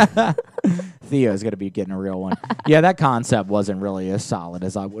 Theo's gonna be getting a real one. Yeah, that concept wasn't really as solid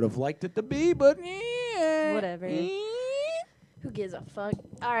as I would have liked it to be, but Whatever. Who gives a fuck?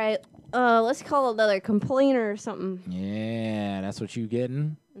 All right, let's call another complainer or something. Yeah, that's what you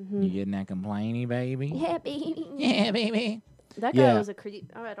getting. Mhm. You getting that complainy, baby? Yeah, baby. Yeah, baby. That guy was a creep.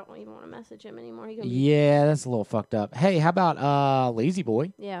 Oh, I don't even want to message him anymore. Yeah, that's a little fucked up. Hey, how about Lazy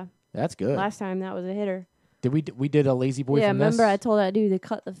Boy? Yeah. That's good. Last time that was a hitter. Did we did a Lazy Boy? Yeah, from remember this? I told that dude to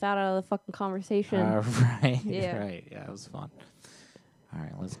cut the fat out of the fucking conversation. Right. Yeah. Right. Yeah, it was fun. All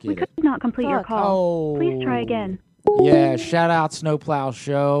right, let's get it. Could not complete your call. Please try again. Yeah, shout out Snowplow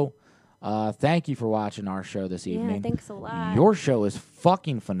Show. Thank you for watching our show this evening. Yeah, thanks a lot. Your show is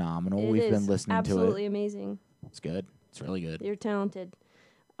fucking phenomenal. We've been listening to it. Absolutely amazing. It's good. It's really good. You're talented.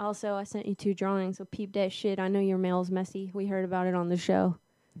 Also, I sent you 2 drawings, so peep that shit. I know your mail's messy. We heard about it on the show.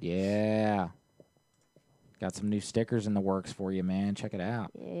 Yeah. Got some new stickers in the works for you, man. Check it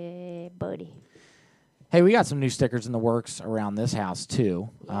out. Yeah, buddy. Hey, we got some new stickers in the works around this house, too.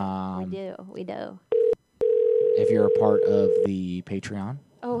 We do. If you're a part of the Patreon.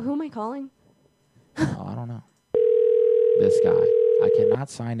 Oh, who am I calling? Oh, I don't know. This guy. I cannot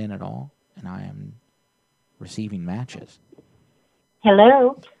sign in at all, and I am receiving matches.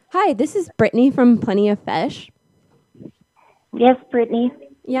 Hello. Hi, this is Brittany from Plenty of Fish. Yes, Brittany.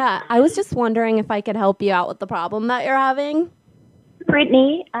 Yeah, I was just wondering if I could help you out with the problem that you're having.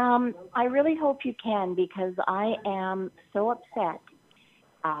 Brittany, I really hope you can because I am so upset.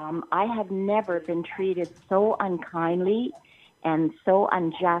 I have never been treated so unkindly and so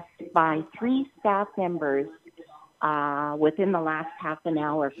unjust by 3 staff members within the last half an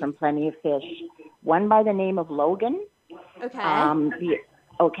hour from Plenty of Fish. One by the name of Logan. Okay.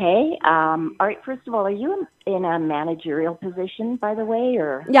 Okay. All right. First of all, are you in a managerial position, by the way,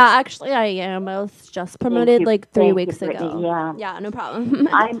 or? Yeah, actually, I am. I was just promoted like 3 weeks ago. Brittany. Yeah. Yeah, no problem.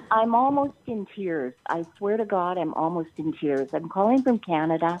 I'm almost in tears. I swear to God, I'm almost in tears. I'm calling from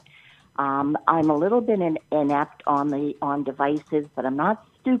Canada. I'm a little bit inept on devices, but I'm not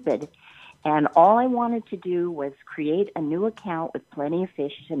stupid. And all I wanted to do was create a new account with Plenty of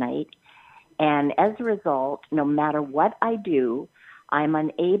Fish tonight. And as a result, no matter what I do, I'm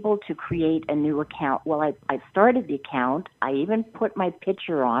unable to create a new account. Well, I started the account. I even put my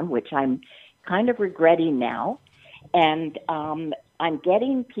picture on, which I'm kind of regretting now. And I'm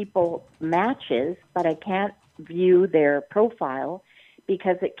getting people matches, but I can't view their profile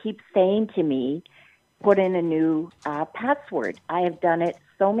because it keeps saying to me, put in a new password. I have done it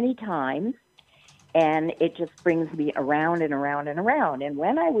so many times, And it just brings me around and around and around. And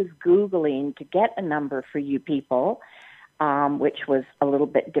when I was Googling to get a number for you people, which was a little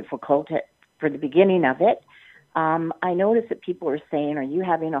bit difficult for the beginning of it, I noticed that people were saying, are you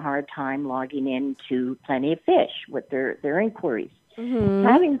having a hard time logging into Plenty of Fish with their inquiries? Mm-hmm.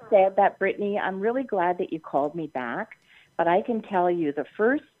 Having said that, Brittany, I'm really glad that you called me back, but I can tell you the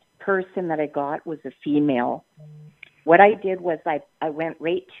first person that I got was a female. What I did was I went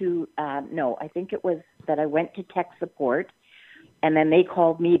right to, I think it was that I went to tech support, and then they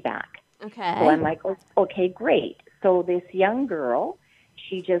called me back. Okay. So I'm like, oh, okay, great. So this young girl,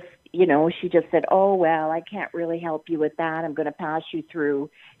 she just said, oh, well, I can't really help you with that. I'm going to pass you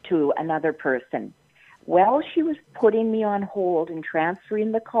through to another person. Well, she was putting me on hold and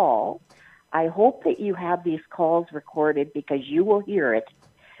transferring the call. I hope that you have these calls recorded because you will hear it.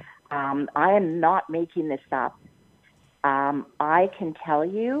 I am not making this up. I can tell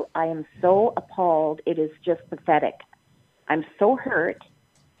you, I am so appalled. It is just pathetic. I'm so hurt.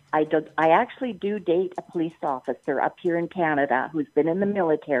 I actually do date a police officer up here in Canada who's been in the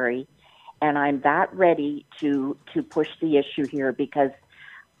military, and I'm that ready to push the issue here because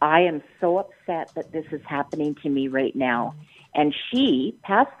I am so upset that this is happening to me right now. And she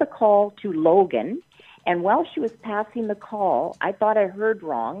passed the call to Logan, and while she was passing the call, I thought I heard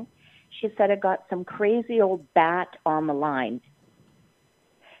wrong. She said, I got some crazy old bat on the line.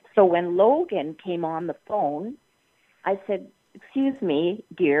 So when Logan came on the phone, I said, excuse me,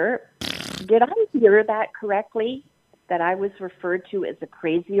 dear, did I hear that correctly, that I was referred to as a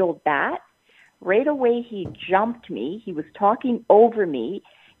crazy old bat? Right away, he jumped me. He was talking over me.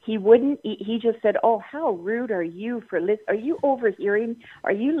 He just said, oh, how rude are you are you overhearing?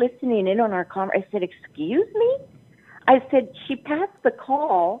 Are you listening in on our conversation? I said, excuse me? I said, she passed the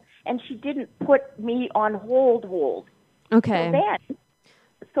call and she didn't put me on hold. Okay.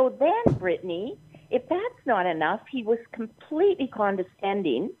 So then, Brittany, if that's not enough, he was completely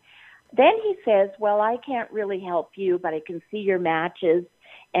condescending. Then he says, well, I can't really help you, but I can see your matches.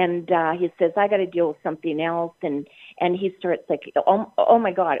 And he says, I got to deal with something else. And he starts like, oh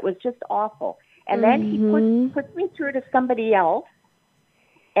my God, it was just awful. And then he puts me through to somebody else.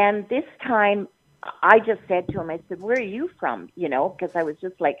 And this time I just said to him, I said, where are you from? Because I was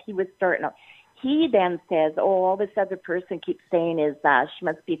just like, he was starting up. He then says, oh, all this other person keeps saying is she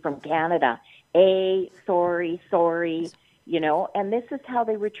must be from Canada. Sorry, and this is how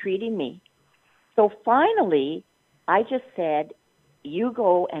they were treating me. So finally, I just said, you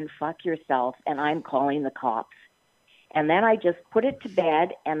go and fuck yourself, and I'm calling the cops. And then I just put it to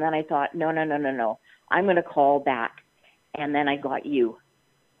bed, and then I thought, no, I'm going to call back. And then I got you.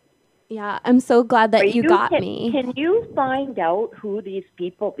 Yeah, I'm so glad that you got me. Can you find out who these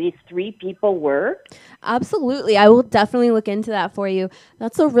three people were? Absolutely. I will definitely look into that for you.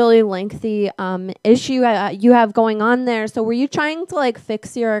 That's a really lengthy issue you have going on there. So were you trying to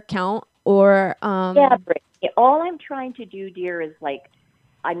fix your account or? Yeah, Brittany, all I'm trying to do, dear, is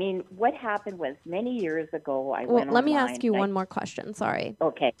what happened was many years ago I went online. Let me ask you one more question. Sorry.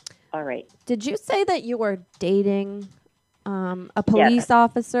 Okay. All right. Did you say that you were dating a police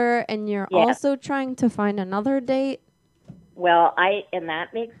officer and you're also trying to find another date? Well, and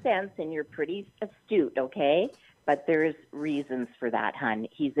that makes sense, and you're pretty astute, okay? But there's reasons for that, hon.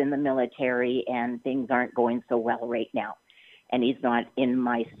 He's in the military, and things aren't going so well right now, and he's not in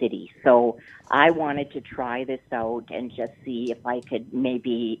my city. So I wanted to try this out and just see if I could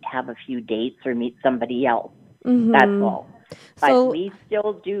maybe have a few dates or meet somebody else. Mm-hmm. That's all. But So- we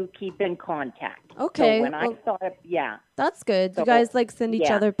still do keep in contact. Okay, So when I thought, That's good. So, You guys send each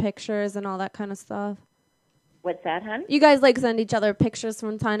yeah. other pictures and all that kind of stuff. What's that, hon? You guys send each other pictures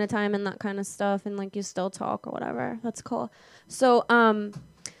from time to time and that kind of stuff, and you still talk or whatever. That's cool. So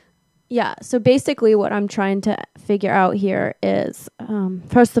so basically what I'm trying to figure out here is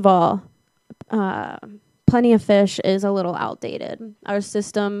first of all, Plenty of Fish is a little outdated. Our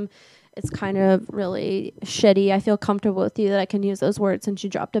system is kind of really shitty. I feel comfortable with you that I can use those words since you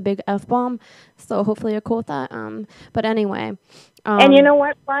dropped a big F-bomb. So hopefully you're cool with that. But anyway. And you know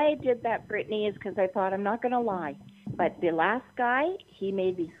what? Why I did that, Brittany, is because I thought, I'm not going to lie. But the last guy, he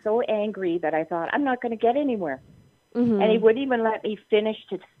made me so angry that I thought, I'm not going to get anywhere. Mhm. And he wouldn't even let me finish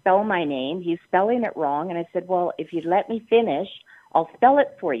to spell my name. He's spelling it wrong. And I said, well, if you'd let me finish, I'll spell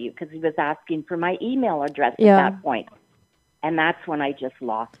it for you, because he was asking for my email address at that point. And that's when I just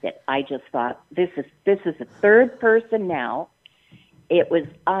lost it. I just thought, this is the third person now. It was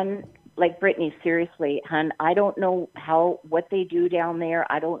like, Brittany, seriously, hon, I don't know what they do down there.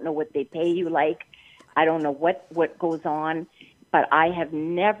 I don't know what they pay you like. I don't know what goes on. But I have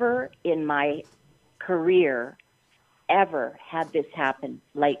never in my career ever had this happen.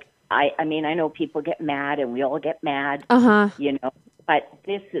 Like, I mean, I know people get mad, and we all get mad, you know, but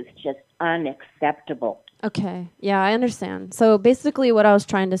this is just unacceptable. Okay. Yeah, I understand. So basically what I was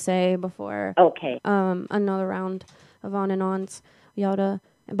trying to say before another round of on and ons, yada.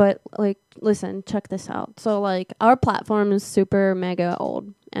 But like, listen, check this out. So like our platform is super mega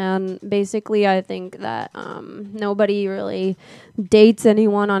old. And basically I think that serial killer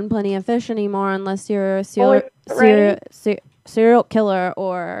unless you're a serial killer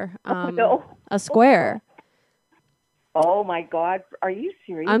or a square. Oh my God, are you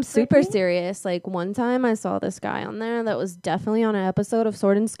serious? I'm super serious. Like one time I saw this guy on there that was definitely on an episode of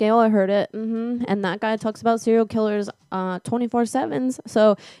Sword and Scale. I heard it. And that guy talks about serial killers 24/7.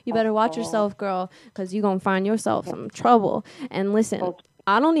 So you better watch yourself, girl, because you're going to find yourself some trouble. And listen,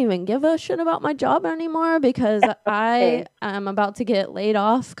 I don't even give a shit about my job anymore because I am about to get laid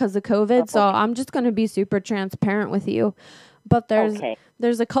off because of COVID. So I'm just going to be super transparent with you. But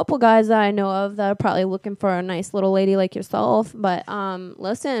there's a couple guys that I know of that are probably looking for a nice little lady like yourself. But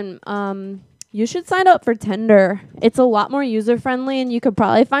listen, you should sign up for Tinder. It's a lot more user friendly, and you could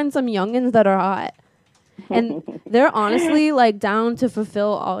probably find some youngins that are hot. And they're honestly like down to fulfill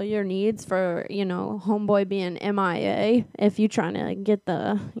all your needs for, you know, homeboy being MIA if you trying to get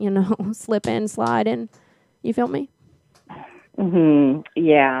the, you know, slip in, slide in. You feel me?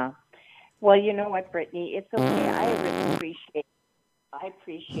 Yeah. Well, you know what, Brittany? It's okay. I really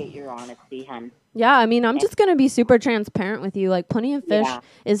appreciate your honesty, hon. Yeah, I mean, I'm just going to be super transparent with you. Like, Plenty of Fish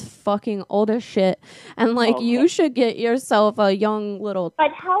is fucking old as shit. And, like, you should get yourself a young little...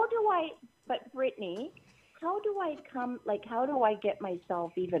 But Brittany, how do I get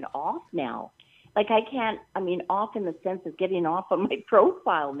myself even off now? Like, I can't, off in the sense of getting off of my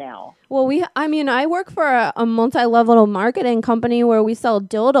profile now. Well, I work for a multi-level marketing company where we sell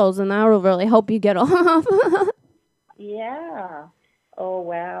dildos, and that will really help you get off. Yeah. Oh,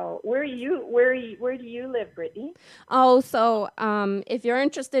 wow. Where do you live, Brittany? Oh, so if you're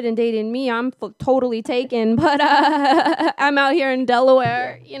interested in dating me, I'm totally taken, but I'm out here in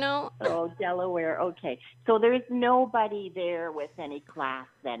Delaware, you know? Oh, Delaware. Okay. So there's nobody there with any class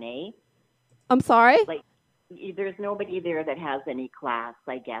then, eh? I'm sorry? Like, there's nobody there that has any class,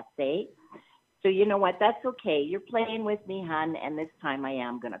 I guess, eh? So you know what? That's okay. You're playing with me, hon, and this time I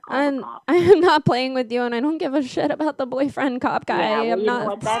am going to call the cops. I'm not playing with you, and I don't give a shit about the boyfriend cop guy. Yeah, well, I'm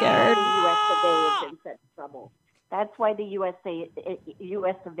not scared. That's why the U.S. of A is in such trouble. That's why the U.S.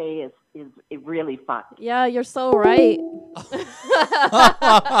 of A is really fucked. Yeah, you're so right.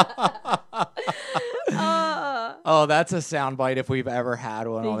 Oh, that's a soundbite if we've ever had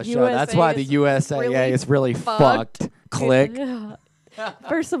one on the show. That's why the USA is really fucked. Click.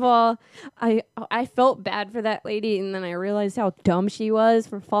 First of all, I felt bad for that lady, and then I realized how dumb she was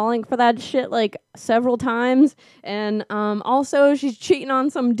for falling for that shit like several times. And also, she's cheating on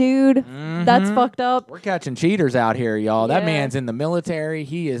some dude. That's fucked up. We're catching cheaters out here, y'all. That man's in the military.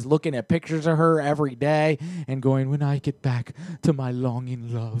 He is looking at pictures of her every day and going, when I get back to my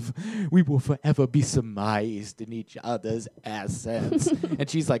longing love, we will forever be surmised in each other's assets. And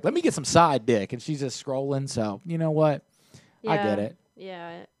she's like, let me get some side dick. And she's just scrolling. So, you know what? I get it.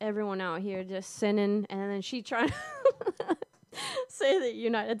 Yeah, everyone out here just sinning, and then she trying to say that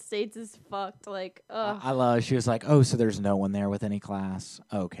United States is fucked. Like, ugh. I love. She was like, "Oh, so there's no one there with any class."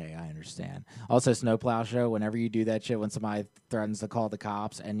 Okay, I understand. Also, Snowplow Show. Whenever you do that shit, when somebody threatens to call the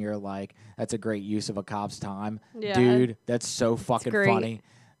cops, and you're like, "That's a great use of a cop's time, dude." That's so fucking funny.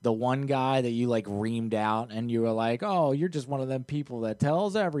 The one guy that you like reamed out and you were like, oh, you're just one of them people that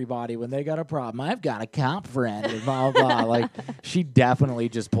tells everybody when they got a problem, I've got a cop friend and blah, blah, blah. Like, she definitely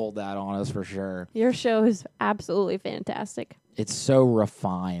just pulled that on us for sure. Your show is absolutely fantastic. It's so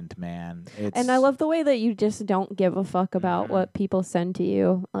refined, man. And I love the way that you just don't give a fuck about what people send to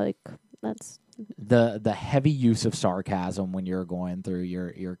you. Like, that's... The heavy use of sarcasm when you're going through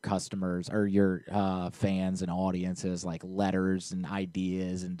your customers or your fans and audiences, like letters and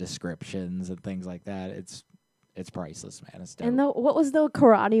ideas and descriptions and things like that. It's priceless, man. It's dope. And what was the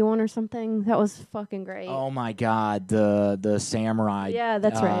karate one or something? That was fucking great. Oh my god, the samurai. Yeah,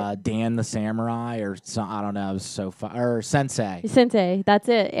 that's right. Dan the samurai or some, I don't know. It was so or sensei. Sensei, that's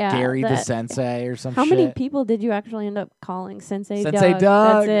it. Yeah, Gary the sensei or something. How many people did you actually end up calling Sensei Doug? Doug?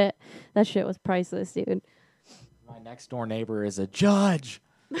 That's it. That shit was priceless, dude. My next door neighbor is a judge,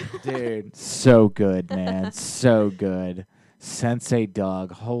 dude. So good, man. So good. Sensei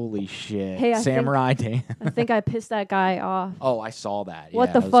Doug, holy shit. Hey, Samurai Dan. I think I pissed that guy off. Oh, I saw that. What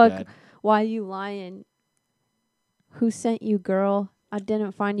yeah, the fuck? Good. Why you lying? Who sent you, girl? I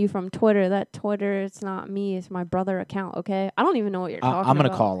didn't find you from Twitter. That Twitter, it's not me. It's my brother account, okay? I don't even know what you're talking about. I'm going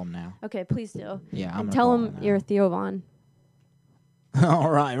to call him now. Okay, please do. Yeah, I'm and tell him you're Theo Von. Oh,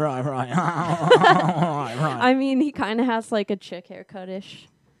 right. I mean, he kind of has like a chick haircut-ish.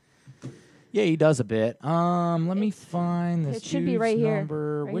 Yeah, he does a bit. Let me find this It should be dude's right here.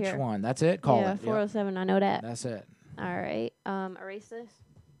 number. Right Which here. one? That's it? Call yeah, it. Yep. 407. I know that. That's it. All right. Erase this.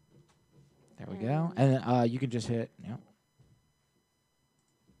 There we go. And you can just hit. Yep.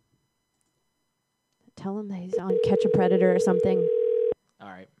 Tell him that he's on Catch a Predator or something. All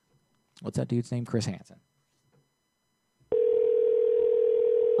right. What's that dude's name? Chris Hansen.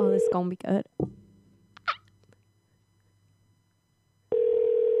 Oh, this is gonna be good.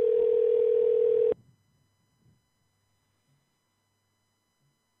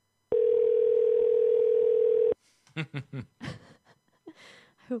 I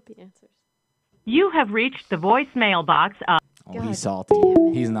hope he answers. You have reached the voicemail box of... Oh, he's salty.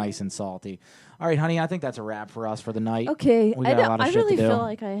 He's nice and salty. All right, honey, I think that's a wrap for us for the night. Okay, We got a lot of I shit really to do. feel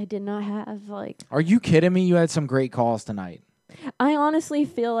like I did not have like. Are you kidding me? You had some great calls tonight. I honestly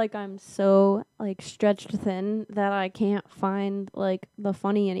feel like I'm so like stretched thin that I can't find like the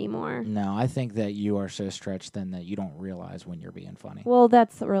funny anymore. No, I think that you are so stretched thin that you don't realize when you're being funny. Well,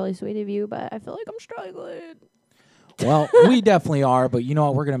 that's really sweet of you, but I feel like I'm struggling. Well, we definitely are, but you know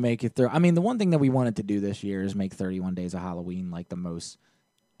what? We're going to make it through. I mean, the one thing that we wanted to do this year is make 31 Days of Halloween like the most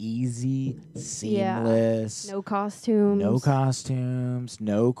easy, seamless. No costumes. No costumes,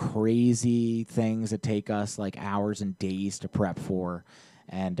 no crazy things that take us like hours and days to prep for.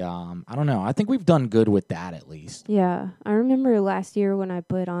 And I don't know. I think we've done good with that at least. Yeah. I remember last year when I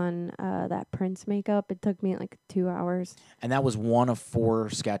put on that Prince makeup, it took me like 2 hours. And that was one of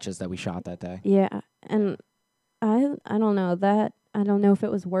 4 sketches that we shot that day. Yeah. And I don't know that. I don't know if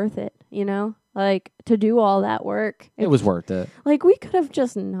it was worth it, you know? Like, to do all that work. It was worth it. Like, we could have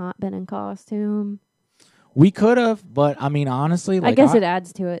just not been in costume. We could have, but I mean, honestly, like I guess it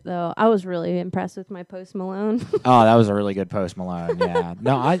adds to it, though. I was really impressed with my Post Malone. Oh, that was a really good Post Malone. Yeah.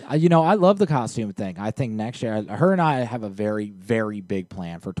 No, I I love the costume thing. I think next year, her and I have a very, very big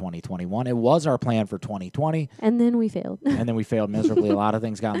plan for 2021. It was our plan for 2020. And then we failed. And then we failed miserably. A lot of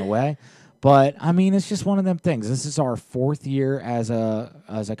things got in the way. But I mean, it's just one of them things. This is our 4th year as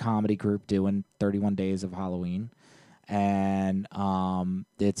a comedy group doing 31 Days of Halloween. And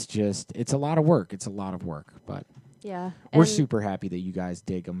it's a lot of work. It's a lot of work, but yeah, we're super happy that you guys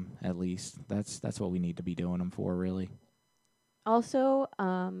dig them. At least that's what we need to be doing them for, really. Also,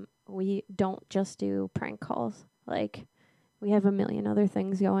 we don't just do prank calls. Like, we have a million other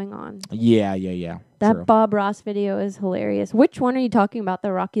things going on. Yeah. That True. Bob Ross video is hilarious. Which one are you talking about,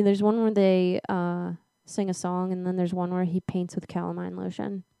 the Rocky? There's one where they sing a song, and then there's one where he paints with calamine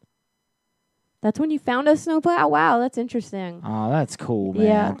lotion. That's when you found us, Snowplow? Wow, that's interesting. Oh, that's cool, man.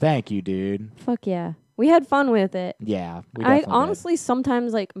 Yeah. Thank you, dude. Fuck yeah. We had fun with it. Yeah, we I definitely did. honestly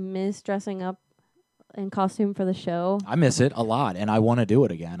sometimes like miss dressing up in costume for the show. I miss it a lot, and I want to do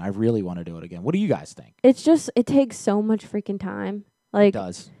it again. I really want to do it again. What do you guys think? It's just, it takes so much freaking time. Like, It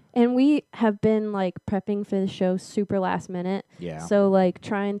does. And we have been like prepping for the show super last minute. Yeah. So like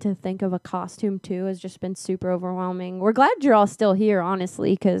trying to think of a costume too has just been super overwhelming. We're glad you're all still here,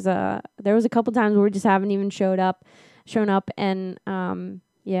 honestly, because there was a couple times where we just haven't even shown up, and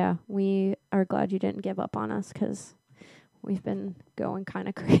yeah, we are glad you didn't give up on us because we've been going kind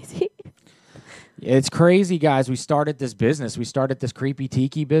of crazy. It's crazy, guys. We started this business. We started this creepy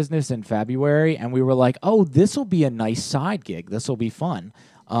tiki business in February, and we were like, oh, this will be a nice side gig. This will be fun.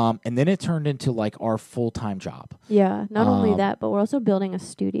 And then it turned into like our full-time job. Yeah, not only that, but we're also building a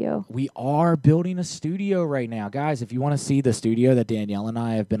studio. We are building a studio right now. Guys, if you want to see the studio that Danielle and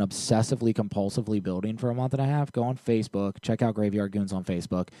I have been obsessively, compulsively building for a month and a half, go on Facebook. Check out Graveyard Goons on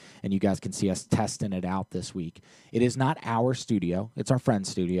Facebook, and you guys can see us testing it out this week. It is not our studio. It's our friend's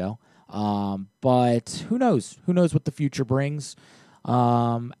studio. But who knows? Who knows what the future brings?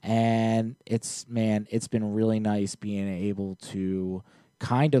 And it's been really nice being able to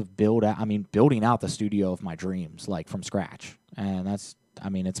kind of building out the studio of my dreams, like from scratch. And it's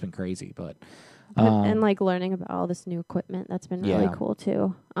been crazy, but and like learning about all this new equipment, that's been really cool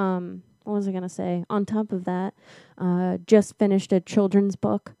too. What was I gonna say? On top of that, just finished a children's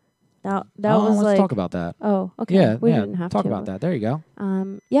book. That was let's like, talk about that. Oh, okay. Yeah, we didn't have talk to about that. There you go.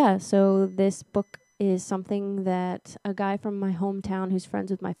 Yeah. So this book is something that a guy from my hometown who's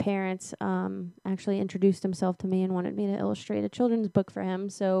friends with my parents actually introduced himself to me and wanted me to illustrate a children's book for him.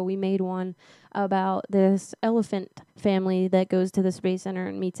 So we made one about this elephant family that goes to the Space Center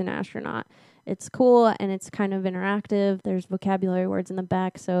and meets an astronaut. It's cool and it's kind of interactive. There's vocabulary words in the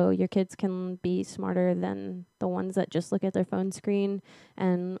back, so your kids can be smarter than the ones that just look at their phone screen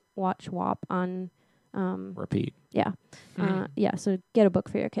and watch WAP on repeat. Yeah. Yeah, so get a book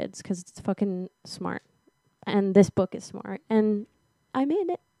for your kids because it's fucking smart. And this book is smart. And I made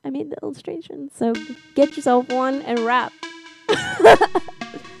it. I made the illustration. So get yourself one and rap.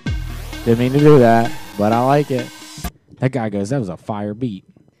 Didn't mean to do that, but I like it. That guy goes, that was a fire beat.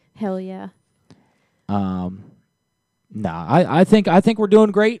 Hell yeah. I think we're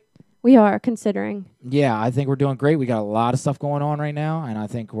doing great. We are considering. Yeah, I think we're doing great. We got a lot of stuff going on right now, and I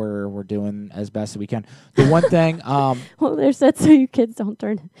think we're doing as best as we can. The one thing, well, there's that so you kids don't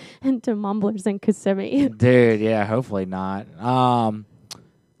turn into mumblers in Kissimmee. dude, yeah, hopefully not.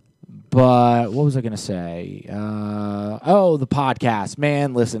 But what was I gonna say? The podcast,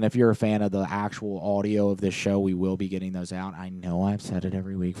 man. Listen, if you're a fan of the actual audio of this show, we will be getting those out. I know I've said it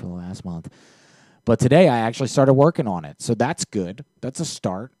every week for the last month, but today I actually started working on it, so that's good. That's a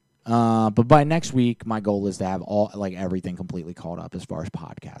start. But by next week, my goal is to have everything completely caught up as far as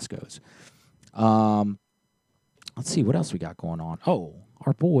podcast goes. Let's see what else we got going on. Oh,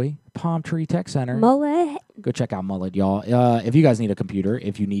 our boy, Palm Tree Tech Center. Mullet. Go check out Mullet, y'all. If you guys need a computer,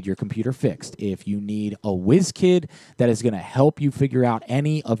 if you need your computer fixed, if you need a whiz kid that is going to help you figure out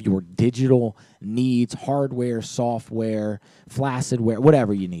any of your digital needs, hardware, software, flaccidware,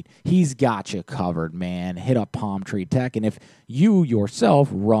 whatever you need, he's got you covered, man. Hit up Palm Tree Tech. And if you yourself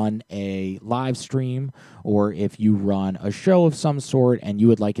run a live stream or if you run a show of some sort and you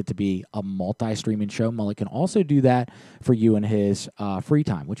would like it to be a multi-streaming show, Mullet can also do that for you in his free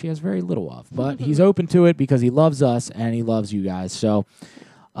time, which he has very little of. But he's open to it because he loves us and he loves you guys. So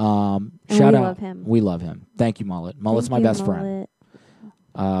shout out. Love him. We love him. Thank you, Mullet. Mullet's my best friend.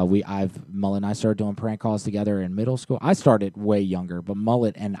 Mullet and I started doing prank calls together in middle school. I started way younger, but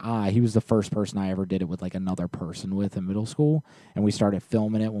Mullet and he was the first person I ever did it with another person with in middle school, and we started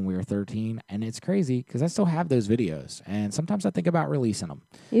filming it when we were 13, and it's crazy because I still have those videos, and sometimes I think about releasing them.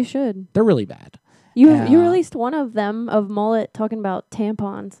 You should. They're really bad. You released one of them of Mullet talking about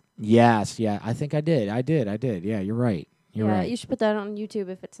tampons. Yes, yeah, I think I did. Yeah, you're right. You're right. You should put that on YouTube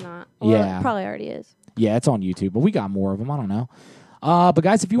if it's not. Well, yeah. It probably already is. Yeah, it's on YouTube, but we got more of them. I don't know. But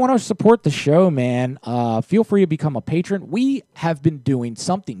guys, if you want to support the show, man, feel free to become a patron. We have been doing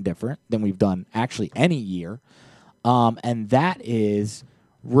something different than we've done actually any year, and that is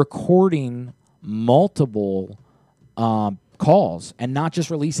recording multiple calls and not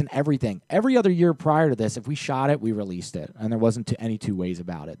just releasing everything. Every other year prior to this, if we shot it, we released it, and there wasn't any two ways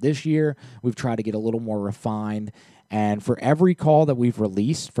about it. This year, we've tried to get a little more refined, and for every call that we've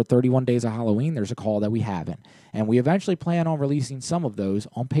released for 31 Days of Halloween, there's a call that we haven't. And we eventually plan on releasing some of those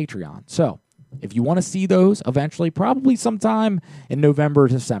on Patreon. So if you want to see those eventually, probably sometime in November or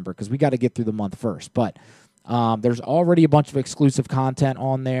December, because we got to get through the month first. But there's already a bunch of exclusive content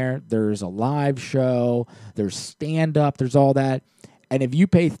on there. There's a live show. There's stand-up. There's all that. And if you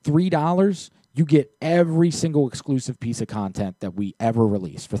pay $3, you get every single exclusive piece of content that we ever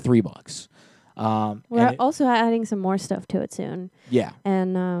release for $3. We're also adding some more stuff to it soon. Yeah.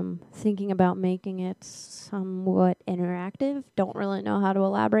 And thinking about making it somewhat interactive. Don't really know how to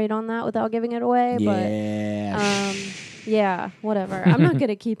elaborate on that without giving it away. Yeah. But yeah, whatever. I'm not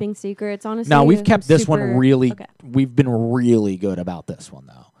good at keeping secrets, honestly. No, we've kept this one really. Okay. We've been really good about this one,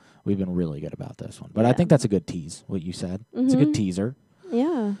 though. We've been really good about this one. But I think that's a good tease, what you said. It's a good teaser.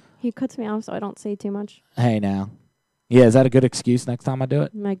 Yeah. He cuts me off so I don't say too much. Hey, now. Yeah, is that a good excuse next time I do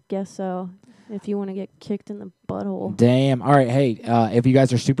it? I guess so. If you want to get kicked in the butthole. Damn. All right. Hey, if you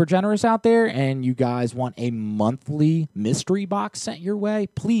guys are super generous out there and you guys want a monthly mystery box sent your way,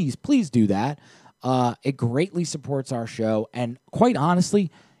 please do that. It greatly supports our show. And quite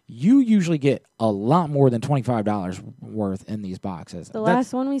honestly, you usually get a lot more than $25 worth in these boxes. The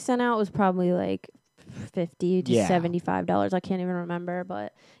last one we sent out was probably like $50 to $75. I can't even remember.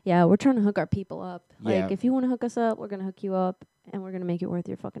 But yeah, we're trying to hook our people up. Like, if you want to hook us up, we're going to hook you up. And we're going to make it worth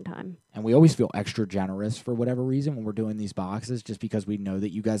your fucking time. And we always feel extra generous for whatever reason when we're doing these boxes, just because we know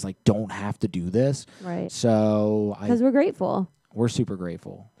that you guys don't have to do this. Right. So because we're grateful. We're super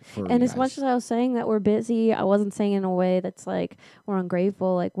grateful for and you as guys. much as I was saying that we're busy, I wasn't saying in a way that's like we're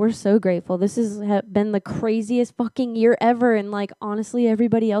ungrateful. Like, we're so grateful. This has been the craziest fucking year ever. And like, honestly,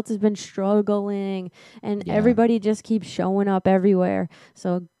 everybody else has been struggling and everybody just keeps showing up everywhere.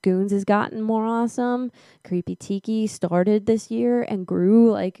 So Goons has gotten more awesome. Creepy Tiki started this year and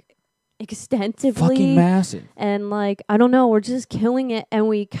grew like extensively. Fucking massive. And like, I don't know, we're just killing it, and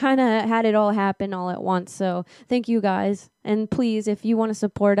we kind of had it all happen all at once. So thank you guys. And please, if you want to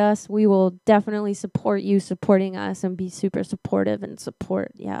support us, we will definitely support you supporting us and be super supportive and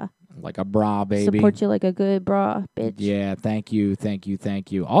support. Yeah. Like a bra, baby. Support you like a good bra, bitch. Yeah, thank you.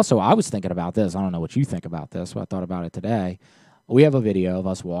 Also, I was thinking about this. I don't know what you think about this, but I thought about it today. We have a video of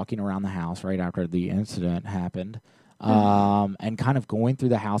us walking around the house right after the incident happened. and kind of going through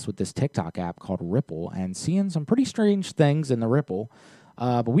the house with this TikTok app called Ripple and seeing some pretty strange things in the Ripple.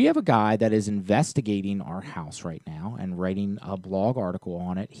 But we have a guy that is investigating our house right now and writing a blog article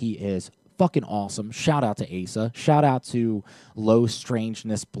on it. He is fucking awesome. Shout out to Asa. Shout out to Low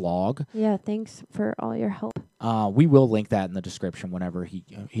Strangeness blog. Yeah, thanks for all your help. We will link that in the description whenever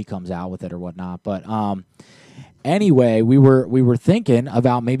he comes out with it or whatnot. But anyway, we were thinking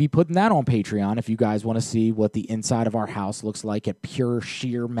about maybe putting that on Patreon if you guys want to see what the inside of our house looks like at pure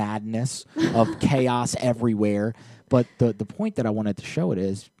sheer madness of chaos everywhere. But the point that I wanted to show it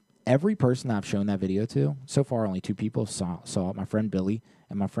is every person that I've shown that video to, so far only 2 people saw it, my friend Billy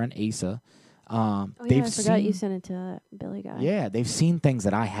and my friend Asa. I forgot you sent it to that Billy guy. Yeah, they've seen things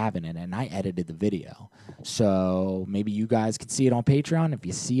that I haven't in it, and I edited the video. So maybe you guys could see it on Patreon. If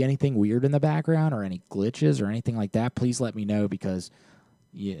you see anything weird in the background or any glitches or anything like that, please let me know because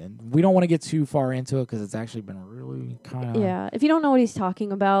we don't want to get too far into it because it's actually been really kind of... Yeah, if you don't know what he's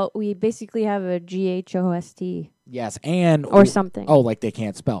talking about, we basically have a GHOST. Yes, and... Or something. Oh, like they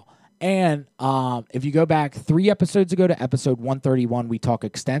can't spell. And if you go back 3 episodes ago to episode 131, we talk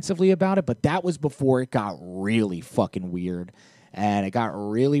extensively about it, but that was before it got really fucking weird. And it got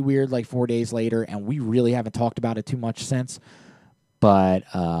really weird like 4 days later, and we really haven't talked about it too much since. But,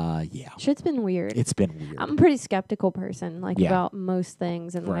 yeah. Shit's been weird. It's been weird. I'm a pretty skeptical person, Yeah. about most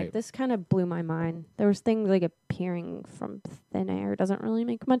things. And, Right. this kind of blew my mind. There was things, appearing from thin air. It doesn't really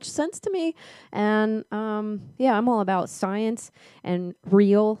make much sense to me. And, yeah, I'm all about science and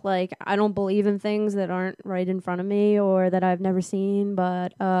real. I don't believe in things that aren't right in front of me or that I've never seen.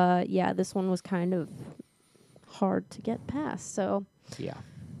 But, yeah, this one was kind of hard to get past. So, Yeah.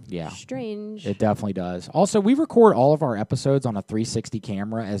 strange. It definitely does. Also, we record all of our episodes on a 360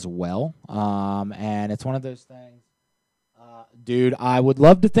 camera as well. And it's one of those things. Dude, I would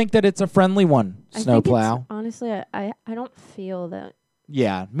love to think that it's a friendly one, Snowplow. Honestly, I don't feel that.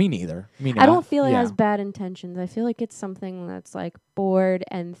 Yeah, me neither. I don't feel it has bad intentions. I feel like it's something that's bored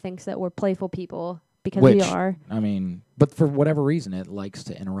and thinks that we're playful people because we are. I mean, but for whatever reason, it likes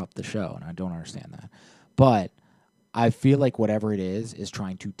to interrupt the show, and I don't understand that. But I feel like whatever it is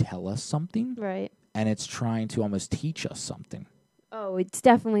trying to tell us something. Right. And it's trying to almost teach us something. Oh, it's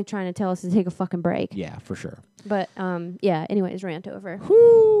definitely trying to tell us to take a fucking break. Yeah, for sure. But, yeah, anyways, rant over.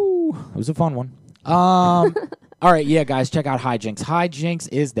 Whoo! It was a fun one. All right, yeah, guys, check out Hijinks. Hijinks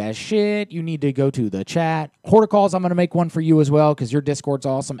is that shit. You need to go to the chat. Horticalls, I'm going to make one for you as well because your Discord's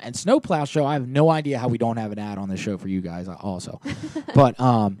awesome. And Snowplow Show, I have no idea how we don't have an ad on this show for you guys also. But,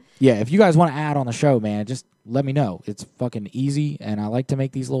 yeah, if you guys want to add on the show, man, just let me know. It's fucking easy, and I like to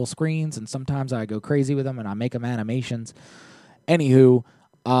make these little screens, and sometimes I go crazy with them, and I make them animations. Anywho,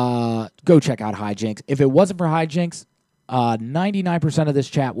 go check out Hijinks. If it wasn't for Hijinks, 99% of this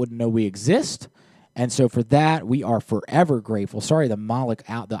chat wouldn't know we exist. And so for that, we are forever grateful. Sorry, the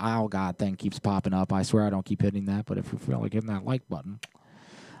Owl God thing keeps popping up. I swear I don't keep hitting that, but if you feel like hitting that like button.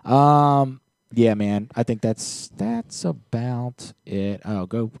 Yeah, man, I think that's about it. Oh,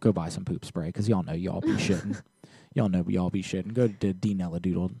 go buy some poop spray, because y'all know y'all be shitting. Y'all know we all be shitting. Go to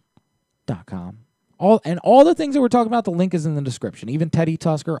dnelladoodle.com. All the things that we're talking about, the link is in the description. Even Teddy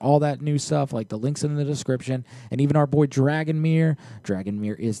Tusker, all that new stuff, the link's in the description. And even our boy Dragonmere.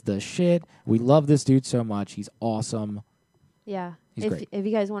 Dragonmere is the shit. We love this dude so much. He's awesome. Yeah. He's great. If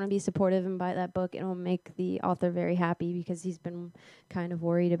you guys want to be supportive and buy that book, it'll make the author very happy because he's been kind of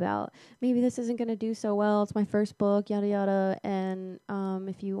worried about maybe this isn't going to do so well. It's my first book, yada, yada. And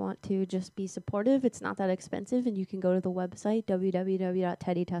if you want to just be supportive, it's not that expensive. And you can go to the website,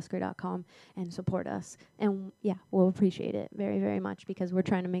 www.teddytusker.com, and support us. And, yeah, we'll appreciate it very, very much because we're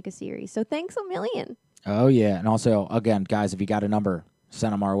trying to make a series. So thanks a million. Oh, yeah. And also, again, guys, if you got a number,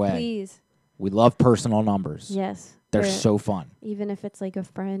 send them our way. Please. We love personal numbers. Yes. They're so fun. Even if it's a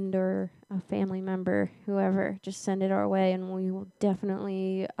friend or a family member, whoever, just send it our way, and we will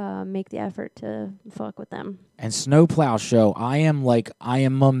definitely make the effort to fuck with them. And Snowplow Show, I am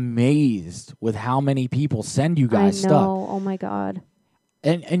amazed with how many people send you guys stuff. I know. Oh my God.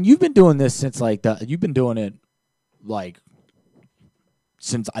 And you've been doing this since you've been doing it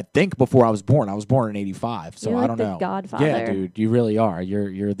since I think before I was born. I was born in '85, so You're I don't the know. Godfather. Yeah, dude, you really are.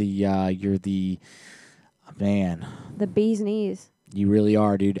 You're the man. The bee's knees. You really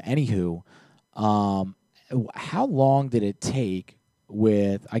are, dude. Anywho, how long did it take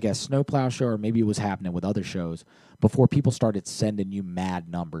with, I guess, Snowplow Show, or maybe it was happening with other shows, before people started sending you mad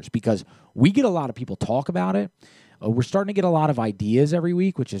numbers? Because we get a lot of people talk about it. We're starting to get a lot of ideas every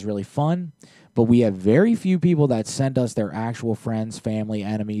week, which is really fun. But we have very few people that send us their actual friends, family,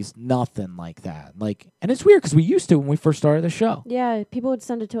 enemies, nothing like that. And it's weird because we used to when we first started the show. Yeah, people would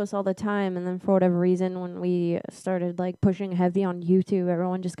send it to us all the time, and then for whatever reason, when we started pushing heavy on YouTube,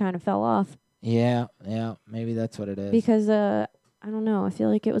 everyone just kind of fell off. Yeah, maybe that's what it is. Because I don't know, I feel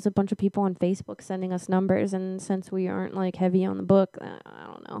like it was a bunch of people on Facebook sending us numbers, and since we aren't heavy on the book, I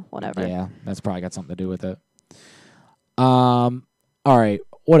don't know, whatever. Yeah, that's probably got something to do with it. All right.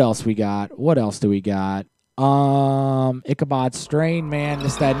 What else we got? What else do we got? Ichabod Strain, man.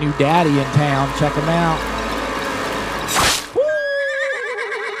 It's that new daddy in town. Check him out.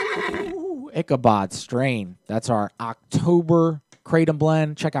 Woo! Ichabod Strain. That's our October Kratom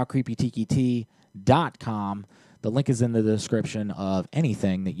Blend. Check out creepytiki.com. The link is in the description of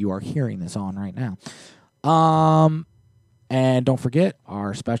anything that you are hearing this on right now. And don't forget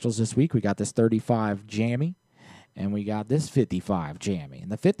our specials this week. We got this 35 jammy. And we got this 55 jammy.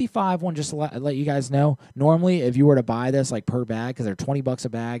 And the 55 one, just to let you guys know, normally if you were to buy this per bag, because they're $20 a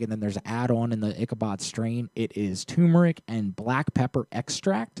bag, and then there's an add-on in the Ichabod Strain, it is turmeric and black pepper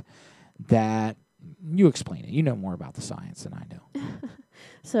extract that, you explain it. You know more about the science than I do.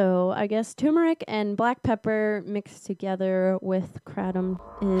 So I guess turmeric and black pepper mixed together with kratom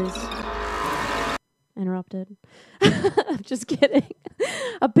is... Interrupted. I'm just kidding.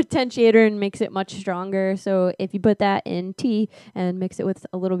 A potentiator and makes it much stronger. So if you put that in tea and mix it with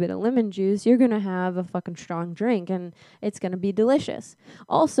a little bit of lemon juice, you're going to have a fucking strong drink, and it's going to be delicious.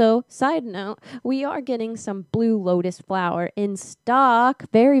 Also, side note, we are getting some Blue Lotus flower in stock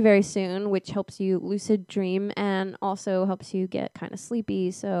very, very soon, which helps you lucid dream and also helps you get kind of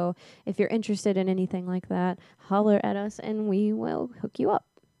sleepy. So if you're interested in anything like that, holler at us and we will hook you up.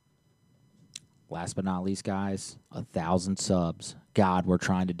 Last but not least, guys, 1,000 subs. God, we're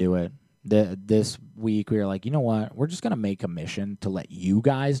trying to do it. This week, we were like, you know what? We're just going to make a mission to let you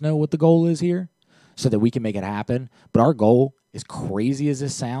guys know what the goal is here so that we can make it happen. But our goal, as crazy as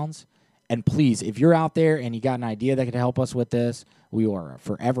this sounds, and please, if you're out there and you got an idea that could help us with this, we are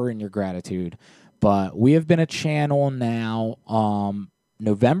forever in your gratitude. But we have been a channel now.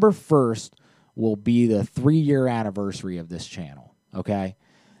 November 1st will be the 3-year anniversary of this channel, okay?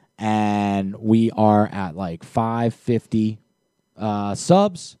 And we are at 550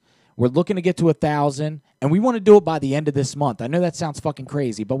 subs. We're looking to get to 1,000, and we want to do it by the end of this month. I know that sounds fucking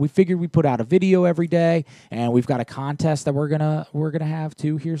crazy, but we figured we put out a video every day, and we've got a contest that we're gonna have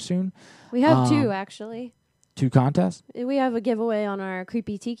too here soon. We have 2 actually. 2 contests? We have a giveaway on our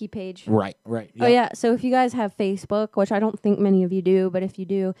Creepy Tiki page. Right. Yep. Oh, yeah. So if you guys have Facebook, which I don't think many of you do, but if you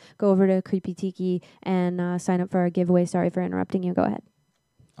do, go over to Creepy Tiki and sign up for our giveaway. Sorry for interrupting you. Go ahead.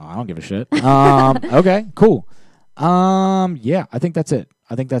 Oh, I don't give a shit. Okay, cool. Yeah, I think that's it.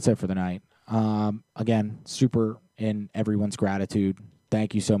 I think that's it for the night. Again, super in everyone's gratitude.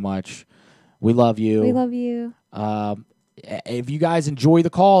 Thank you so much. We love you. We love you. If you guys enjoy the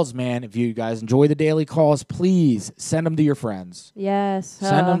calls, man, if you guys enjoy the daily calls, please send them to your friends. Yes.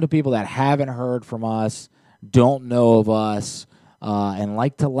 Send them to people that haven't heard from us, don't know of us, and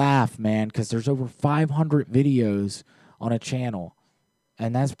like to laugh, man, because there's over 500 videos on a channel.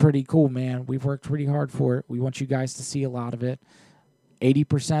 And that's pretty cool, man. We've worked pretty hard for it. We want you guys to see a lot of it.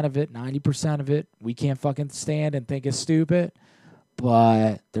 80% of it, 90% of it, we can't fucking stand and think is stupid.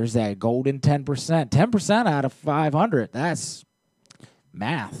 But there's that golden 10%. 10% out of 500. That's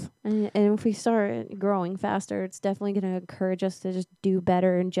math. And if we start growing faster, it's definitely going to encourage us to just do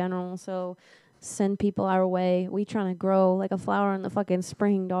better in general. So send people our way. We trying to grow like a flower in the fucking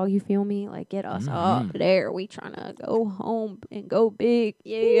spring, dog. You feel me? Get us up there. We trying to go home and go big.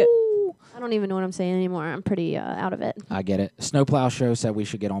 Yeah. Woo. I don't even know what I'm saying anymore. I'm pretty out of it. I get it. Snowplow Show said we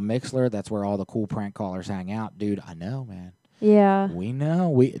should get on Mixler. That's where all the cool prank callers hang out. Dude, I know, man. Yeah. We know.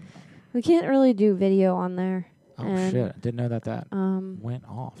 We can't really do video on there. Oh, shit. I didn't know that went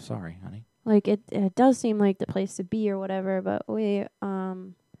off. Sorry, honey. It does seem like the place to be or whatever, but we, I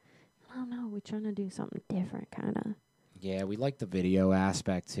don't know. We're trying to do something different, kind of. Yeah, we like the video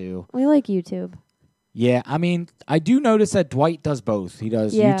aspect, too. We like YouTube. Yeah, I mean, I do notice that Dwight does both. He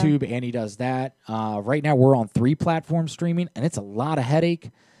does YouTube and he does that. Right now, we're on 3 platforms streaming, and it's a lot of headache.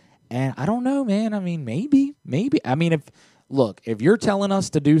 And I don't know, man. I mean, maybe. I mean, if you're telling us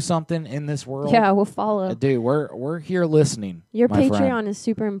to do something in this world, yeah, we'll follow. Dude, we're here listening. Your Patreon friend. is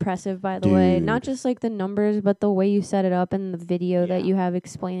super impressive, by the way. Not just the numbers, but the way you set it up and the video that you have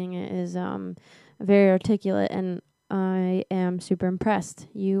explaining it is very articulate, and I am super impressed.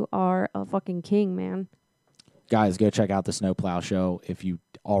 You are a fucking king, man. guys, go check out the Snowplow Show if you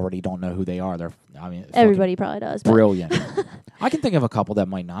already don't know who they are. Everybody probably does. But Brilliant. I can think of a couple that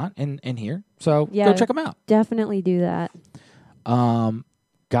might not in here. So yeah, go check them out. Definitely do that.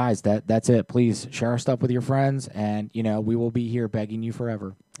 Guys, that's it. Please share our stuff with your friends, and we will be here begging you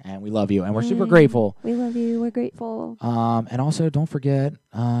forever. And we love you, and we're super grateful. We love you. We're grateful. And also, don't forget,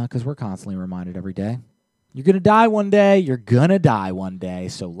 because we're constantly reminded every day, you're gonna die one day. You're gonna die one day.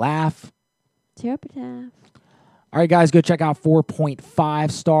 So laugh. It's your epitaph. All right, guys, go check out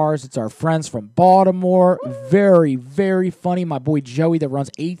 4.5 stars. It's our friends from Baltimore. Very, very funny. My boy Joey that runs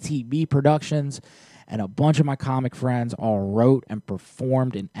ATB Productions. And a bunch of my comic friends all wrote and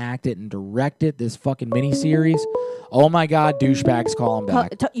performed and acted and directed this fucking miniseries. Oh my God, douchebags, call him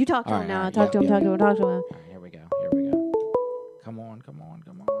back. You talk to him now. Right, talk to him. All Right, here we go.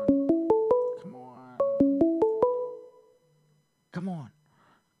 Come on.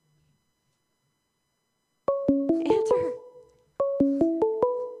 Answer.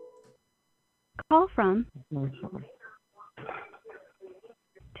 Call from.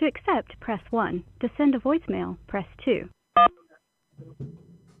 To accept, press 1. To send a voicemail, press 2.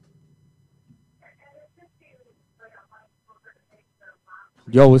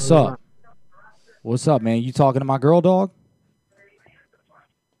 Yo, what's up? What's up, man? You talking to my girl, dog?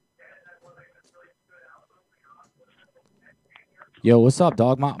 Yo, what's up,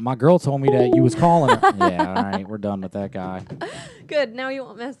 dog? My girl told me that you was calling her. Yeah, all right, we're done with that guy. Good. Now you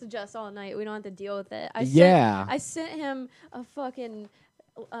won't message us all night. We don't have to deal with it. I sent him a fucking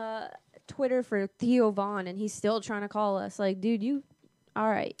Twitter for Theo Vaughn, and he's still trying to call us. Like, dude, you all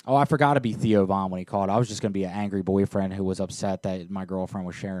right? Oh, I forgot to be Theo Vaughn when he called. I was just gonna be an angry boyfriend who was upset that my girlfriend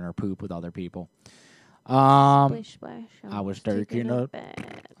was sharing her poop with other people. Splish splash. I was taking a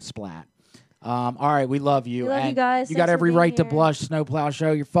splat. All right, we love you. We love and you guys. You Thanks got every for being right to here. blush, Snowplow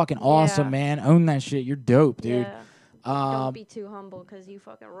Show. You're fucking awesome, man. Own that shit. You're dope, dude. Yeah. Don't be too humble because you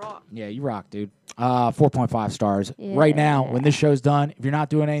fucking rock. Yeah, you rock, dude. 4.5 stars. Right now, when this show's done, if you're not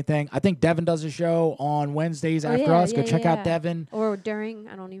doing anything, I think Devin does a show on Wednesdays after us. Go check out Devin. Or during,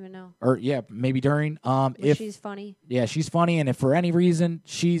 I don't even know. Or maybe during. If she's funny. Yeah, she's funny, and if for any reason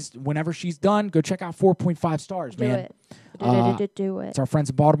whenever she's done, go check out 4.5 stars, man. Do it. It's our friends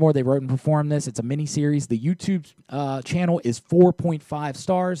in Baltimore. They wrote and performed this. It's a mini series. The YouTube channel is 4.5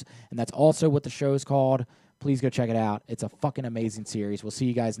 stars, and that's also what the show is called. Please go check it out. It's a fucking amazing series. We'll see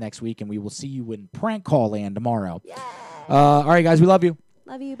you guys next week, and we will see you in Prank Call Land tomorrow. Yeah. All right, guys, we love you.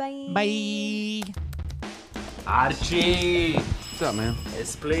 Love you. Bye. Bye. Archie! What's up, man?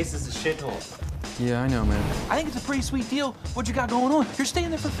 This place is a shithole. Yeah, I know, man. I think it's a pretty sweet deal. What you got going on? You're staying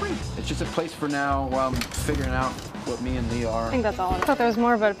there for free. It's just a place for now while I'm figuring out what me and Leah are. I think that's all. I thought there was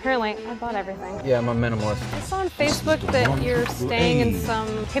more, but apparently I bought everything. Yeah, I'm a minimalist. I saw on Facebook that you're staying in some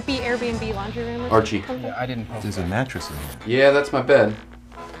hippie Airbnb laundry room. Archie. Yeah, I didn't post There's a mattress in here. Yeah, that's my bed.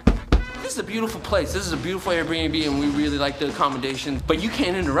 This is a beautiful place. This is a beautiful Airbnb, and we really like the accommodations. But you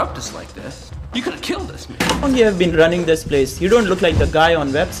can't interrupt us like this. You could have killed us, man. How long you have been running this place? You don't look like the guy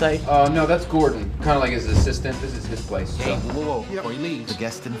on website. No, that's Gordon. Kind of like his assistant. This is his place. Hey, whoa, before you leave. The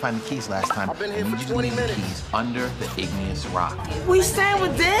guests didn't find the keys last time. I've been here for 20 minutes. The keys under the igneous rock. We staying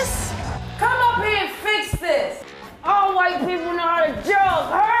with this? Come up here and fix this. All white people know how to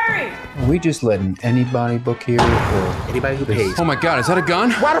joke. Hurry! Are we just letting anybody book here, or anybody who pays? Oh my God, is that a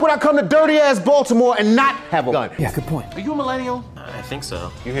gun? Why would I come to dirty ass Baltimore and not have a gun? Yeah, good point. Are you a millennial? I think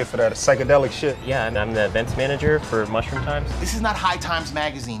so. You here for that psychedelic shit? Yeah, I'm the events manager for Mushroom Times. This is not High Times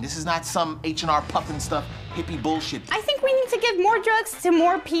magazine. This is not some H&R puffin stuff, hippie bullshit. I think we need to give more drugs to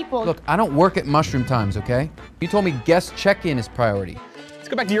more people. Look, I don't work at Mushroom Times, okay? You told me guest check-in is priority. Let's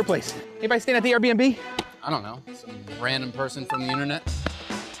go back to your place. Anybody staying at the Airbnb? I don't know. Some random person from the internet.